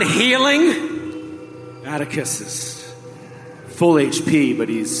done healing? Atticus is full HP, but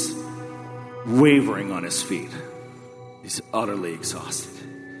he's wavering on his feet. He's utterly exhausted.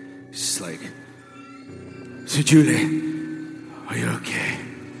 He's just like, Sir Julie, are you okay?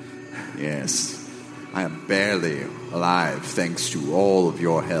 Yes. I am barely alive thanks to all of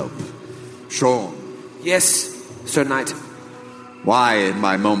your help. Sean. Yes, Sir Knight. Why, in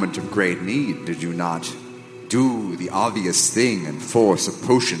my moment of great need, did you not do the obvious thing and force a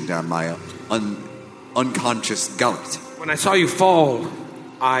potion down my unconscious gullet? When I saw you fall,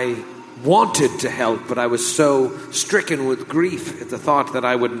 I wanted to help, but I was so stricken with grief at the thought that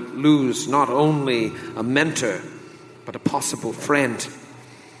I would lose not only a mentor, but a possible friend.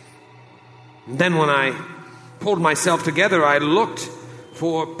 And then when I pulled myself together, I looked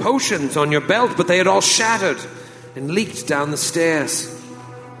for potions on your belt, but they had all shattered and leaked down the stairs.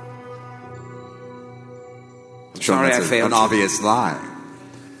 Sorry, I failed. An obvious lie.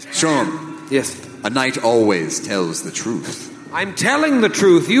 Sean. Yes. A knight always tells the truth. I'm telling the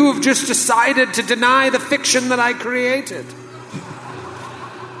truth. You have just decided to deny the fiction that I created.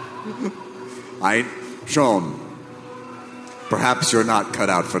 Sean, Perhaps you're not cut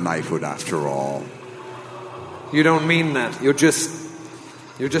out for knighthood after all. You don't mean that. You're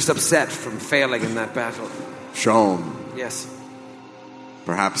just upset from failing in that battle. Sean, Yes.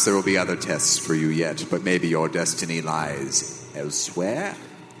 perhaps there will be other tests for you yet, but maybe your destiny lies elsewhere?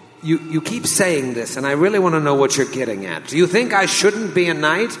 You keep saying this, and I really want to know what you're getting at. Do you think I shouldn't be a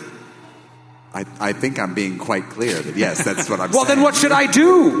knight? I think I'm being quite clear that yes, that's what I'm Well, saying. then what should I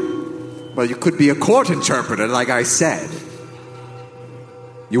do? Well, you could be a court interpreter, like I said.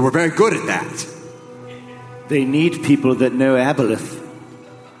 You were very good at that. They need people that know Aboleth.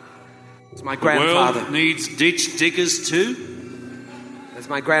 It's my The grandfather. world needs ditch diggers too. As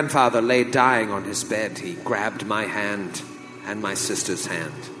my grandfather lay dying on his bed, he grabbed my hand and my sister's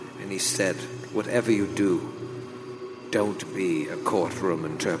hand, and he said, "Whatever you do, don't be a courtroom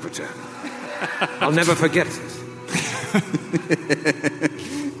interpreter." I'll never forget it.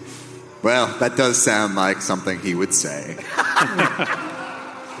 Well, that does sound like something he would say.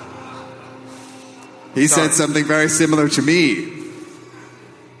 He said something very similar to me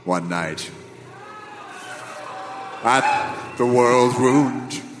one night at the World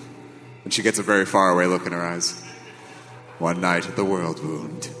Wound. And she gets a very far away look in her eyes. One night at the World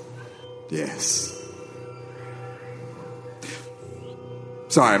Wound. Yes.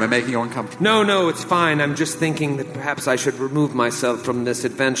 Sorry, am I making you uncomfortable? No, it's fine. I'm just thinking that perhaps I should remove myself from this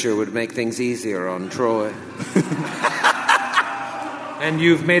adventure. Would make things easier on Troy. And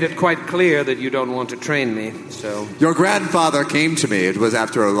you've made it quite clear that you don't want to train me, so... Your grandfather came to me. It was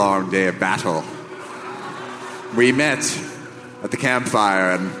after a long day of battle. We met at the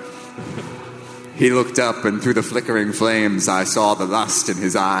campfire, and he looked up, and through the flickering flames, I saw the lust in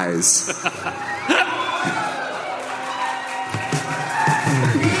his eyes.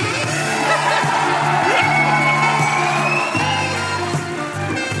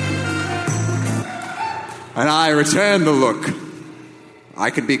 And I returned the look. I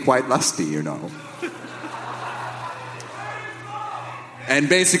can be quite lusty, you know. And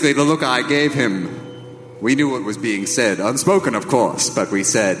basically, the look I gave him, we knew what was being said. Unspoken, of course, but we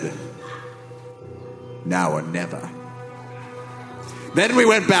said, now or never. Then we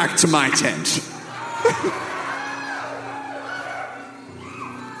went back to my tent.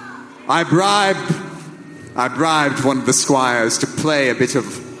 I bribed one of the squires to play a bit of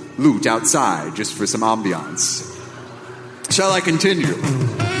lute outside, just for some ambiance. Shall I continue?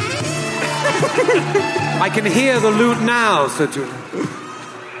 I can hear the lute now, Sir Julian.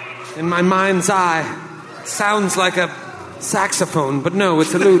 In my mind's eye. Sounds like a saxophone, but no,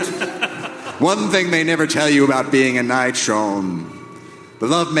 it's a lute. One thing they never tell you about being a knight, Sean. The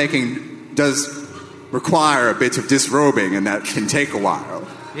lovemaking does require a bit of disrobing, and that can take a while.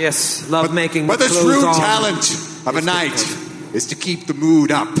 Yes, lovemaking. But the true talent of a knight is to keep the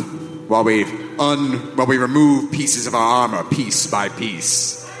mood up while we remove pieces of our armor piece by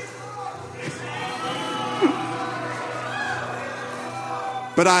piece.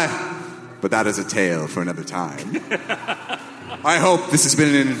 But that is a tale for another time. I hope this has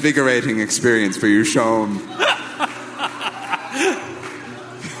been an invigorating experience for you, Sean.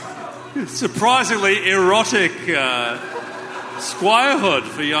 Surprisingly erotic squirehood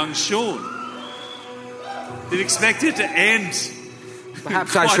for young Sean. Didn't expect it to end.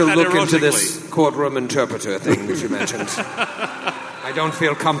 Perhaps I should look into this courtroom interpreter thing that you mentioned. I don't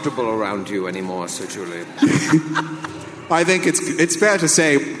feel comfortable around you anymore, Sir Julian. I think it's fair to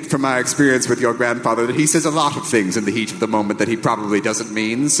say, from my experience with your grandfather, that he says a lot of things in the heat of the moment that he probably doesn't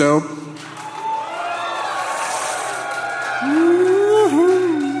mean, so...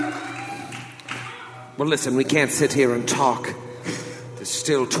 Well, listen, we can't sit here and talk. There's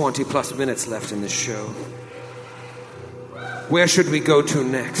still 20 plus minutes left in this show. Where should we go to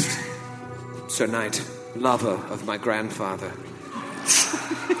next? Sir Knight, lover of my grandfather.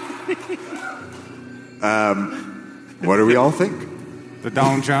 What do we all think? The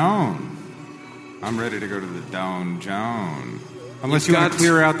donjon. I'm ready to go to the donjon. Unless you want to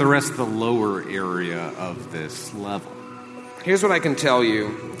clear out the rest of the lower area of this level. Here's what I can tell you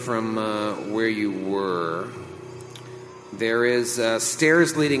from where you were. There is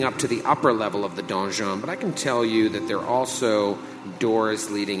stairs leading up to the upper level of the donjon, but I can tell you that there are also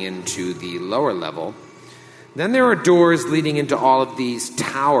doors leading into the lower level. Then there are doors leading into all of these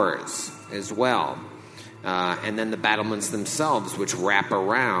towers as well. And then the battlements themselves, which wrap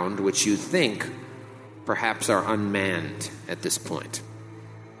around, which you think perhaps are unmanned at this point.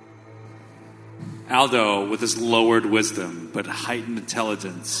 Aldo, with his lowered wisdom but heightened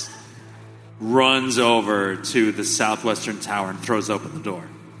intelligence, runs over to the southwestern tower and throws open the door.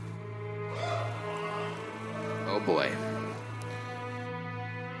 Oh boy.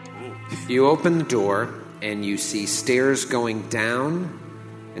 You open the door, and you see stairs going down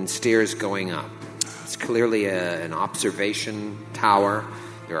and stairs going up. It's clearly an observation tower.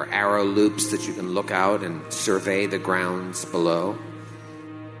 There are arrow loops that you can look out and survey the grounds below.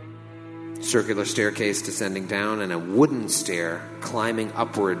 Circular staircase descending down, and a wooden stair climbing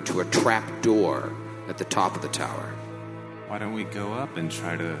upward to a trap door at the top of the tower. Why don't we go up and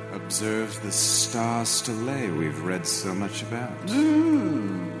try to observe the star stelae we've read so much about?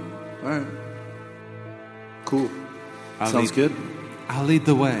 All right. Cool. Sounds good. I'll lead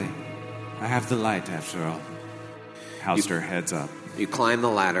the way. I have the light, after all. Halster heads up. You climb the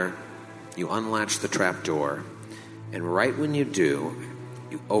ladder, you unlatch the trap door, and right when you do,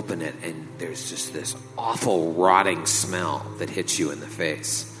 you open it, and there's just this awful rotting smell that hits you in the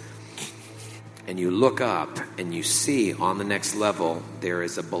face. And you look up, and you see on the next level there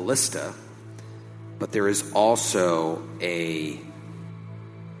is a ballista, but there is also a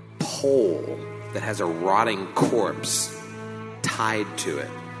pole that has a rotting corpse tied to it,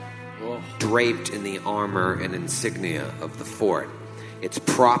 draped in the armor and insignia of the fort. It's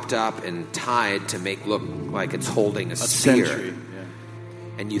propped up and tied to make look like it's holding a spear. Sentry, yeah.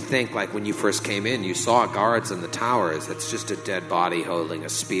 And you think, like when you first came in, you saw guards in the towers. It's just a dead body holding a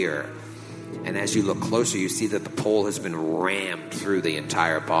spear. And as you look closer, you see that the pole has been rammed through the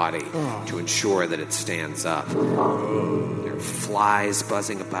entire body to ensure that it stands up. There are flies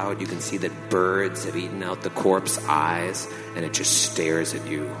buzzing about. You can see that birds have eaten out the corpse eyes, and it just stares at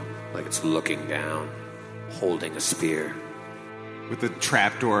you like it's looking down, holding a spear. With the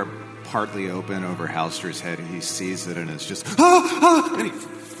trapdoor partly open over Halster's head, he sees it and is just, and he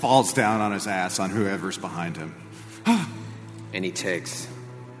falls down on his ass on whoever's behind him. And he takes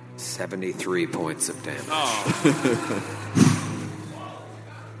 73 points of damage.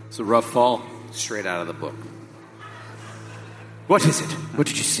 It's a rough fall. Straight out of the book. What is it? What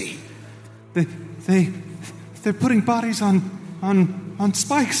did you see? They're putting bodies on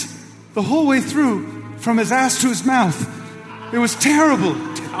spikes the whole way through, from his ass to his mouth. It was terrible.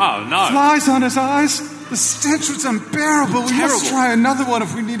 Oh, no. Flies on his eyes. The stench was unbearable. We must try another one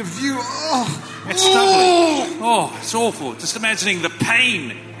if we need a view. Oh, It's ugly. Oh, it's awful. Just imagining the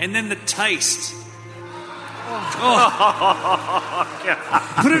pain and then the taste. Oh.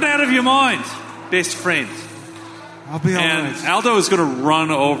 Put it out of your mind, best friend. I'll be all And right. Aldo is going to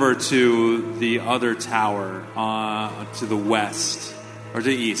run over to the other tower to the west, or to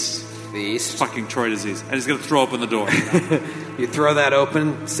the east. The east. Fucking Troy disease. And he's going to throw open the door. You throw that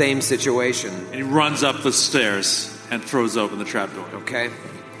open, same situation. And he runs up the stairs and throws open the trapdoor. Okay.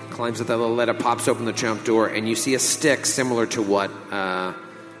 Climbs up that little ladder, pops open the jump door, and you see a stick similar to what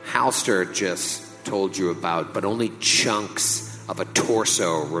Halster just told you about, but only chunks of a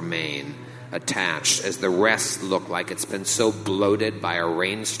torso remain attached, as the rest look like it's been so bloated by a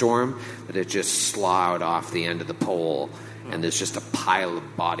rainstorm that it just slouched off the end of the pole, and there's just a pile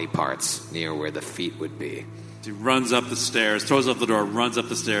of body parts near where the feet would be. He runs up the stairs, throws up the door, runs up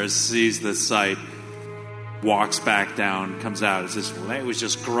the stairs, sees the sight, walks back down, comes out, and says, well, that was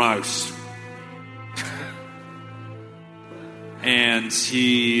just gross. And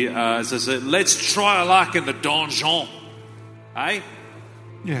he says, let's try our luck in the donjon. Eh?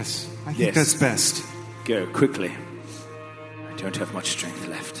 Yes, I think Yes. that's best. Go quickly. I don't have much strength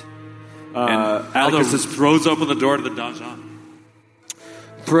left. And Aldo just throws open the door to the donjon.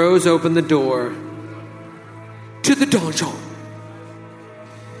 Throws open the door to the donjon.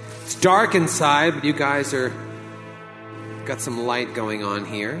 It's dark inside, but you guys are got some light going on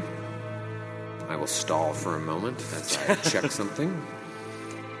here. I will stall for a moment as I check something.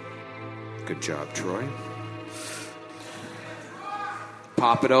 Good job, Troy.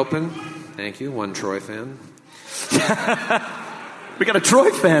 Pop it open. Thank you. One Troy fan. We got a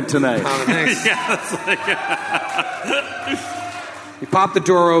Troy fan tonight. Oh, thanks. You pop the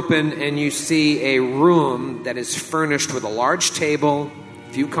door open and you see a room that is furnished with a large table,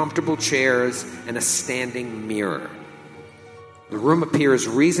 a few comfortable chairs, and a standing mirror. The room appears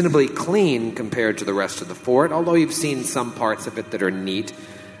reasonably clean compared to the rest of the fort, although you've seen some parts of it that are neat.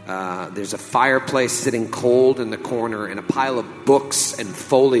 There's a fireplace sitting cold in the corner and a pile of books and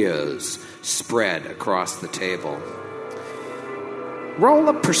folios spread across the table. Roll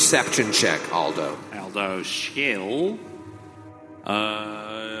a perception check, Aldo. Aldo Shill.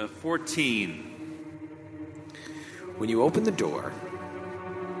 14. When you open the door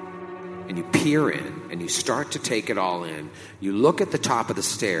and you peer in and you start to take it all in, you look at the top of the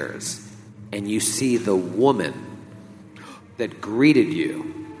stairs and you see the woman that greeted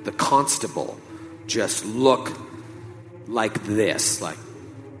you, the constable, just look like this, like,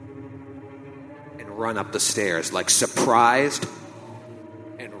 and run up the stairs, like surprised,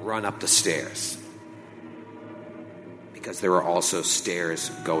 and run up the stairs. because there are also stairs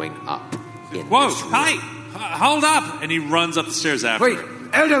going up in Whoa, this room. hi! Hold up! And he runs up the stairs after Wait,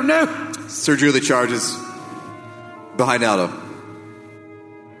 her. Aldo, no! Sir Julie charges behind Aldo.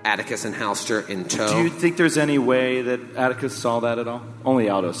 Atticus and Halster in tow. Do you think there's any way that Atticus saw that at all? Only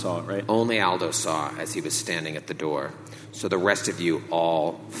Aldo saw it, right? Only Aldo saw as he was standing at the door. So the rest of you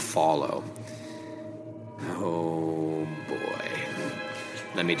all follow. Oh, boy.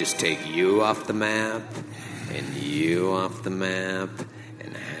 Let me just take you off the map, and you off the map,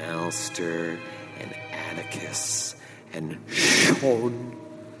 and Halster, and Atticus, and Sean.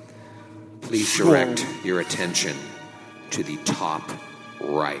 Please direct your attention to the top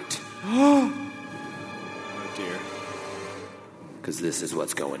right. Oh, dear. Because this is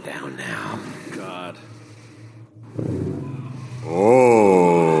what's going down now. God.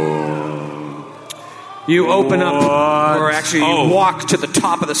 You open up, or actually you walk to the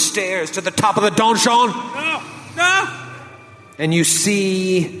top of the stairs, to the top of the donjon. No! And you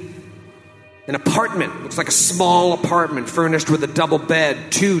see an apartment. Looks like a small apartment furnished with a double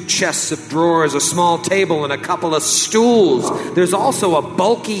bed, 2 chests of drawers, a small table, and a couple of stools. There's also a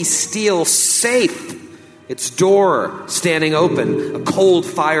bulky steel safe. Its door standing open. A cold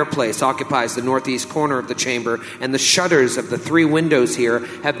fireplace occupies the northeast corner of the chamber, and the shutters of the 3 windows here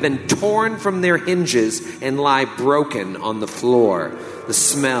have been torn from their hinges and lie broken on the floor. The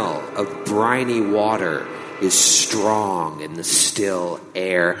smell of briny water is strong in the still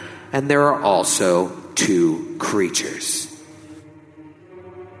air, and there are also 2 creatures.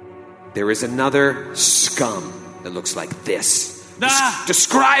 There is another scum that looks like this.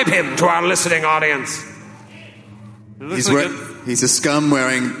 Describe him to our listening audience. He's a scum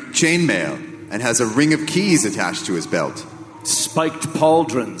wearing chainmail and has a ring of keys attached to his belt. Spiked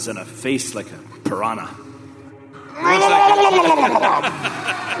pauldrons and a face like a piranha.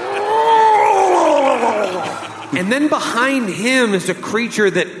 And then behind him is a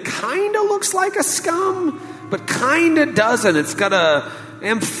creature that kind of looks like a scum, but kind of doesn't. It's got a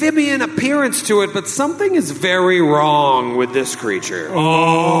amphibian appearance to it, but something is very wrong with this creature.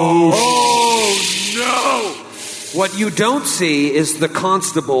 Oh no! What you don't see is the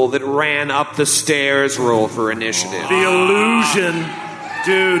constable that ran up the stairs. Roll for initiative. The illusion.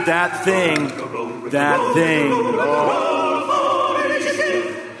 Dude, that thing.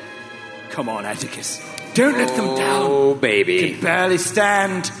 Come on, Atticus. Don't let them down. Oh, baby. Can barely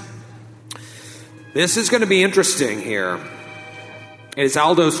stand. This is going to be interesting here. It is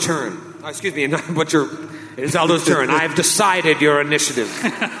Aldo's turn. Excuse me, it is Aldo's turn. I have decided your initiative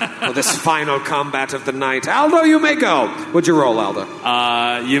for this final combat of the night. Aldo, you may go. What'd you roll, Aldo?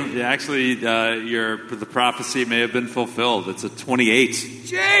 The prophecy may have been fulfilled. It's a 28.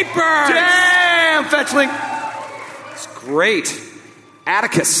 Japers! Damn, Fetchling. It's great.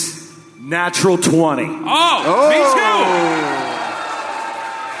 Atticus. Natural 20. Oh, me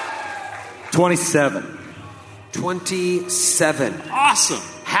too. 27. 27. Awesome.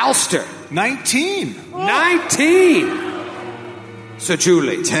 Halster. 19. 19. So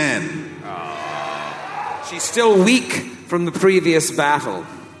Julie. 10. She's still weak from the previous battle.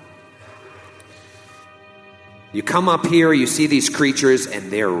 You come up here, you see these creatures, and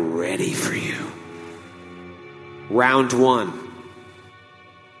they're ready for you. Round 1.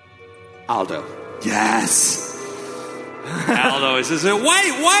 Aldo. Yes. Aldo says,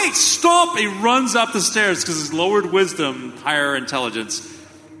 wait, stop. He runs up the stairs because his lowered wisdom, higher intelligence,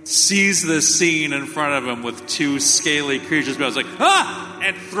 sees this scene in front of him with 2 scaly creatures. But I was like,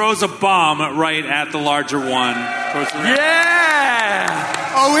 and throws a bomb right at the larger one.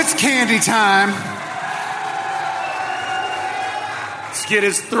 Yeah! Oh, it's candy time. Skid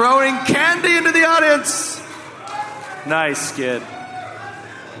is throwing candy into the audience. Nice, Skid.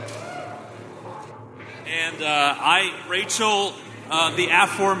 And Rachel, the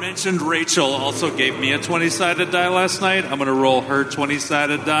aforementioned Rachel, also gave me a 20-sided die last night. I'm going to roll her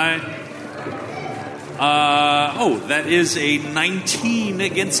 20-sided die. That is a 19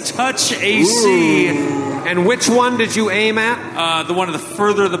 against touch AC. Ooh. And which one did you aim at? The one at the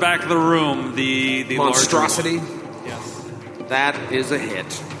further the back of the room, the monstrosity. Yes, that is a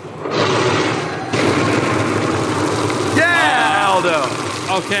hit. Yeah, Aldo.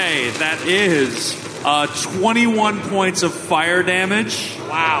 Okay, that is 21 points of fire damage.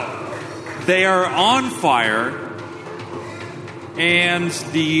 Wow. They are on fire. And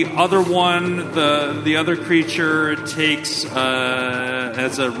the other one, the other creature takes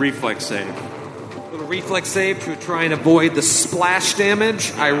as a reflex save. A little reflex save to try and avoid the splash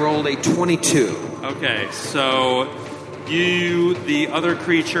damage. I rolled a 22. Okay, so the other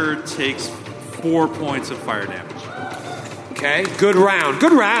creature takes 4 points of fire damage. Okay, good round.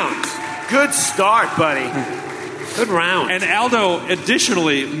 Good round. Good start, buddy. Good round. And Aldo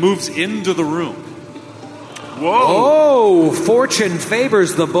additionally moves into the room. Whoa! Fortune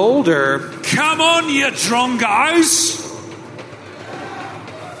favors the boulder. Come on, you drongos!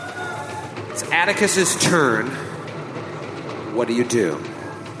 It's Atticus's turn. What do you do?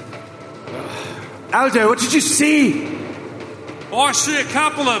 Aldo, what did you see? I see a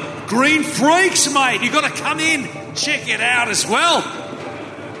couple of green freaks, mate. You got to come in, check it out as well.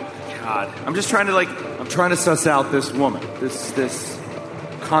 God, I'm just trying to I'm trying to suss out this woman, this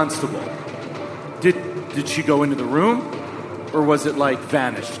constable. Did she go into the room, or was it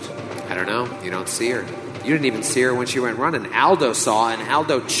vanished? I don't know. You don't see her. You didn't even see her when she went running. Aldo saw, and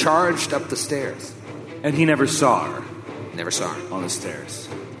Aldo charged up the stairs. And he never saw her. Never saw her. On the stairs.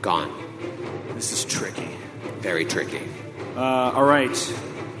 Gone. This is tricky. Very tricky. All right.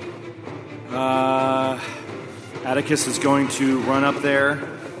 Atticus is going to run up there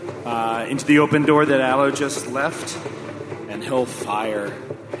into the open door that Aldo just left, and he'll fire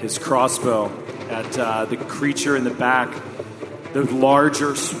his crossbow at the creature in the back, the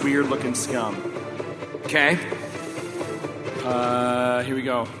larger, weird-looking scum. Okay. Here we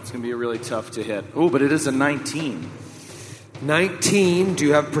go. It's going to be really tough to hit. Oh, but it is a 19. 19. Do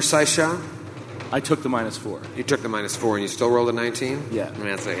you have a precise shot? I took the -4. You took the -4 and you still rolled a 19? Yeah.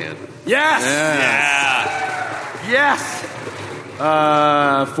 That's a hit. Yes! Yeah! Yes!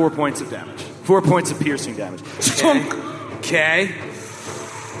 4 points of damage. 4 points of piercing damage. Okay.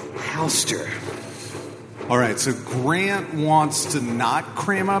 Halster. All right, so Grant wants to not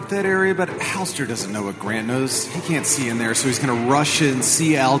cram up that area, but Halster doesn't know what Grant knows. He can't see in there, so he's going to rush in,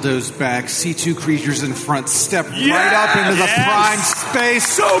 see Aldo's back, see two creatures in front, step right up into the prime space,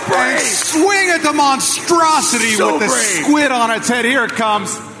 so brave, and swing at the monstrosity with the squid on its head. Here it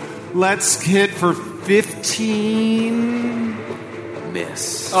comes. Let's hit for 15.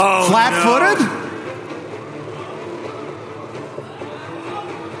 Miss. Oh, flat-footed? No.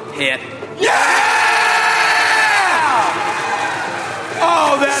 Hit. Yeah!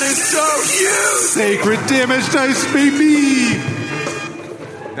 Oh, that is so huge! Sacred damage dice, baby!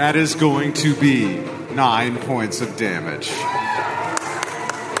 That is going to be 9 points of damage.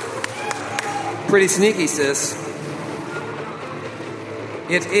 Pretty sneaky, sis.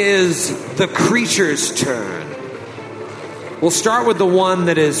 It is the creature's turn. We'll start with the one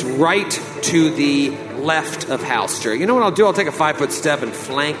that is right to the left of Halster. You know what I'll do? I'll take a 5-foot step and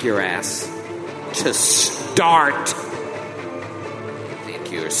flank your ass to start.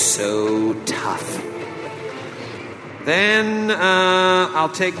 You're so tough. Then I'll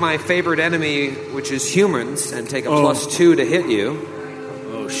take my favorite enemy, which is humans, and take a +2 to hit you.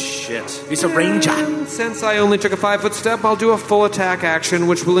 Oh, shit. He's a ranger. Since I only took a 5-foot step, I'll do a full attack action,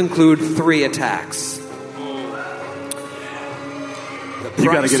 which will include 3 attacks. The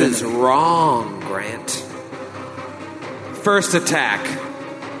price is wrong, Grant. First attack,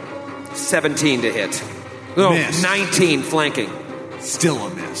 17 to hit. No, Miss. 19 flanking. Still a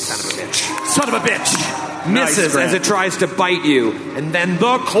miss. Son of a bitch. Son of a bitch. Misses Nice, as it tries to bite you. And then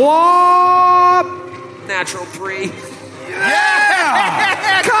the claw! Natural 3.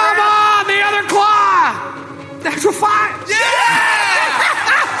 Yeah! Come on, the other claw! Natural 5. Yeah!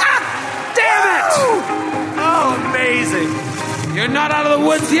 Damn it! Oh, amazing. You're not out of the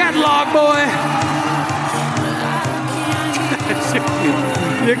woods yet, log boy.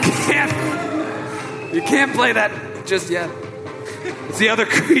 You can't play that just yet. It's the other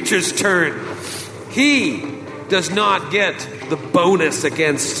creature's turn. He does not get the bonus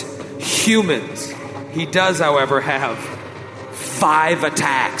against humans. He does, however, have 5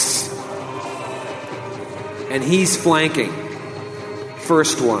 attacks. And he's flanking.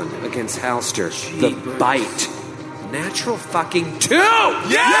 First one against Halster. The bite. Natural fucking 2!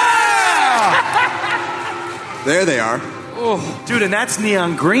 Yeah! There they are. Oh, dude, and that's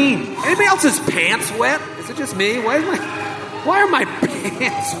neon green. Anybody else's pants wet? Is it just me? Why are my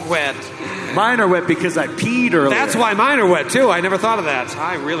pants wet? Mine are wet because I peed earlier. That's why mine are wet, too. I never thought of that.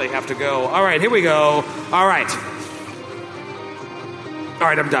 I really have to go. All right, here we go. All right,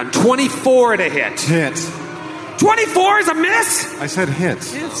 I'm done. 24 to hit. Hit. 24 is a miss? I said hit.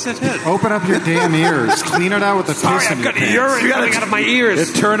 It's a hit. Open up your damn ears. Clean it out with the Sorry, piss in I've your got pants. urine coming out of my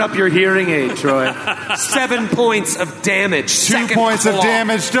ears. Turn up your hearing aid, Troy. 7 points of damage. 2 Second points of claw.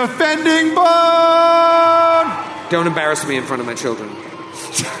 damage. Defending bone! Don't embarrass me in front of my children.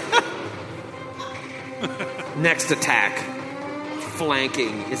 Next attack.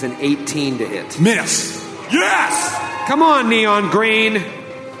 Flanking is an 18 to hit. Miss. Yes! Come on, neon green.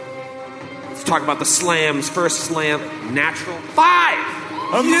 Let's talk about the slams. First slam, natural 5.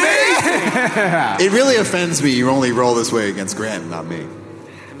 Amazing! It really offends me you only roll this way against Grant, not me.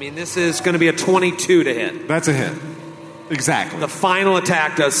 mean, this is going to be a 22 to hit. That's a hit. Exactly. The final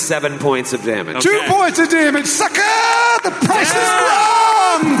attack does 7 points of damage. Okay. 2 points of damage, sucker! The price is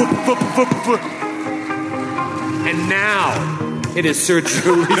wrong! And now it is Sir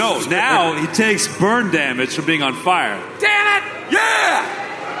Julius. No, now he takes burn damage from being on fire. Damn it!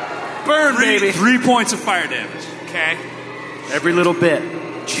 Yeah! Burn, Three, baby. 3 points of fire damage. Okay. Every little bit.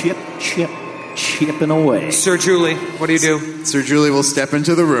 Chipping away. Sir Julie, what do you do? Sir Julie will step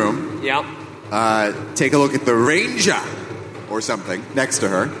into the room, Yep. take a look at the ranger or something next to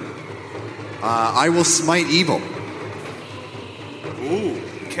her. I will smite evil. Ooh.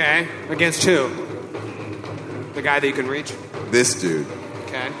 Okay. Against who? The guy that you can reach? This dude.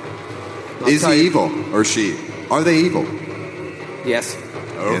 Okay. Is he evil or she? Are they evil? Yes.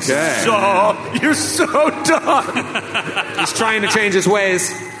 Okay. You're so dumb. He's trying to change his ways.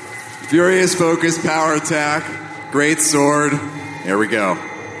 Furious focus, power attack, great sword. Here we go.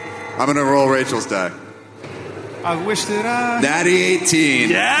 I'm going to roll Rachel's die. I wish that I... Natty 18.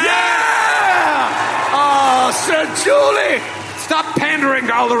 Yeah! Oh, Sir Julie! Stop pandering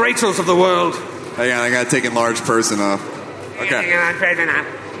to all the Rachels of the world. Hang on, I got to take enlarged person off. Okay.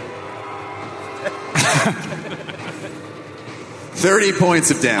 30 points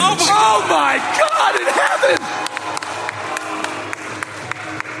of damage. Oh my God in heaven!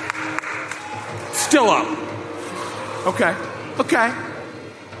 Still up. Okay.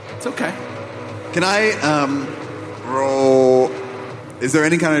 It's okay. Can I roll... Is there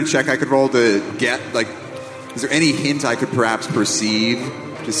any kind of check I could roll to get, like... Is there any hint I could perhaps perceive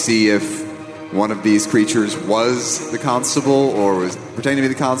to see if one of these creatures was the constable or was pretending to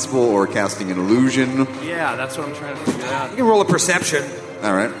be the constable or casting an illusion? Yeah, that's what I'm trying to figure out. You can roll a perception.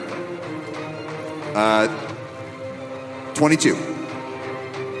 All right. 22.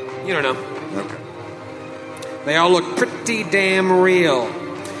 You don't know. Okay. They all look pretty damn real.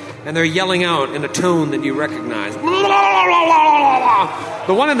 And they're yelling out in a tone that you recognize. The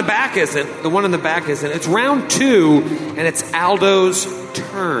one in the back isn't. It's round 2, and it's Aldo's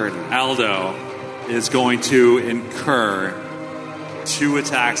turn. Aldo is going to incur 2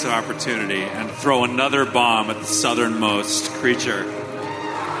 attacks of opportunity and throw another bomb at the southernmost creature.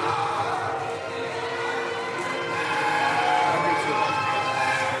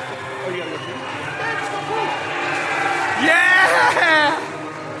 Yeah!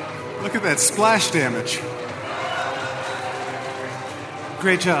 Look at that splash damage.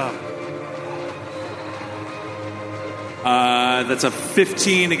 Great job. That's a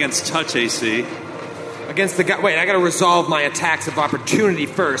 15 against touch AC. Against the guy. Wait, I gotta resolve my attacks of opportunity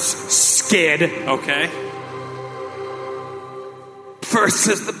first. Skid. Okay. First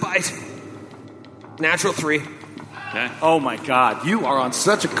is the bite. Natural 3. Okay. Oh my God, you are on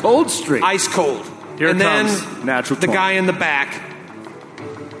such a cold streak. Ice cold. Here and it comes. then Natural the 20. guy in the back.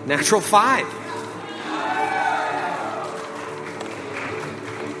 Natural 5.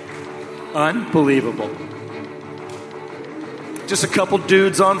 Unbelievable. Just a couple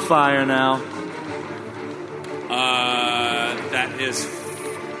dudes on fire now. That is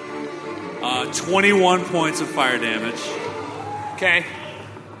 21 points of fire damage. Okay.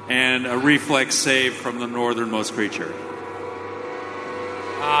 And a reflex save from the northernmost creature.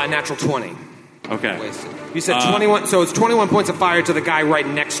 Natural 20. Okay. Wasted. You said 21, so it's 21 points of fire to the guy right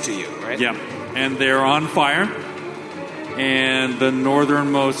next to you, right? Yep. And they're on fire. And the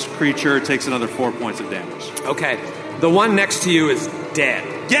northernmost creature takes another 4 points of damage. Okay. The one next to you is dead.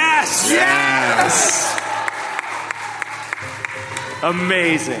 Yes! Yes!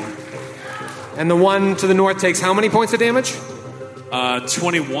 Amazing. And the one to the north takes how many points of damage?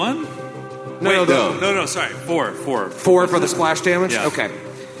 21? No, sorry. 4. 4 for the splash damage? Yeah. Okay.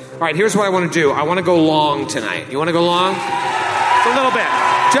 All right, here's what I want to do. I want to go long tonight. You want to go long? Just a little bit.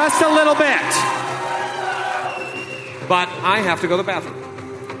 Just a little bit. But I have to go to the bathroom.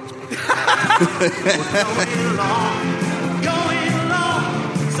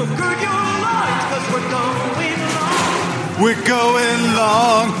 We're going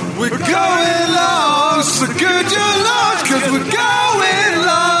long, so good you're lost, 'cause we're going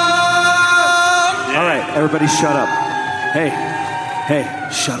long. All right, everybody shut up. Hey,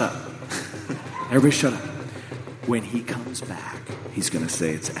 shut up. Everybody shut up. When he comes back, he's going to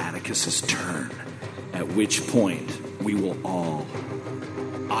say it's Atticus's turn, at which point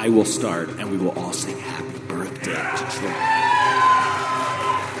I will start, and we will all sing happy birthday to Troy.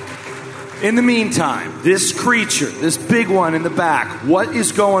 In the meantime, this creature, this big one in the back, what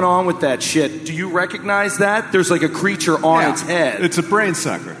is going on with that shit? Do you recognize that? There's like a creature on its head. It's a brain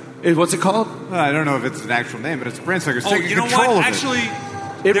sucker. What's it called? I don't know if it's an actual name, but it's a brain sucker. It's Oh, taking you know control what? of it. Actually,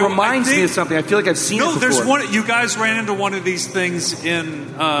 It reminds me of something. I feel like I've seen it before. No, there's one. You guys ran into one of these things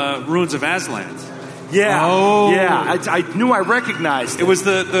in Ruins of Aslan. Yeah. Oh. Yeah. I knew I recognized it. It was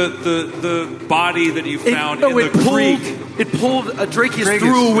the body that you found in the creek. It pulled Drakeus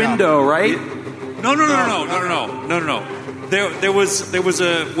through a window, right? No. There was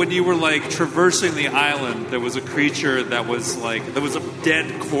a when you were like traversing the island, there was a creature that was like there was a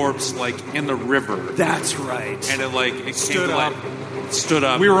dead corpse like in the river. That's right. And it stood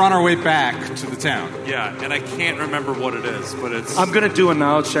up. We were on our way back to the town. Yeah, and I can't remember what it is, but it's. I'm gonna do a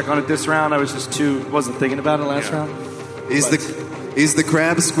knowledge check on it this round. I was just wasn't thinking about it last round. Is the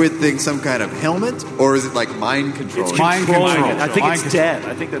crab squid thing some kind of helmet, or is it like mind control? It's mind control. I think it's dead.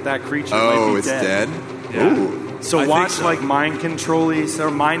 I think that creature might be dead. Yeah. Ooh. So watch like mind control-y, or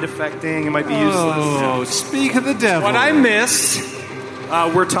mind affecting. It might be useless. Oh, speak of the devil. What I missed.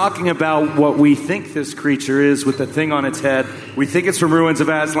 We're talking about what we think this creature is with the thing on its head. We think it's from Ruins of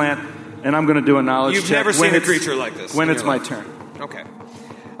Aslan, and I'm going to do a knowledge check. You've never seen a creature like this. When it's my turn. Okay.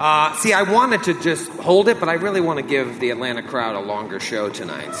 See, I wanted to just hold it, but I really want to give the Atlanta crowd a longer show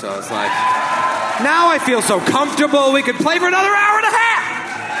tonight. So it's like, now I feel so comfortable. We could play for another hour and a half.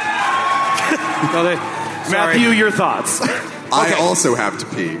 Matthew, your thoughts. I also have to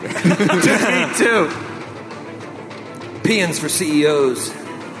pee. Me too. Peeing's for CEOs.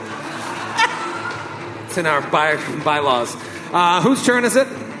 It's in our bylaws. Whose turn is it?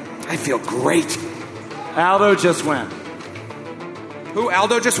 I feel great. Aldo just went. Who?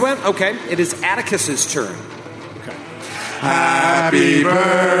 Aldo just went? Okay. It is Atticus's turn. Okay. Happy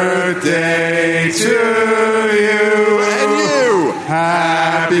birthday to you. And you.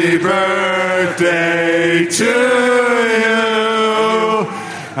 Happy birthday to you.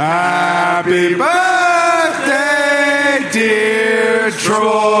 Happy birthday, dear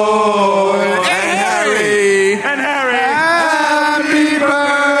Troy. And Harry. And Harry. Happy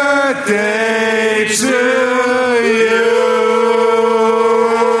birthday to you.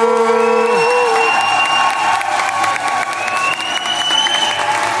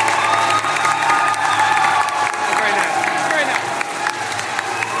 Very nice. Very nice.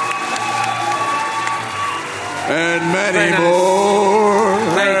 And many Very nice. more.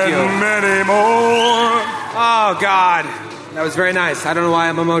 Thank you. And many more. Oh, God. That was very nice. I don't know why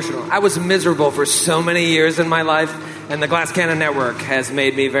I'm emotional. I was miserable for so many years in my life, and the Glass Cannon Network has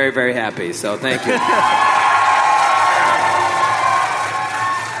made me very, very happy. So thank you.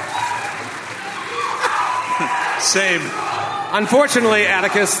 Same. Unfortunately,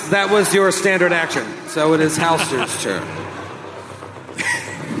 Atticus, that was your standard action. So it is Halster's turn.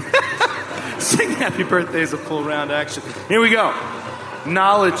 Sing happy birthday is a full round action. Here we go.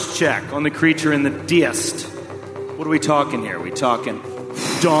 Knowledge check on the creature in the Deist. What are we talking here? We talking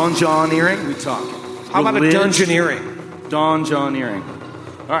Donjoneering? We talking How about a religion? dungeoneering? Donjoneering.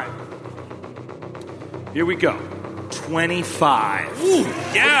 All right. Here we go. 25. Ooh,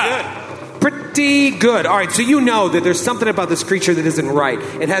 yeah. Pretty good. All right, so you know that there's something about this creature that isn't right.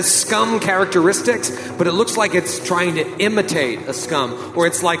 It has scum characteristics, but it looks like it's trying to imitate a scum, or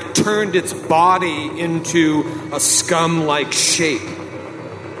it's like turned its body into a scum-like shape.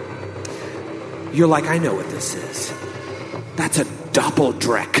 You're like, I know what this is. That's a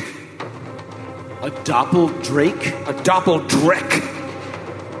doppeldrek. A doppeldrake? A doppeldrek.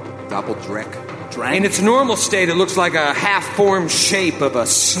 Doppeldrek. In its normal state, it looks like a half-formed shape of a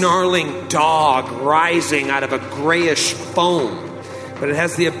snarling dog rising out of a grayish foam. But it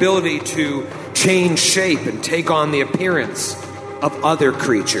has the ability to change shape and take on the appearance of other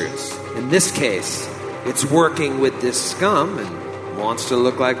creatures. In this case, it's working with this scum and wants to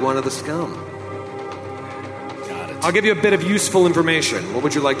look like one of the scum. Got it. I'll give you a bit of useful information. What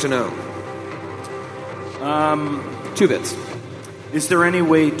would you like to know? 2 bits. Is there any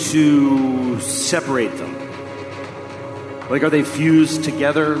way to separate them? Like, are they fused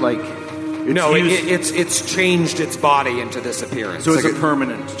together? Like, No, it's changed its body into this appearance. So it's a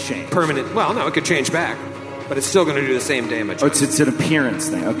permanent change. Permanent. Well, no, it could change back, but it's still going to do the same damage. Oh, it's an appearance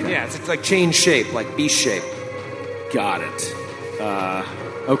thing. Okay. Yeah, it's like change shape, like beast shape. Got it.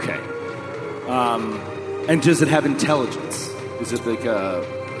 Okay. And does it have intelligence? Is it like a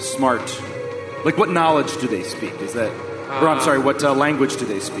smart? Like, what knowledge do they speak? Is that? Or I'm sorry, what language do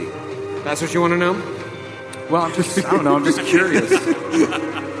they speak? That's what you want to know? Well, I don't know. I'm just curious.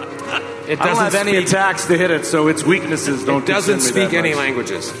 It I don't have any attacks to hit it, so its weaknesses don't. It doesn't concern me speak that any much.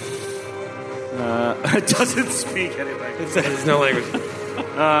 languages. It doesn't speak any language. There's no language.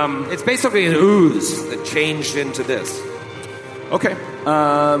 It's basically an ooze that changed into this. Okay.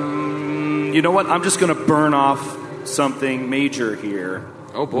 You know what? I'm just going to burn off something major here.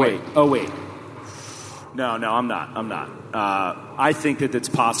 Oh, boy. Wait. No, I'm not. I think that it's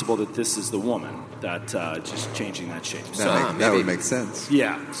possible that this is the woman that just changing that shape. That would make sense.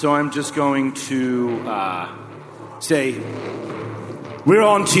 Yeah, so I'm just going to say, we're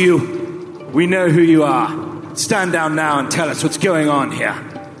on to you. We know who you are. Stand down now and tell us what's going on here.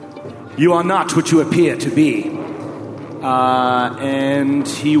 You are not what you appear to be. And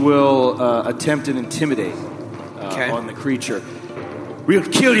he will attempt and intimidate on the creature. We'll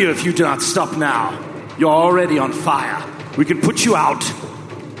kill you if you do not stop now. You're already on fire. We can put you out.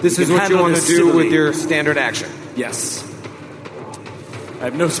 This is what you want to do with your standard action. Yes. I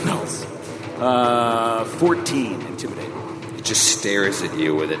have no spells. 14 intimidate. It just stares at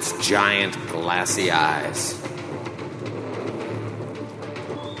you with its giant glassy eyes.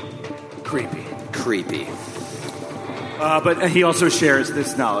 Creepy. But he also shares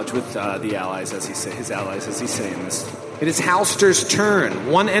this knowledge with the allies, as he saying this. It is Halster's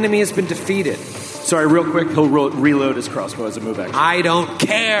turn. One enemy has been defeated. Sorry, real quick, he'll reload his crossbow as a move action. I don't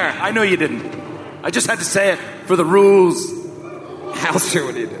care. I know you didn't. I just had to say it for the rules. Halster,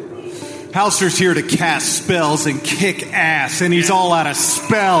 what do you do? Halster's here to cast spells and kick ass, and he's all out of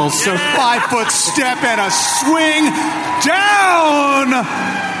spells. So 5-foot step and a swing down.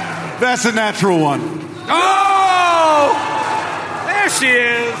 That's a natural one. Oh! There she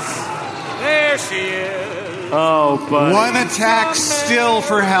is. Oh, buddy. One attack still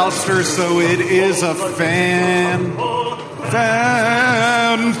for Halster, so it is a fan fumble.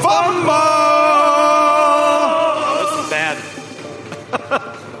 This is bad.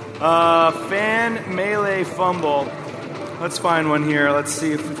 Fan melee fumble. Let's find one here. Let's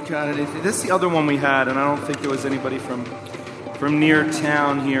see if we've got it. This is the other one we had, and I don't think there was anybody from near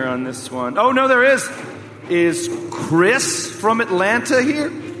town here on this one. Oh, no, there is. Is Chris from Atlanta here?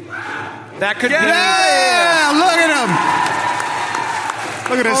 That could be. Yeah, look at him.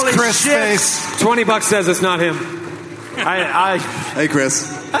 Look at his Holy Chris shit. face. $20 says it's not him. Hey, Chris.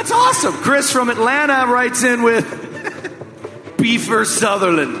 That's awesome. Chris from Atlanta writes in with Beaver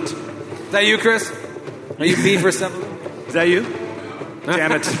Sutherland. Is that you, Chris? Are you Beaver Sutherland? Is that you?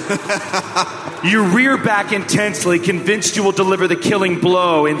 Damn it. You rear back intensely, convinced you will deliver the killing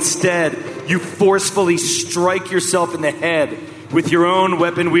blow. Instead, you forcefully strike yourself in the head with your own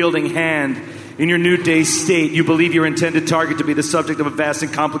weapon-wielding hand. In your new dazed state, you believe your intended target to be the subject of a vast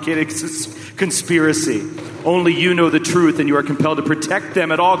and complicated conspiracy. Only you know the truth, and you are compelled to protect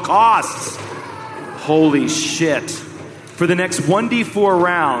them at all costs. Holy shit. For the next 1d4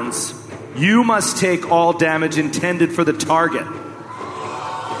 rounds, you must take all damage intended for the target.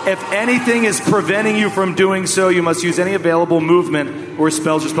 If anything is preventing you from doing so, you must use any available movement or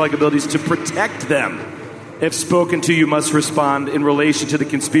spells or spell-like abilities to protect them. If spoken to, you must respond in relation to the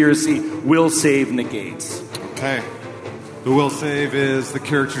conspiracy. Will save negates. Okay. The will save is the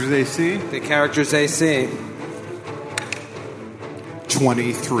character's AC. The character's AC.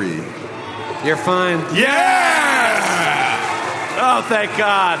 23. You're fine. Yeah! Oh, thank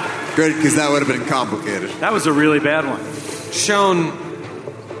God. Good, because that would have been complicated. That was a really bad one. Shown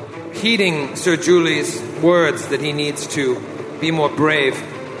heeding Sir Julie's words that he needs to be more brave,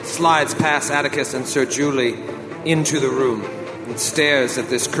 slides past Atticus and Sir Julie into the room and stares at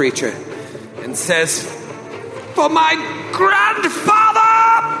this creature and says, "For my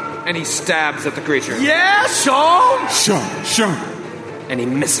grandfather!" And he stabs at the creature. Yeah, Sean! Sean. And he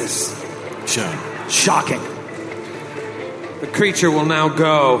misses. Sean. Shocking. The creature will now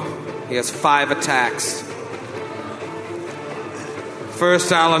go. He has 5 attacks.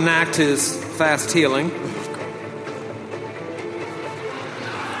 First, I'll enact his fast healing.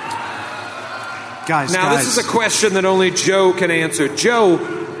 Guys, This is a question that only Joe can answer. Joe,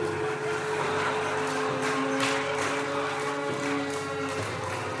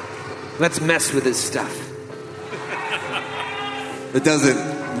 let's mess with his stuff. It doesn't.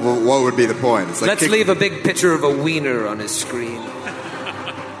 Well, what would be the point? It's like Let's leave a big picture of a wiener on his screen.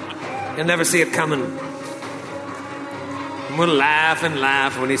 You'll never see it coming. And we'll laugh and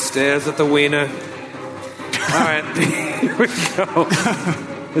laugh when he stares at the wiener. All right, here we go.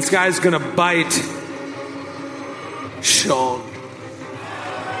 This guy's gonna bite Sean.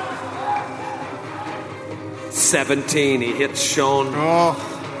 17. He hits Sean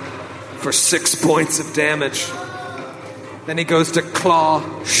for 6 points of damage. Then he goes to claw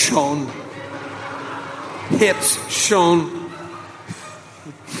Sean. Hits Sean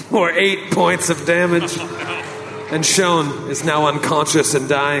for 8 points of damage. And Sean is now unconscious and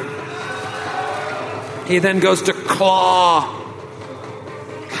dying. He then goes to claw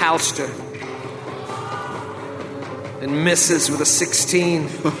Halster and misses with a 16.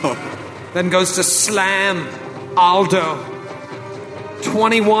 Then goes to slam Aldo.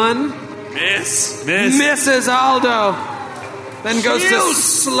 21 Miss. Misses Aldo. Then goes to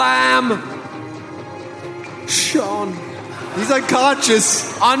slam Sean. He's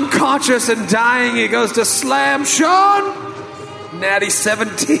unconscious. Unconscious and dying. He goes to slam Sean. Natty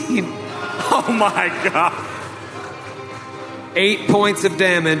 17. Oh my god. 8 points of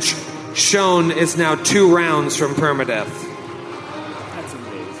damage. Sean is now 2 rounds from permadeath. That's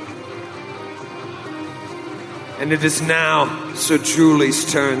amazing. And it is now Sir Julie's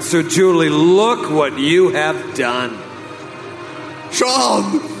turn. Sir Julie, look what you have done.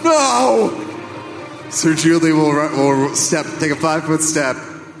 Sean, no! Sir Julie will take a 5-foot step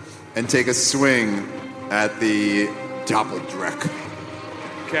and take a swing at the Doppeldrack.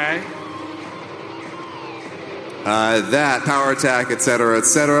 Okay. That power attack, etc.,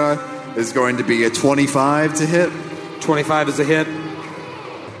 is going to be a 25 to hit. 25 is a hit.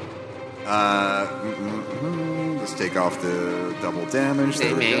 Let's take off the double damage.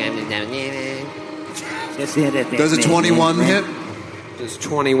 There we go. Does a 21 hit? Does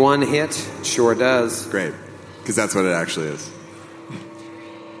 21 hit? Sure does. Great, because that's what it actually is.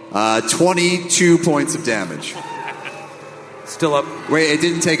 22 points of damage. Still up. Wait, it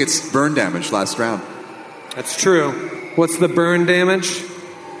didn't take its burn damage last round. That's true. What's the burn damage?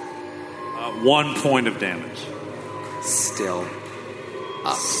 1 point of damage. Still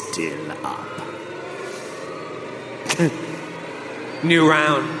up. Still up. New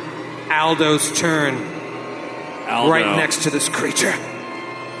round. Aldo's turn. Aldo. Right next to this creature.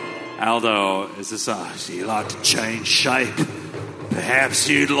 Aldo, is this so you like to change shape? Perhaps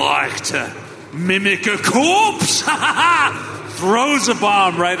you'd like to mimic a corpse? Throws a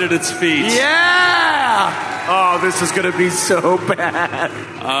bomb right at its feet. Yeah! Oh, this is going to be so bad.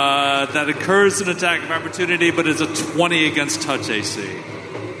 That occurs an attack of opportunity, but is a 20 against touch AC.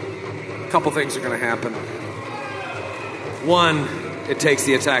 A couple things are going to happen. One, it takes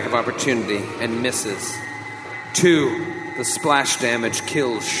the attack of opportunity and misses. 2, the splash damage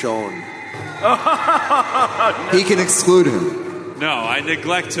kills Sean. He can exclude him. No, I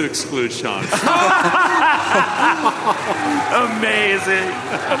neglect to exclude Sean. Amazing.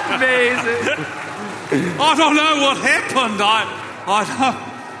 I don't know what happened.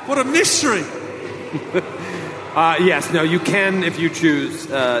 What a mystery. Yes, no, you can, if you choose,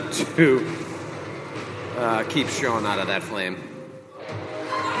 to keep Sean out of that flame.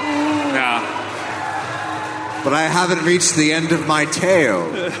 Yeah. But I haven't reached the end of my tail.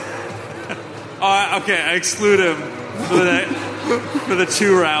 Okay, I exclude him for the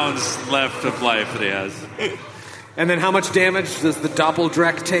 2 rounds left of life that he has. And then how much damage does the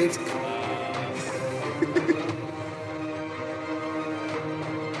Doppeldrack take?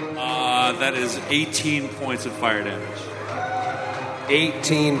 That is 18 points of fire damage.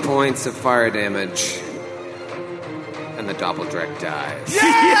 18 points of fire damage. And the Doppeldrack dies.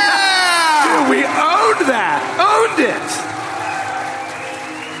 Yeah! Dude, we owned that. Owned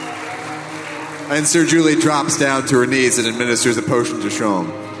it. And Sir Julie drops down to her knees and administers a potion to Sean.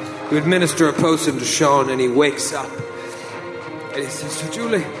 You administer a potion to Sean and he wakes up. And he says, Sir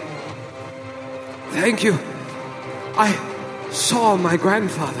Julie, thank you. I saw my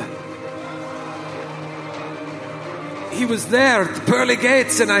grandfather. He was there at the pearly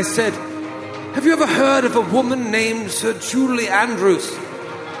gates and I said, have you ever heard of a woman named Sir Julie Andrews?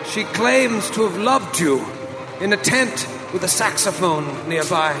 She claims to have loved you in a tent with a saxophone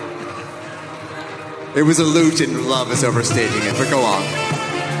nearby. It was a lute and love is overstating it, but go on.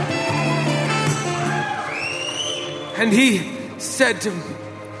 And he said to me,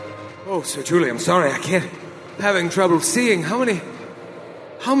 oh, Sir Julie, I'm sorry, I'm having trouble seeing. How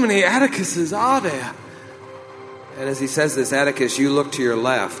many Atticuses are there? And as he says this, Atticus, you look to your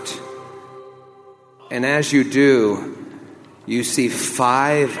left. And as you do, you see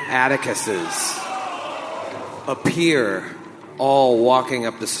 5 Atticuses appear, all walking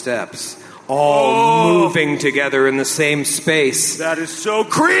up the steps, all moving together in the same space. That is so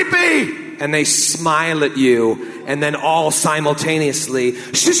creepy! And they smile at you, and then all simultaneously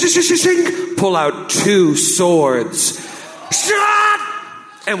pull out 2 swords. Shot!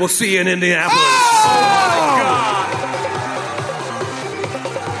 And we'll see you in Indianapolis. Oh my God!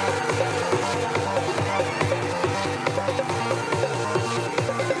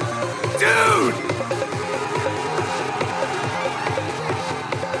 Dude!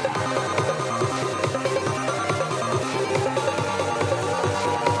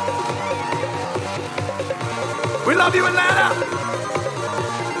 We love you, Atlanta!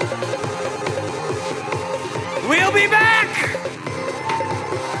 We'll be back!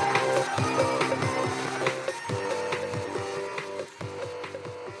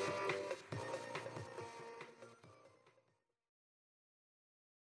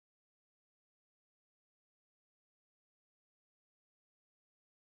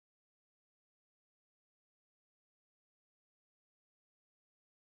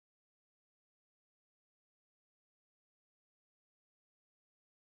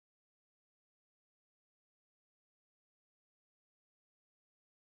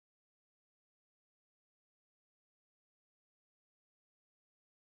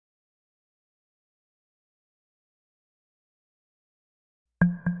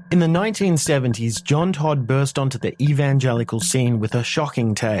 In the 1970s, John Todd burst onto the evangelical scene with a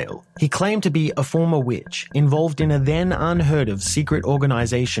shocking tale. He claimed to be a former witch, involved in a then unheard-of secret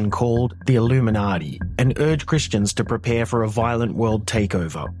organization called the Illuminati, and urged Christians to prepare for a violent world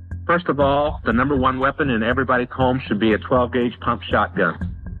takeover. First of all, the number one weapon in everybody's home should be a 12-gauge pump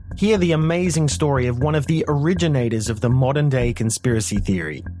shotgun. Hear the amazing story of one of the originators of the modern-day conspiracy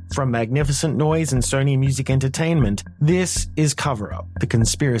theory. From Magnificent Noise and Sony Music Entertainment, this is Cover Up, the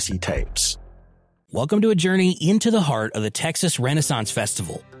Conspiracy Tapes. Welcome to a journey into the heart of the Texas Renaissance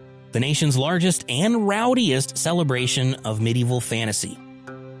Festival, the nation's largest and rowdiest celebration of medieval fantasy.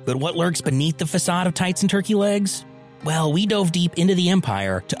 But what lurks beneath the facade of tights and turkey legs? Well, we dove deep into the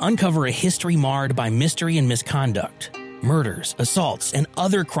empire to uncover a history marred by mystery and misconduct, murders, assaults, and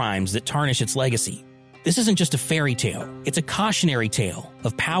other crimes that tarnish its legacy. This isn't just a fairy tale. It's a cautionary tale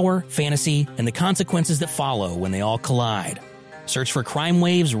of power, fantasy, and the consequences that follow when they all collide. Search for Crime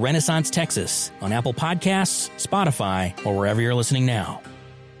Waves Renaissance Texas on Apple Podcasts, Spotify, or wherever you're listening now.